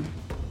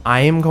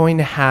 I am going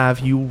to have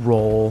you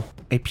roll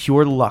a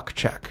pure luck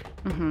check.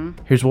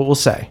 Here's what we'll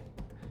say.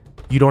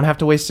 You don't have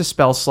to waste a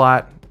spell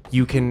slot.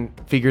 You can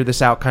figure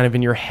this out kind of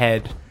in your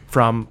head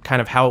from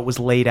kind of how it was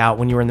laid out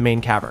when you were in the main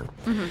cavern.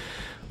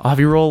 I'll have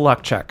you roll a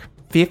luck check.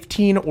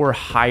 15 or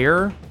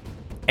higher,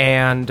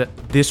 and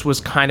this was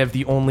kind of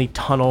the only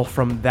tunnel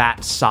from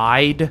that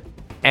side,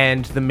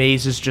 and the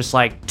maze is just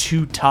like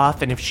too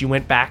tough, and if she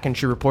went back and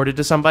she reported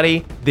to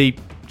somebody, they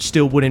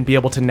still wouldn't be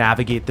able to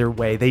navigate their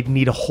way. They'd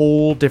need a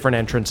whole different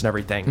entrance and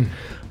everything.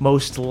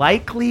 Most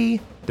likely,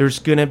 there's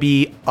gonna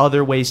be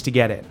other ways to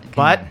get it,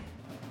 but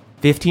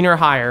 15 or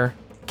higher,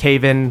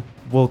 cave-in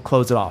will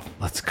close it off.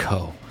 Let's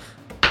go.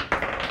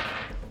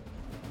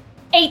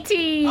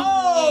 18.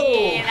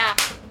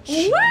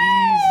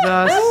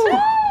 Jesus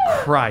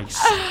Christ.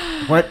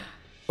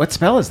 What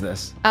spell is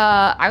this?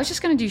 I was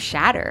just gonna do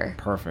shatter.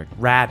 Perfect.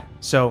 Rad.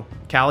 So,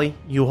 Callie,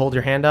 you hold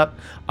your hand up.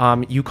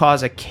 You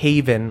cause a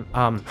cave-in.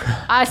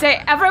 I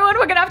say, everyone,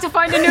 we're gonna have to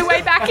find a new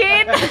way back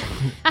in.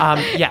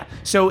 Yeah.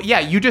 So, yeah,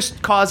 you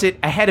just cause it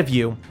ahead of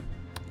you.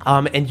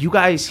 And you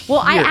guys Well,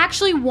 I hear-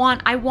 actually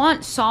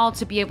want Saul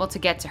to be able to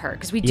get to her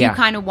because we do Yeah.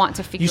 kind of want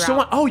to figure You still out.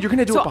 want... Oh, you're going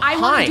to do so it behind.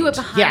 I want to do it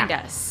behind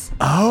Yeah. us,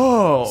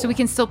 Oh. so we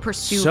can still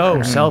pursue So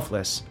her.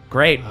 selfless.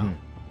 Great.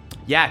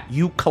 Yeah,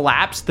 you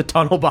collapse the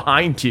tunnel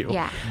behind you.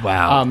 Yeah.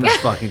 Wow. That's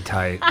fucking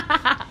tight.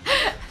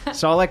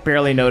 Solek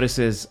barely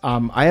notices.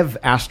 I have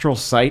astral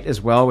sight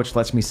as well, which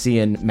lets me see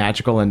in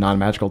magical and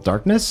non-magical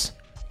darkness.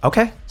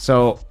 Okay.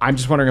 So I'm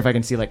just wondering if I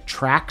can see like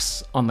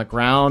tracks on the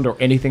ground or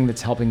anything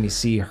that's helping me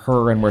see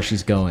her and where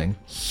she's going.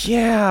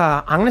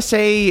 Yeah, I'm going to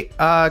say go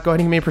ahead and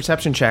give me a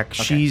perception check.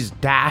 She's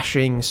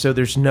dashing, so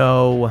there's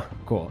no...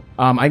 Cool.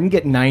 I can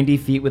get 90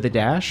 feet with a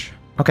dash.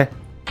 Okay.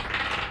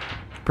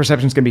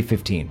 Perception's gonna be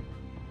 15.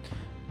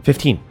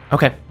 15.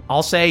 Okay.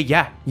 I'll say,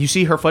 yeah, you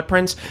see her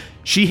footprints.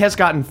 She has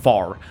gotten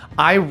far.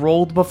 I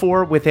rolled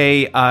before with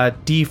a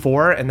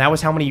D4, and that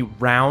was how many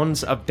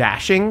rounds of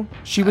dashing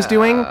she was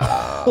doing.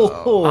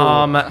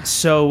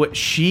 So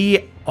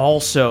she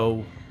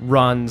also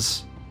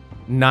runs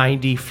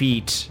 90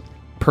 feet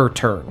per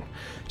turn.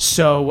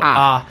 So,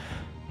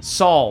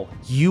 Saul,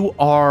 you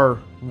are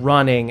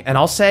running, and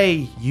I'll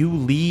say you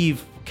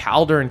leave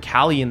Calder and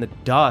Callie in the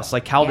dust.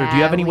 Like, Calder, do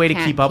you have any way to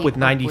keep up with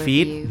 90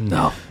 feet?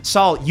 No.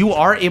 Saul, you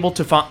are able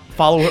to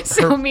follow her.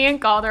 So me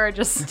and Calder are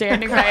just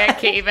standing by a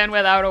cave-in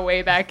without a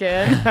way back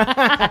in.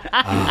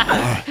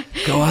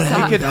 Go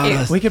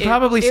on. We could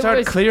probably it start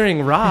was-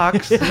 clearing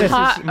rocks.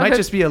 It might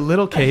just be a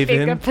little Bigger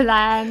cave-in.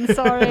 plan,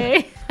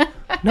 sorry.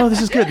 No,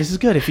 this is good. This is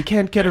good. If you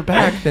can't get her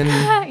back, then...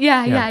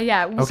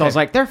 yeah. Okay. So I was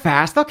like, they're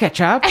fast. They'll catch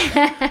up.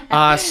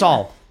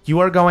 Saul, you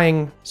are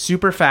going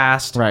super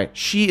fast. Right.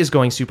 She is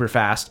going super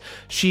fast.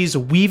 She's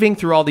weaving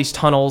through all these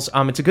tunnels.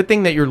 It's a good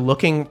thing that you're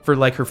looking for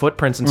like her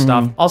footprints and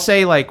stuff. I'll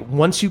say like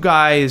once you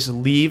guys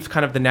leave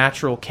kind of the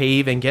natural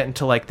cave and get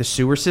into like the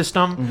sewer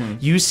system,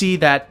 you see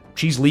that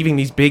she's leaving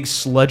these big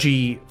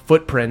sludgy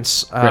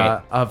footprints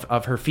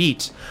of her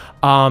feet.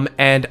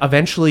 And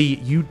eventually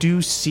you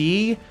do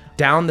see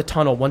down the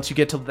tunnel, once you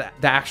get to the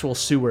actual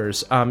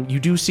sewers, you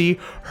do see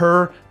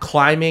her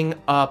climbing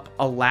up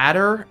a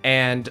ladder,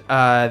 and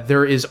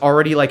there is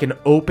already like an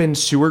open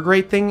sewer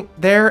grate thing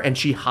there, and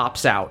she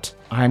hops out.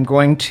 I'm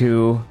going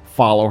to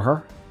follow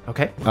her,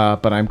 Okay.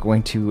 but I'm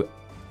going to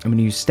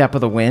use Step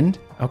of the Wind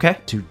Okay.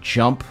 to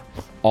jump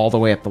all the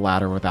way up the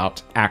ladder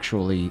without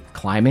actually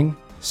climbing,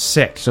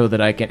 Sick. so that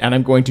I can. And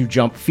I'm going to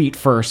jump feet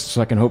first, so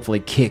I can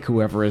hopefully kick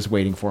whoever is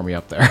waiting for me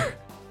up there.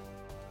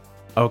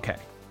 Okay.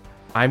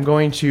 I'm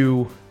going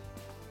to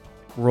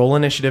roll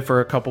initiative for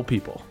a couple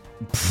people.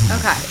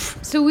 Okay.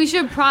 So we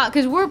should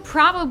because we're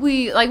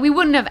probably like we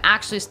wouldn't have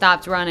actually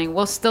stopped running.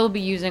 We'll still be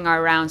using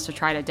our rounds to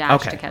try to dash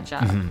Okay. to catch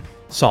up.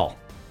 Saul,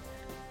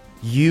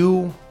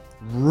 you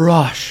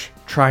rush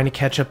trying to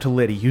catch up to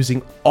Liddy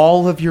using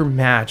all of your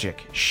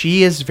magic.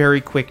 She is very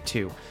quick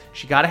too.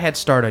 She got a head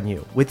start on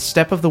you. With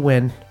Step of the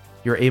Wind,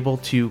 you're able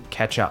to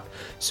catch up.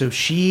 So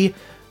she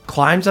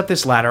climbs up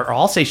this ladder, or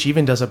I'll say she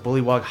even does a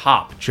bullywug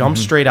hop, jumps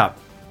straight up.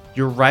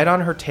 You're right on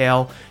her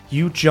tail.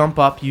 You jump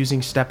up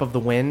using Step of the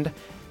Wind.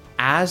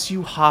 As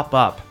you hop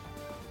up,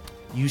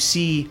 you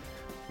see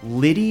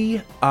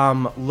Liddy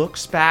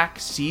looks back,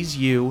 sees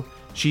you.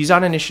 She's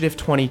on initiative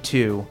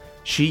 22.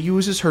 She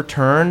uses her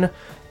turn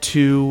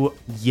to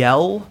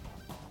yell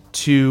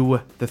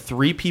to the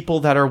 3 people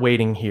that are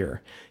waiting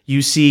here.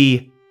 You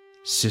see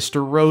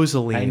Sister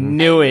Rosaline. I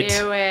knew it.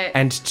 Do it.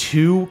 And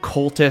 2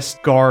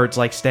 cultist guards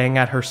like staying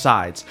at her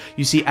sides.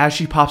 You see, as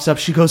she pops up,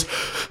 she goes,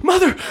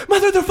 Mother,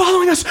 they're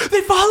following us.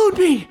 They followed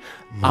me.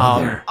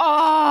 Mother.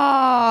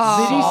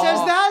 Liddy says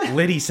that?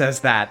 Liddy says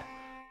that.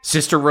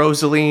 Sister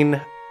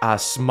Rosaline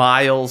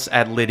smiles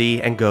at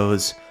Liddy and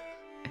goes,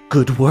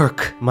 Good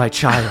work, my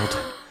child.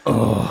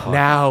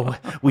 Now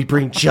we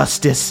bring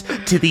justice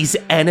to these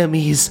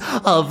enemies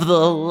of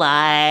the light.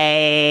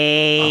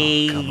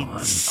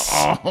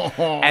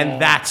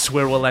 And that's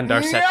where we'll end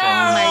our session. Oh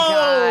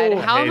my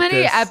god. How hate many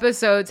this.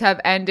 episodes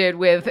have ended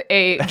with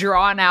a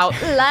drawn out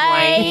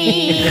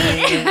light?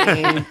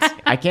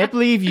 I can't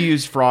believe you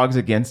used frogs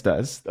against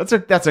us. That's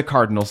a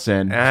cardinal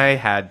sin. I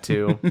had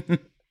to.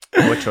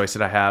 What choice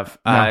did I have?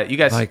 You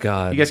guys, My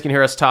God. You guys can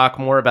hear us talk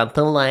more about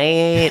the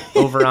light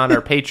over on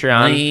our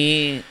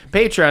Patreon.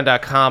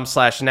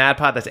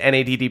 Patreon.com/NADPOD. That's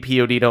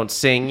NADDPOD. Don't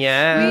sing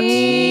yet.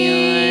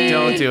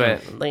 Don't do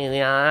it.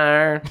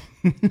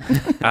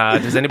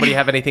 Does anybody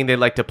have anything they'd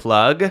like to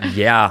plug?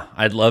 Yeah,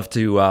 I'd love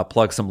to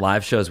plug some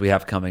live shows we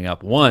have coming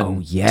up.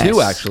 One, yes.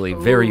 2 actually,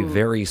 very,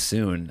 very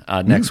soon.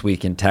 Next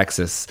week in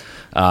Texas,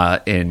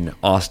 in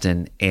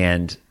Austin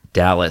and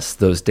Dallas.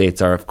 Those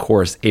dates are, of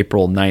course,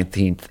 April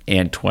 19th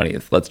and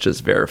 20th. Let's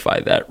just verify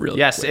that really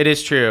Yes, quick. it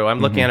is true. I'm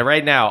looking at it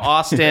right now.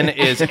 Austin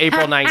is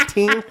April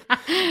 19th.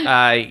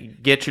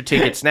 Get your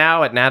tickets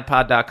now at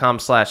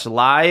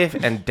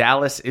nadpod.com/live, and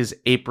Dallas is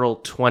April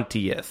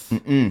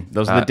 20th.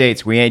 Those are the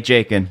dates. We ain't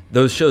jaking.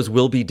 Those shows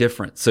will be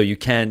different, so you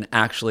can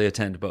actually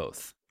attend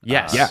both.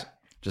 Yes. Yeah.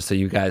 Just so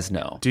you guys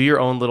know. Do your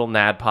own little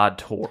NADPOD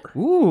tour.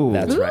 Ooh.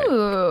 That's right.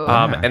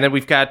 And then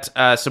we've got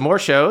some more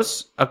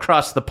shows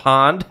across the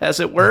pond, as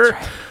it were.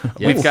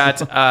 We've got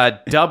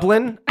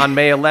Dublin on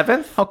May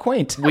 11th. How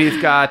quaint.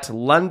 We've got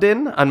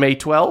London on May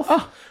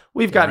 12th.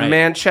 We've got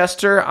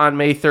Manchester on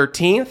May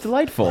 13th.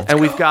 Delightful. And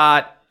we've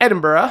got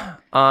Edinburgh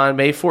on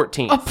May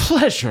 14th. A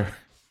pleasure.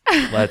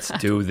 Let's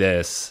do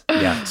this.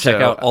 Yeah. Check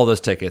out all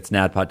those tickets,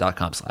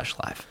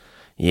 nadpod.com/live.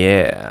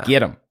 Yeah. Get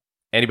them.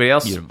 Anybody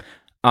else?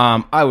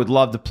 I would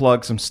love to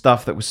plug some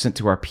stuff that was sent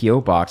to our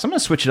P.O. box. I'm going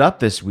to switch it up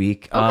this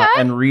week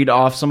and read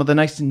off some of the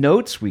nice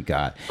notes we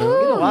got. We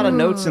get a lot of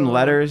notes and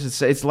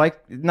letters. It's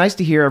like nice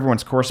to hear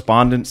everyone's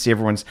correspondence, see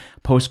everyone's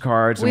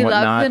postcards We and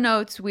whatnot. love the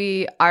notes.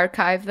 We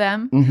archive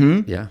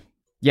them. Yeah.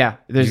 Yeah,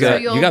 there's So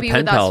You you'll got be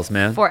pen with pals, us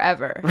man.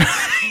 forever.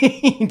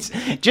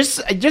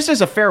 just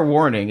as a fair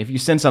warning, if you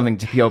send something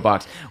to P.O.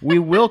 Box, we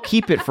will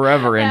keep it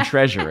forever and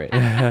treasure it.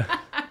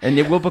 And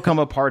it will become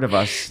a part of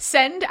us.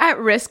 Send at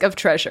risk of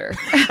treasure.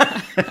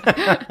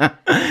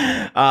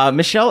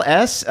 Michelle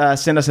S.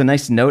 Sent us a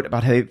nice note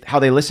about how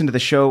they listened to the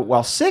show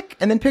while sick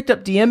and then picked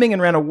up DMing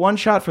and ran a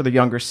one-shot for their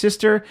younger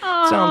sister.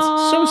 Sounds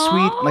so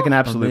sweet, like an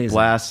absolute Amazing.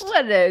 blast.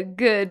 What a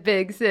good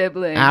big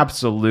sibling.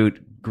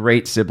 Absolute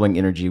Great sibling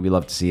energy. We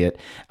love to see it.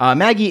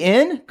 Maggie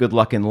N, good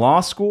luck in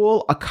law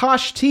school.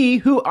 Akash T,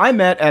 who I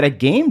met at a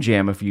game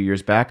jam a few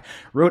years back,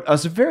 wrote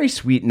us a very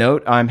sweet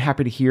note. I'm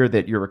happy to hear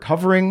that you're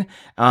recovering,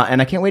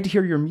 and I can't wait to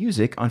hear your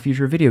music on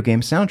future video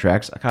game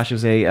soundtracks. Akash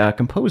is a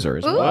composer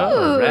as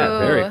well.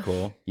 Very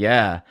cool.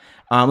 Yeah.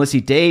 Let's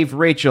see, Dave,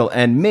 Rachel,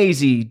 and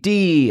Maisie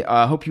D.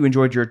 Hope you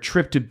enjoyed your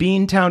trip to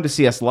Beantown to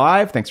see us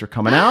live. Thanks for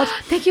coming out.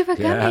 Thank you for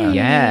coming.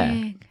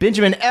 Yeah.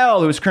 Benjamin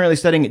L., who is currently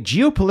studying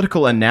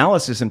geopolitical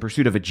analysis in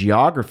pursuit of a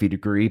geography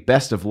degree.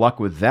 Best of luck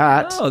with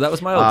that. Oh, that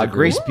was my old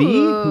degree. Grace B.,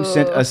 who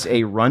sent us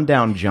a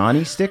Rundown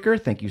Johnny sticker.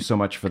 Thank you so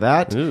much for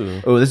that.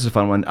 Oh, this is a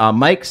fun one.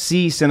 Mike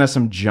C. sent us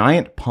some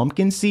giant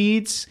pumpkin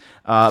seeds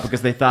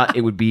because they thought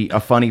it would be a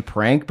funny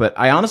prank. But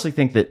I honestly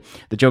think that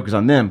the joke is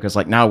on them because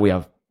like now we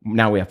have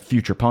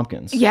future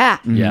pumpkins. Yeah.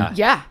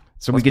 Yeah.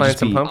 So we could just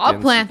be... I'll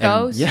plant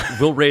those.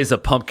 We'll raise a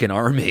pumpkin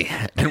army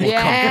and we'll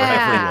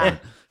come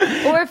for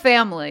everyone. Or a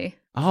family.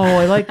 Oh,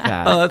 I like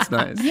that. Oh, that's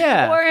nice.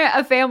 Yeah. Or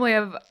a family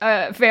of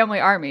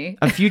family army.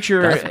 A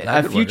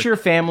future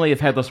family of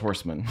headless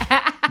horsemen.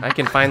 I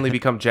can finally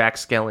become Jack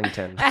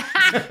Skellington.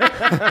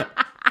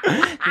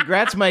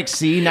 Congrats, Mike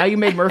C. Now you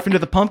made Murph into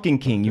the Pumpkin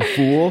King, you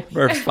fool.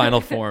 Murph's final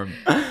form.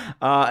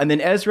 And then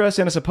Ezra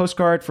sent us a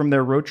postcard from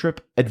their road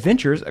trip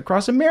adventures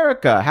across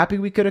America. Happy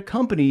we could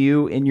accompany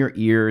you in your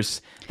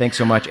ears. Thanks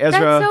so much,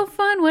 Ezra. That's so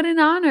fun. What an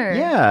honor.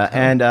 Yeah,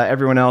 and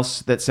everyone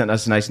else that sent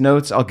us nice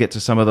notes. I'll get to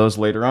some of those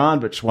later on,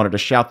 but just wanted to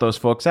shout those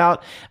folks out.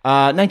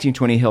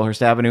 1920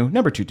 Hillhurst Avenue,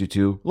 number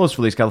 222, Los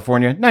Feliz,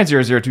 California,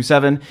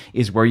 90027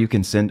 is where you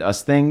can send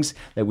us things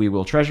that we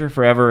will treasure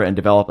forever and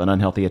develop an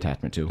unhealthy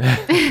attachment to.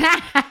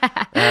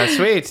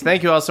 Sweet.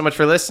 Thank you all so much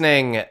for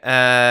listening.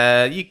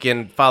 You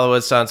can follow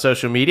us on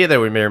social media that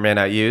we may or may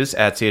not use,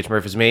 at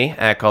CHMurphisMe,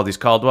 at Caldy's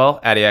Caldwell,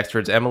 at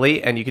EXford's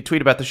Emily, and you can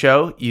tweet about the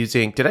show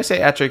using, did I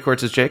say at Jay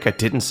Quartz is Jake? I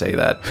didn't say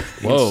that.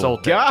 Whoa.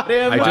 Insulting. Got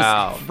him. I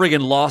Wow. just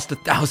friggin' lost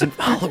 1,000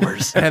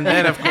 followers. And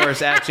then, of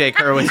course, at Jake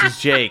Hurwitz is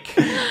Jake.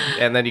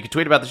 And then you can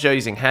tweet about the show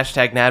using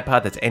hashtag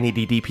NADPOD. That's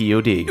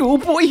NEDDPOD. Oh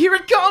boy, here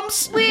it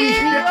comes. We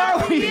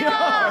are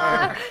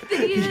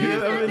the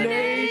youth of the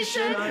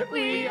nation.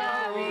 We are.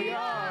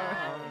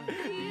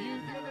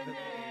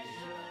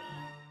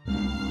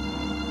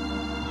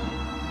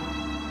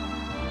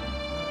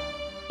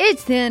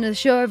 It's the end of the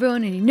show,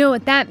 everyone, and you know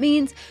what that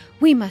means.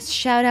 We must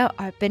shout out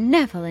our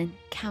benevolent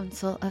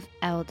Council of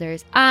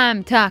Elders.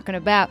 I'm talking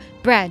about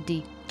Brad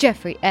D,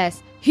 Jeffrey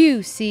S,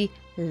 Hugh C,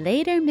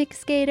 Later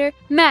Mixgator,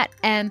 Matt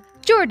M,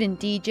 Jordan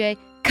DJ,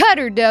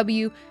 Cutter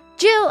W,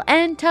 Jill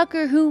and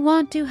Tucker, who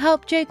want to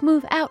help Jake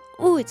move out.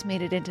 Ooh, it's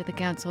made it into the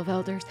Council of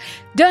Elders.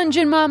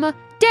 Dungeon Mama,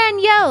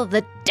 Danielle,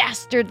 the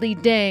dastardly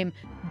dame,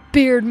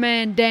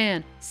 Beardman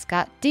Dan,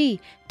 Scott D,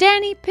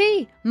 Danny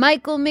P,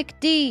 Michael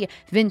McD,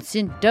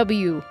 Vincent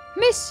W,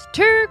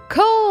 Mr.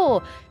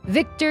 Cole,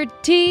 Victor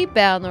T,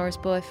 Balnor's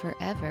Boy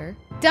Forever,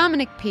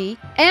 Dominic P,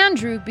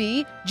 Andrew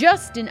B,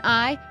 Justin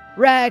I,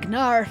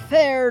 Ragnar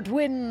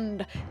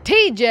Fairdwind,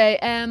 TJ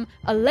M,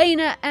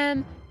 Elena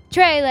M,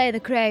 Trele the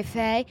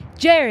Crayfay,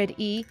 Jared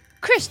E,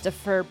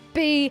 Christopher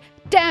B,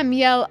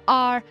 Danielle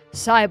R,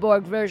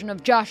 Cyborg version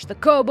of Josh the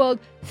Kobold,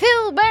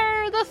 Phil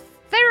Bear the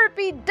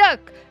Therapy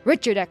Duck,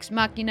 Richard X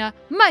Machina,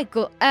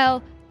 Michael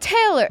L,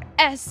 Taylor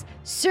S,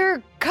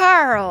 Sir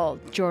Carl,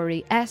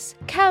 Jory S,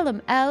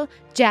 Callum L,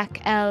 Jack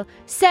L,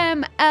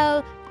 Sam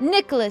L,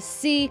 Nicholas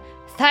C,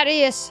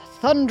 Thaddeus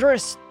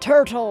Thunderous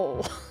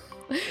Turtle,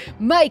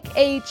 Mike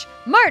H,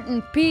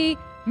 Martin P,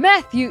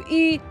 Matthew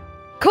E,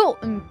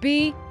 Colton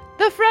B,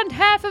 the front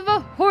half of a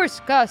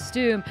horse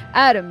costume,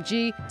 Adam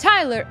G,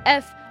 Tyler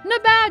F,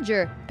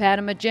 Nabadger,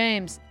 Panama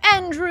James,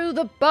 Andrew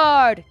the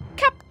Bard,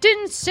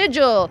 Captain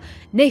Sigil,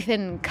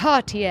 Nathan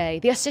Cartier,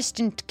 the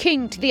Assistant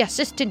King to the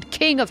Assistant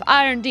King of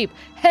Iron Deep,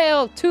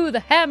 Hail to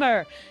the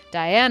Hammer,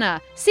 Diana,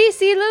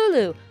 Cece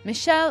Lulu,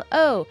 Michelle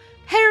O,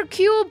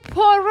 Hercule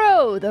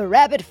Poirot, the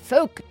Rabbit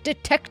Folk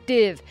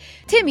Detective,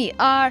 Timmy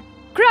R,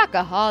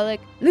 Crocaholic,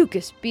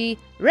 Lucas B,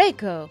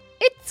 Reiko,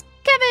 it's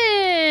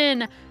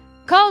Kevin,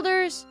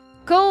 Calders,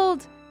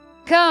 Cold,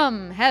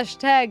 Come,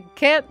 hashtag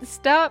can't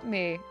stop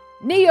me,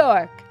 New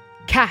York,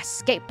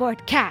 Cass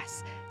Skateboard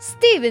Cass,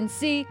 Stephen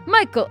C,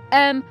 Michael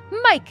M,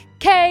 Mike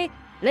K,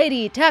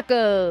 Lady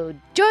Taco,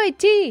 Joy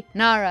T,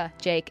 Nara,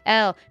 Jake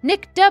L,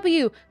 Nick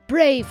W,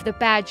 Brave the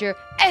Badger,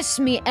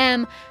 Esme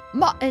M,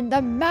 Martin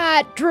the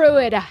Mad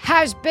Druid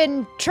has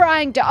been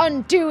trying to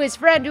undo his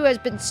friend who has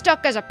been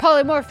stuck as a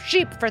polymorph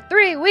sheep for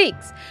 3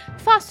 weeks,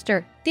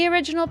 Foster, the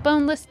original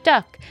boneless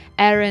duck,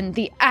 Aaron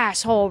the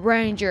Asshole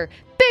Ranger,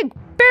 Big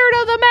Beard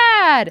of the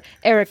Mad,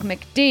 Eric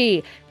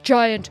McD,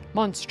 Giant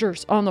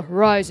Monsters on the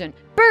Horizon,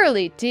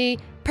 Burley T,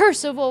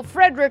 Percival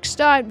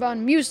Frederickstein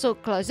von Musel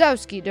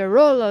Klazowski de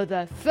Rollo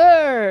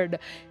III,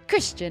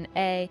 Christian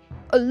A,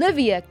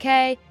 Olivia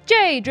K,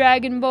 J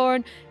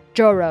Dragonborn,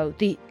 Joro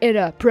the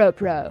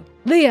Inapropro,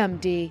 Liam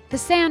D, the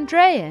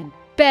Sandrayan,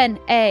 Ben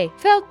A,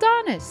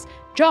 Feldonis,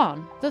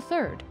 John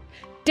III,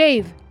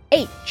 Dave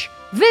H,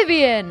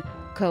 Vivian,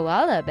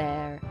 Koala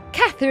Bear,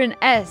 Catherine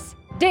S,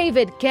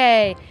 David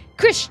K,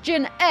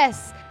 Christian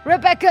S,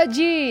 Rebecca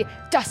G,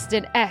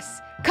 Dustin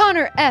S,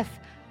 Connor F,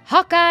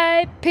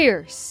 Hawkeye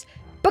Pierce,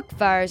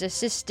 Bookfire's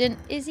assistant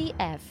Izzy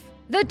F,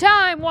 The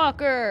Time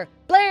Walker,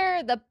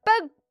 Blair the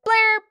Bug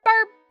Blair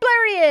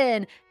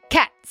Barbarian,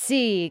 Cat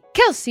C,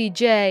 Kelsey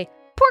J,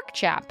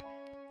 Porkchop,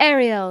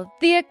 Ariel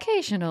the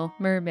Occasional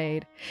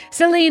Mermaid,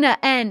 Selena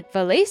N,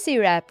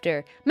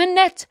 Velociraptor,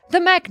 Manette the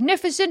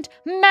Magnificent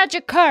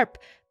Magikarp,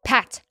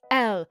 Pat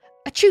L,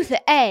 Achutha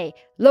A,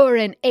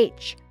 Lauren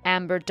H,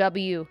 Amber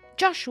W,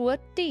 Joshua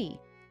D,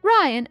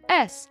 Ryan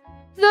S,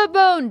 The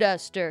Bone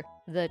Duster,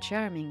 The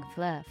Charming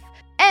Fluff,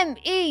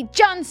 M.E.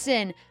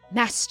 Johnson,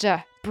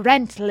 Master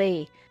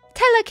Brentley,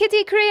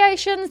 Telekitty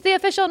Creations, the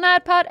official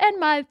NADPOD, and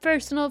my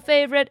personal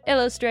favorite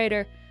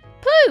illustrator,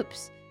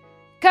 Ploops,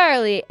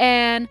 Carly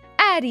Ann,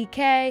 Addie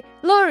K,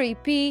 Lori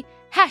P,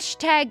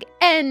 hashtag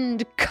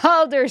end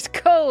Calder's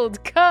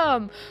cold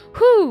come.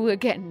 Whoo, we're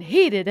getting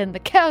heated in the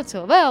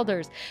Council of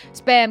Elders.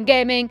 Spam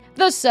Gaming,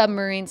 the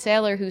submarine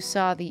sailor who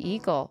saw the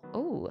eagle.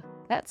 Ooh,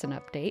 that's an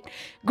update.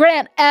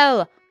 Grant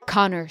L,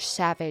 Connor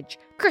Savage,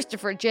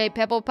 Christopher J.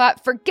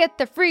 Pebblepot, forget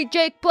the free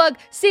Jake plug.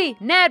 See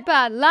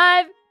NADPOD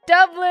live,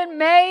 Dublin,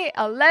 May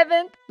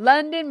 11th,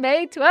 London,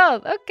 May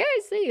 12th. Okay,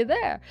 see you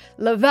there.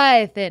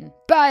 Leviathan,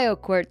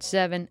 BioQuartz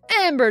 7,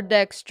 Amber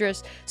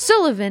Dextrous,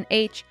 Sullivan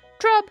H,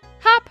 Drub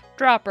Hop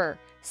Dropper,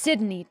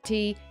 Sydney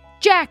T,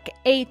 Jack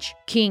H,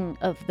 King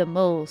of the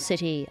Mole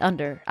City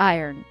under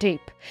Iron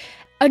Tape,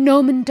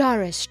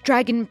 Anomendaris,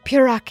 Dragon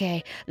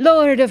Purake,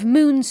 Lord of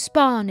Moon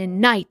Spawn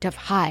and Knight of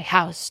High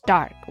House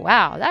Dark.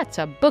 Wow, that's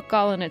a book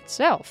all in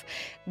itself.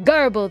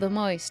 Garble the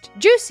Moist,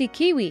 Juicy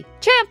Kiwi,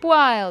 Champ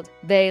Wild,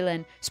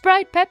 Valen,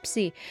 Sprite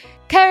Pepsi,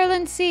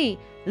 Carolyn C,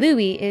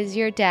 Louie is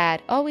your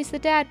dad. Always the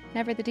dad,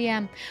 never the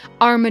DM.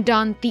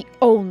 Armadon the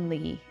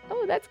Only.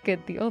 Oh, that's good,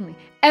 the Only.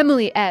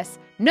 Emily S,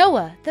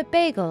 Noah, the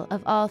bagel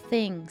of all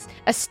things.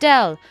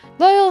 Estelle,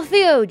 Loyal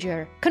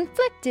Theoger,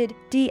 Conflicted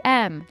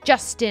DM.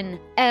 Justin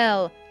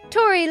L,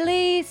 Tori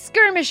Lee,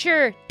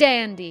 Skirmisher,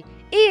 Dandy.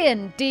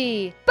 Ian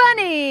D,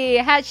 Bunny,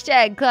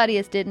 hashtag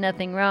Claudius did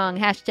nothing wrong,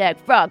 hashtag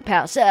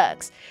Frogpal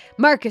sucks.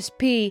 Marcus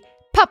P,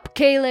 Pup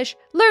Kalish,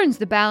 Learns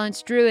the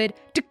Balance Druid.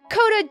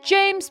 Dakota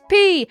James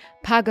P,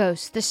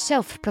 Pagos, the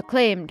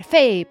self-proclaimed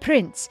Fey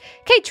Prince.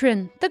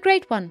 Katrin, the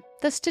Great One.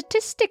 The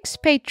statistics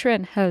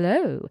patron,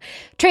 hello.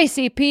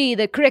 Tracy P,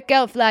 the Crick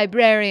Elf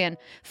Librarian.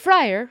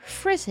 Friar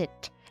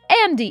Frizzit.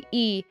 Andy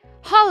E,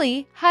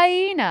 Holly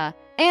Hyena.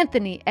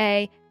 Anthony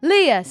A,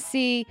 Leah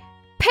C,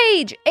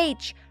 Paige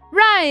H,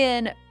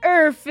 Ryan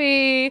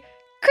Urfy,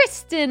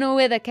 Kristen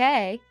with a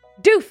K,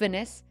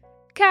 Doofinus,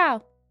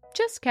 Cal,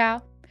 just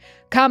Cal.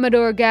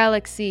 Commodore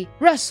Galaxy,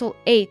 Russell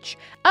H.,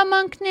 a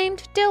monk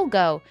named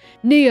Dilgo,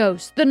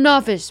 Neos, the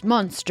novice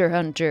monster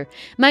hunter,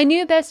 my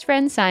new best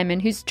friend Simon,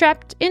 who's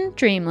trapped in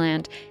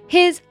dreamland.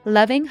 His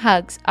loving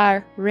hugs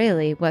are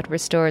really what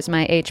restores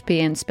my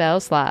HP and spell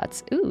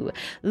slots. Ooh.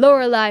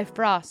 Lorelei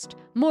Frost,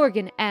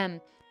 Morgan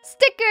M.,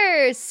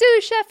 Stickers,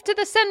 sous chef to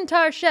the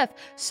centaur chef,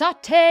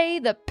 Saute,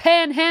 the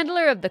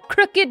panhandler of the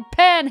crooked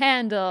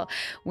panhandle.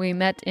 We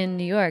met in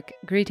New York.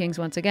 Greetings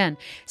once again.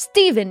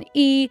 Stephen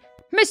E.,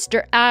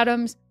 Mr.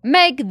 Adams,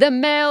 Meg the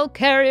mail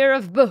carrier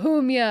of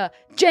Bohemia,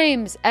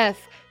 James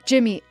F.,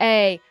 Jimmy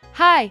A.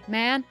 Hi,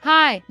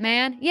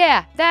 man.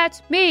 Yeah,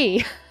 that's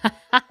me.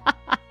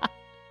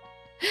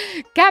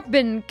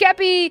 Captain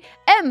Kepi,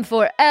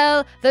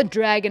 M4L, the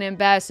Dragon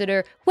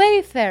Ambassador,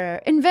 Wayfarer,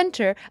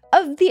 inventor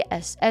of the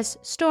SS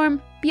Storm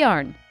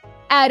Bjorn.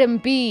 Adam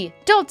B.,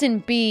 Dalton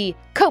B.,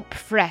 Cope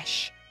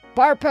Fresh,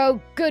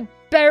 Barpo, Good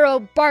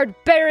Barrel,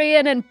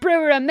 Barbarian, and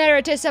Brewer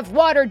Emeritus of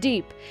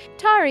Waterdeep.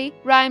 Tari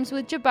rhymes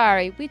with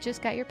Jabari. We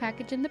just got your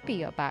package in the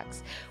P.O.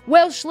 box.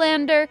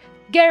 Welshlander,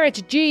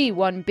 Garrett G.,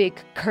 One Big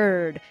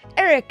Curd,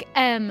 Eric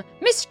M.,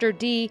 Mr.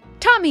 D.,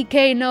 Tommy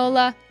K.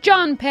 Nola,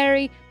 John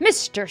Perry,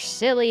 Mr.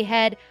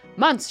 Sillyhead,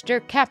 Monster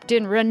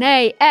Captain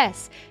Renee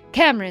S.,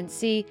 Cameron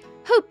C.,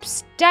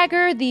 Hope's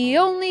Dagger, the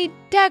only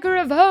dagger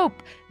of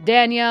hope,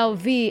 Danielle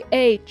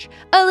V.H.,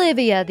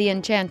 Olivia, the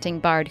enchanting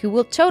bard, who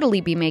will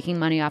totally be making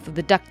money off of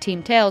the Duck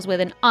Team Tales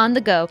with an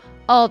on-the-go,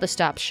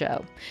 all-the-stop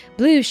show.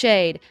 Blue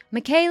Shade,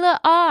 Michaela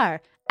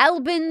R.,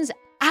 Albin's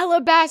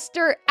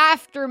Alabaster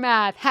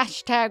Aftermath,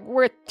 hashtag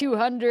worth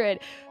 200,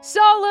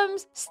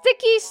 Solemn's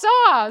Sticky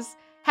Sauce,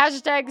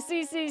 hashtag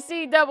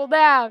CCC double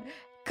down,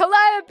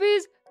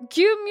 Calliope's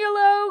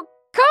Cumulo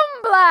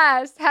Cum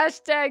Blast!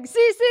 Hashtag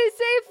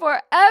CCC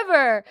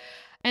forever!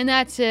 And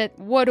that's it.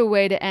 What a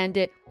way to end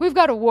it. We've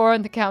got a war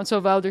in the Council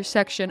of Elders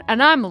section,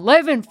 and I'm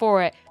living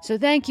for it. So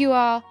thank you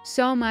all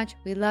so much.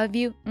 We love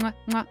you. Mwah,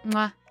 mwah,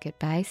 mwah.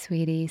 Goodbye,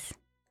 sweeties.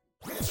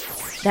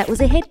 That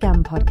was a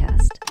HeadGum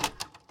podcast.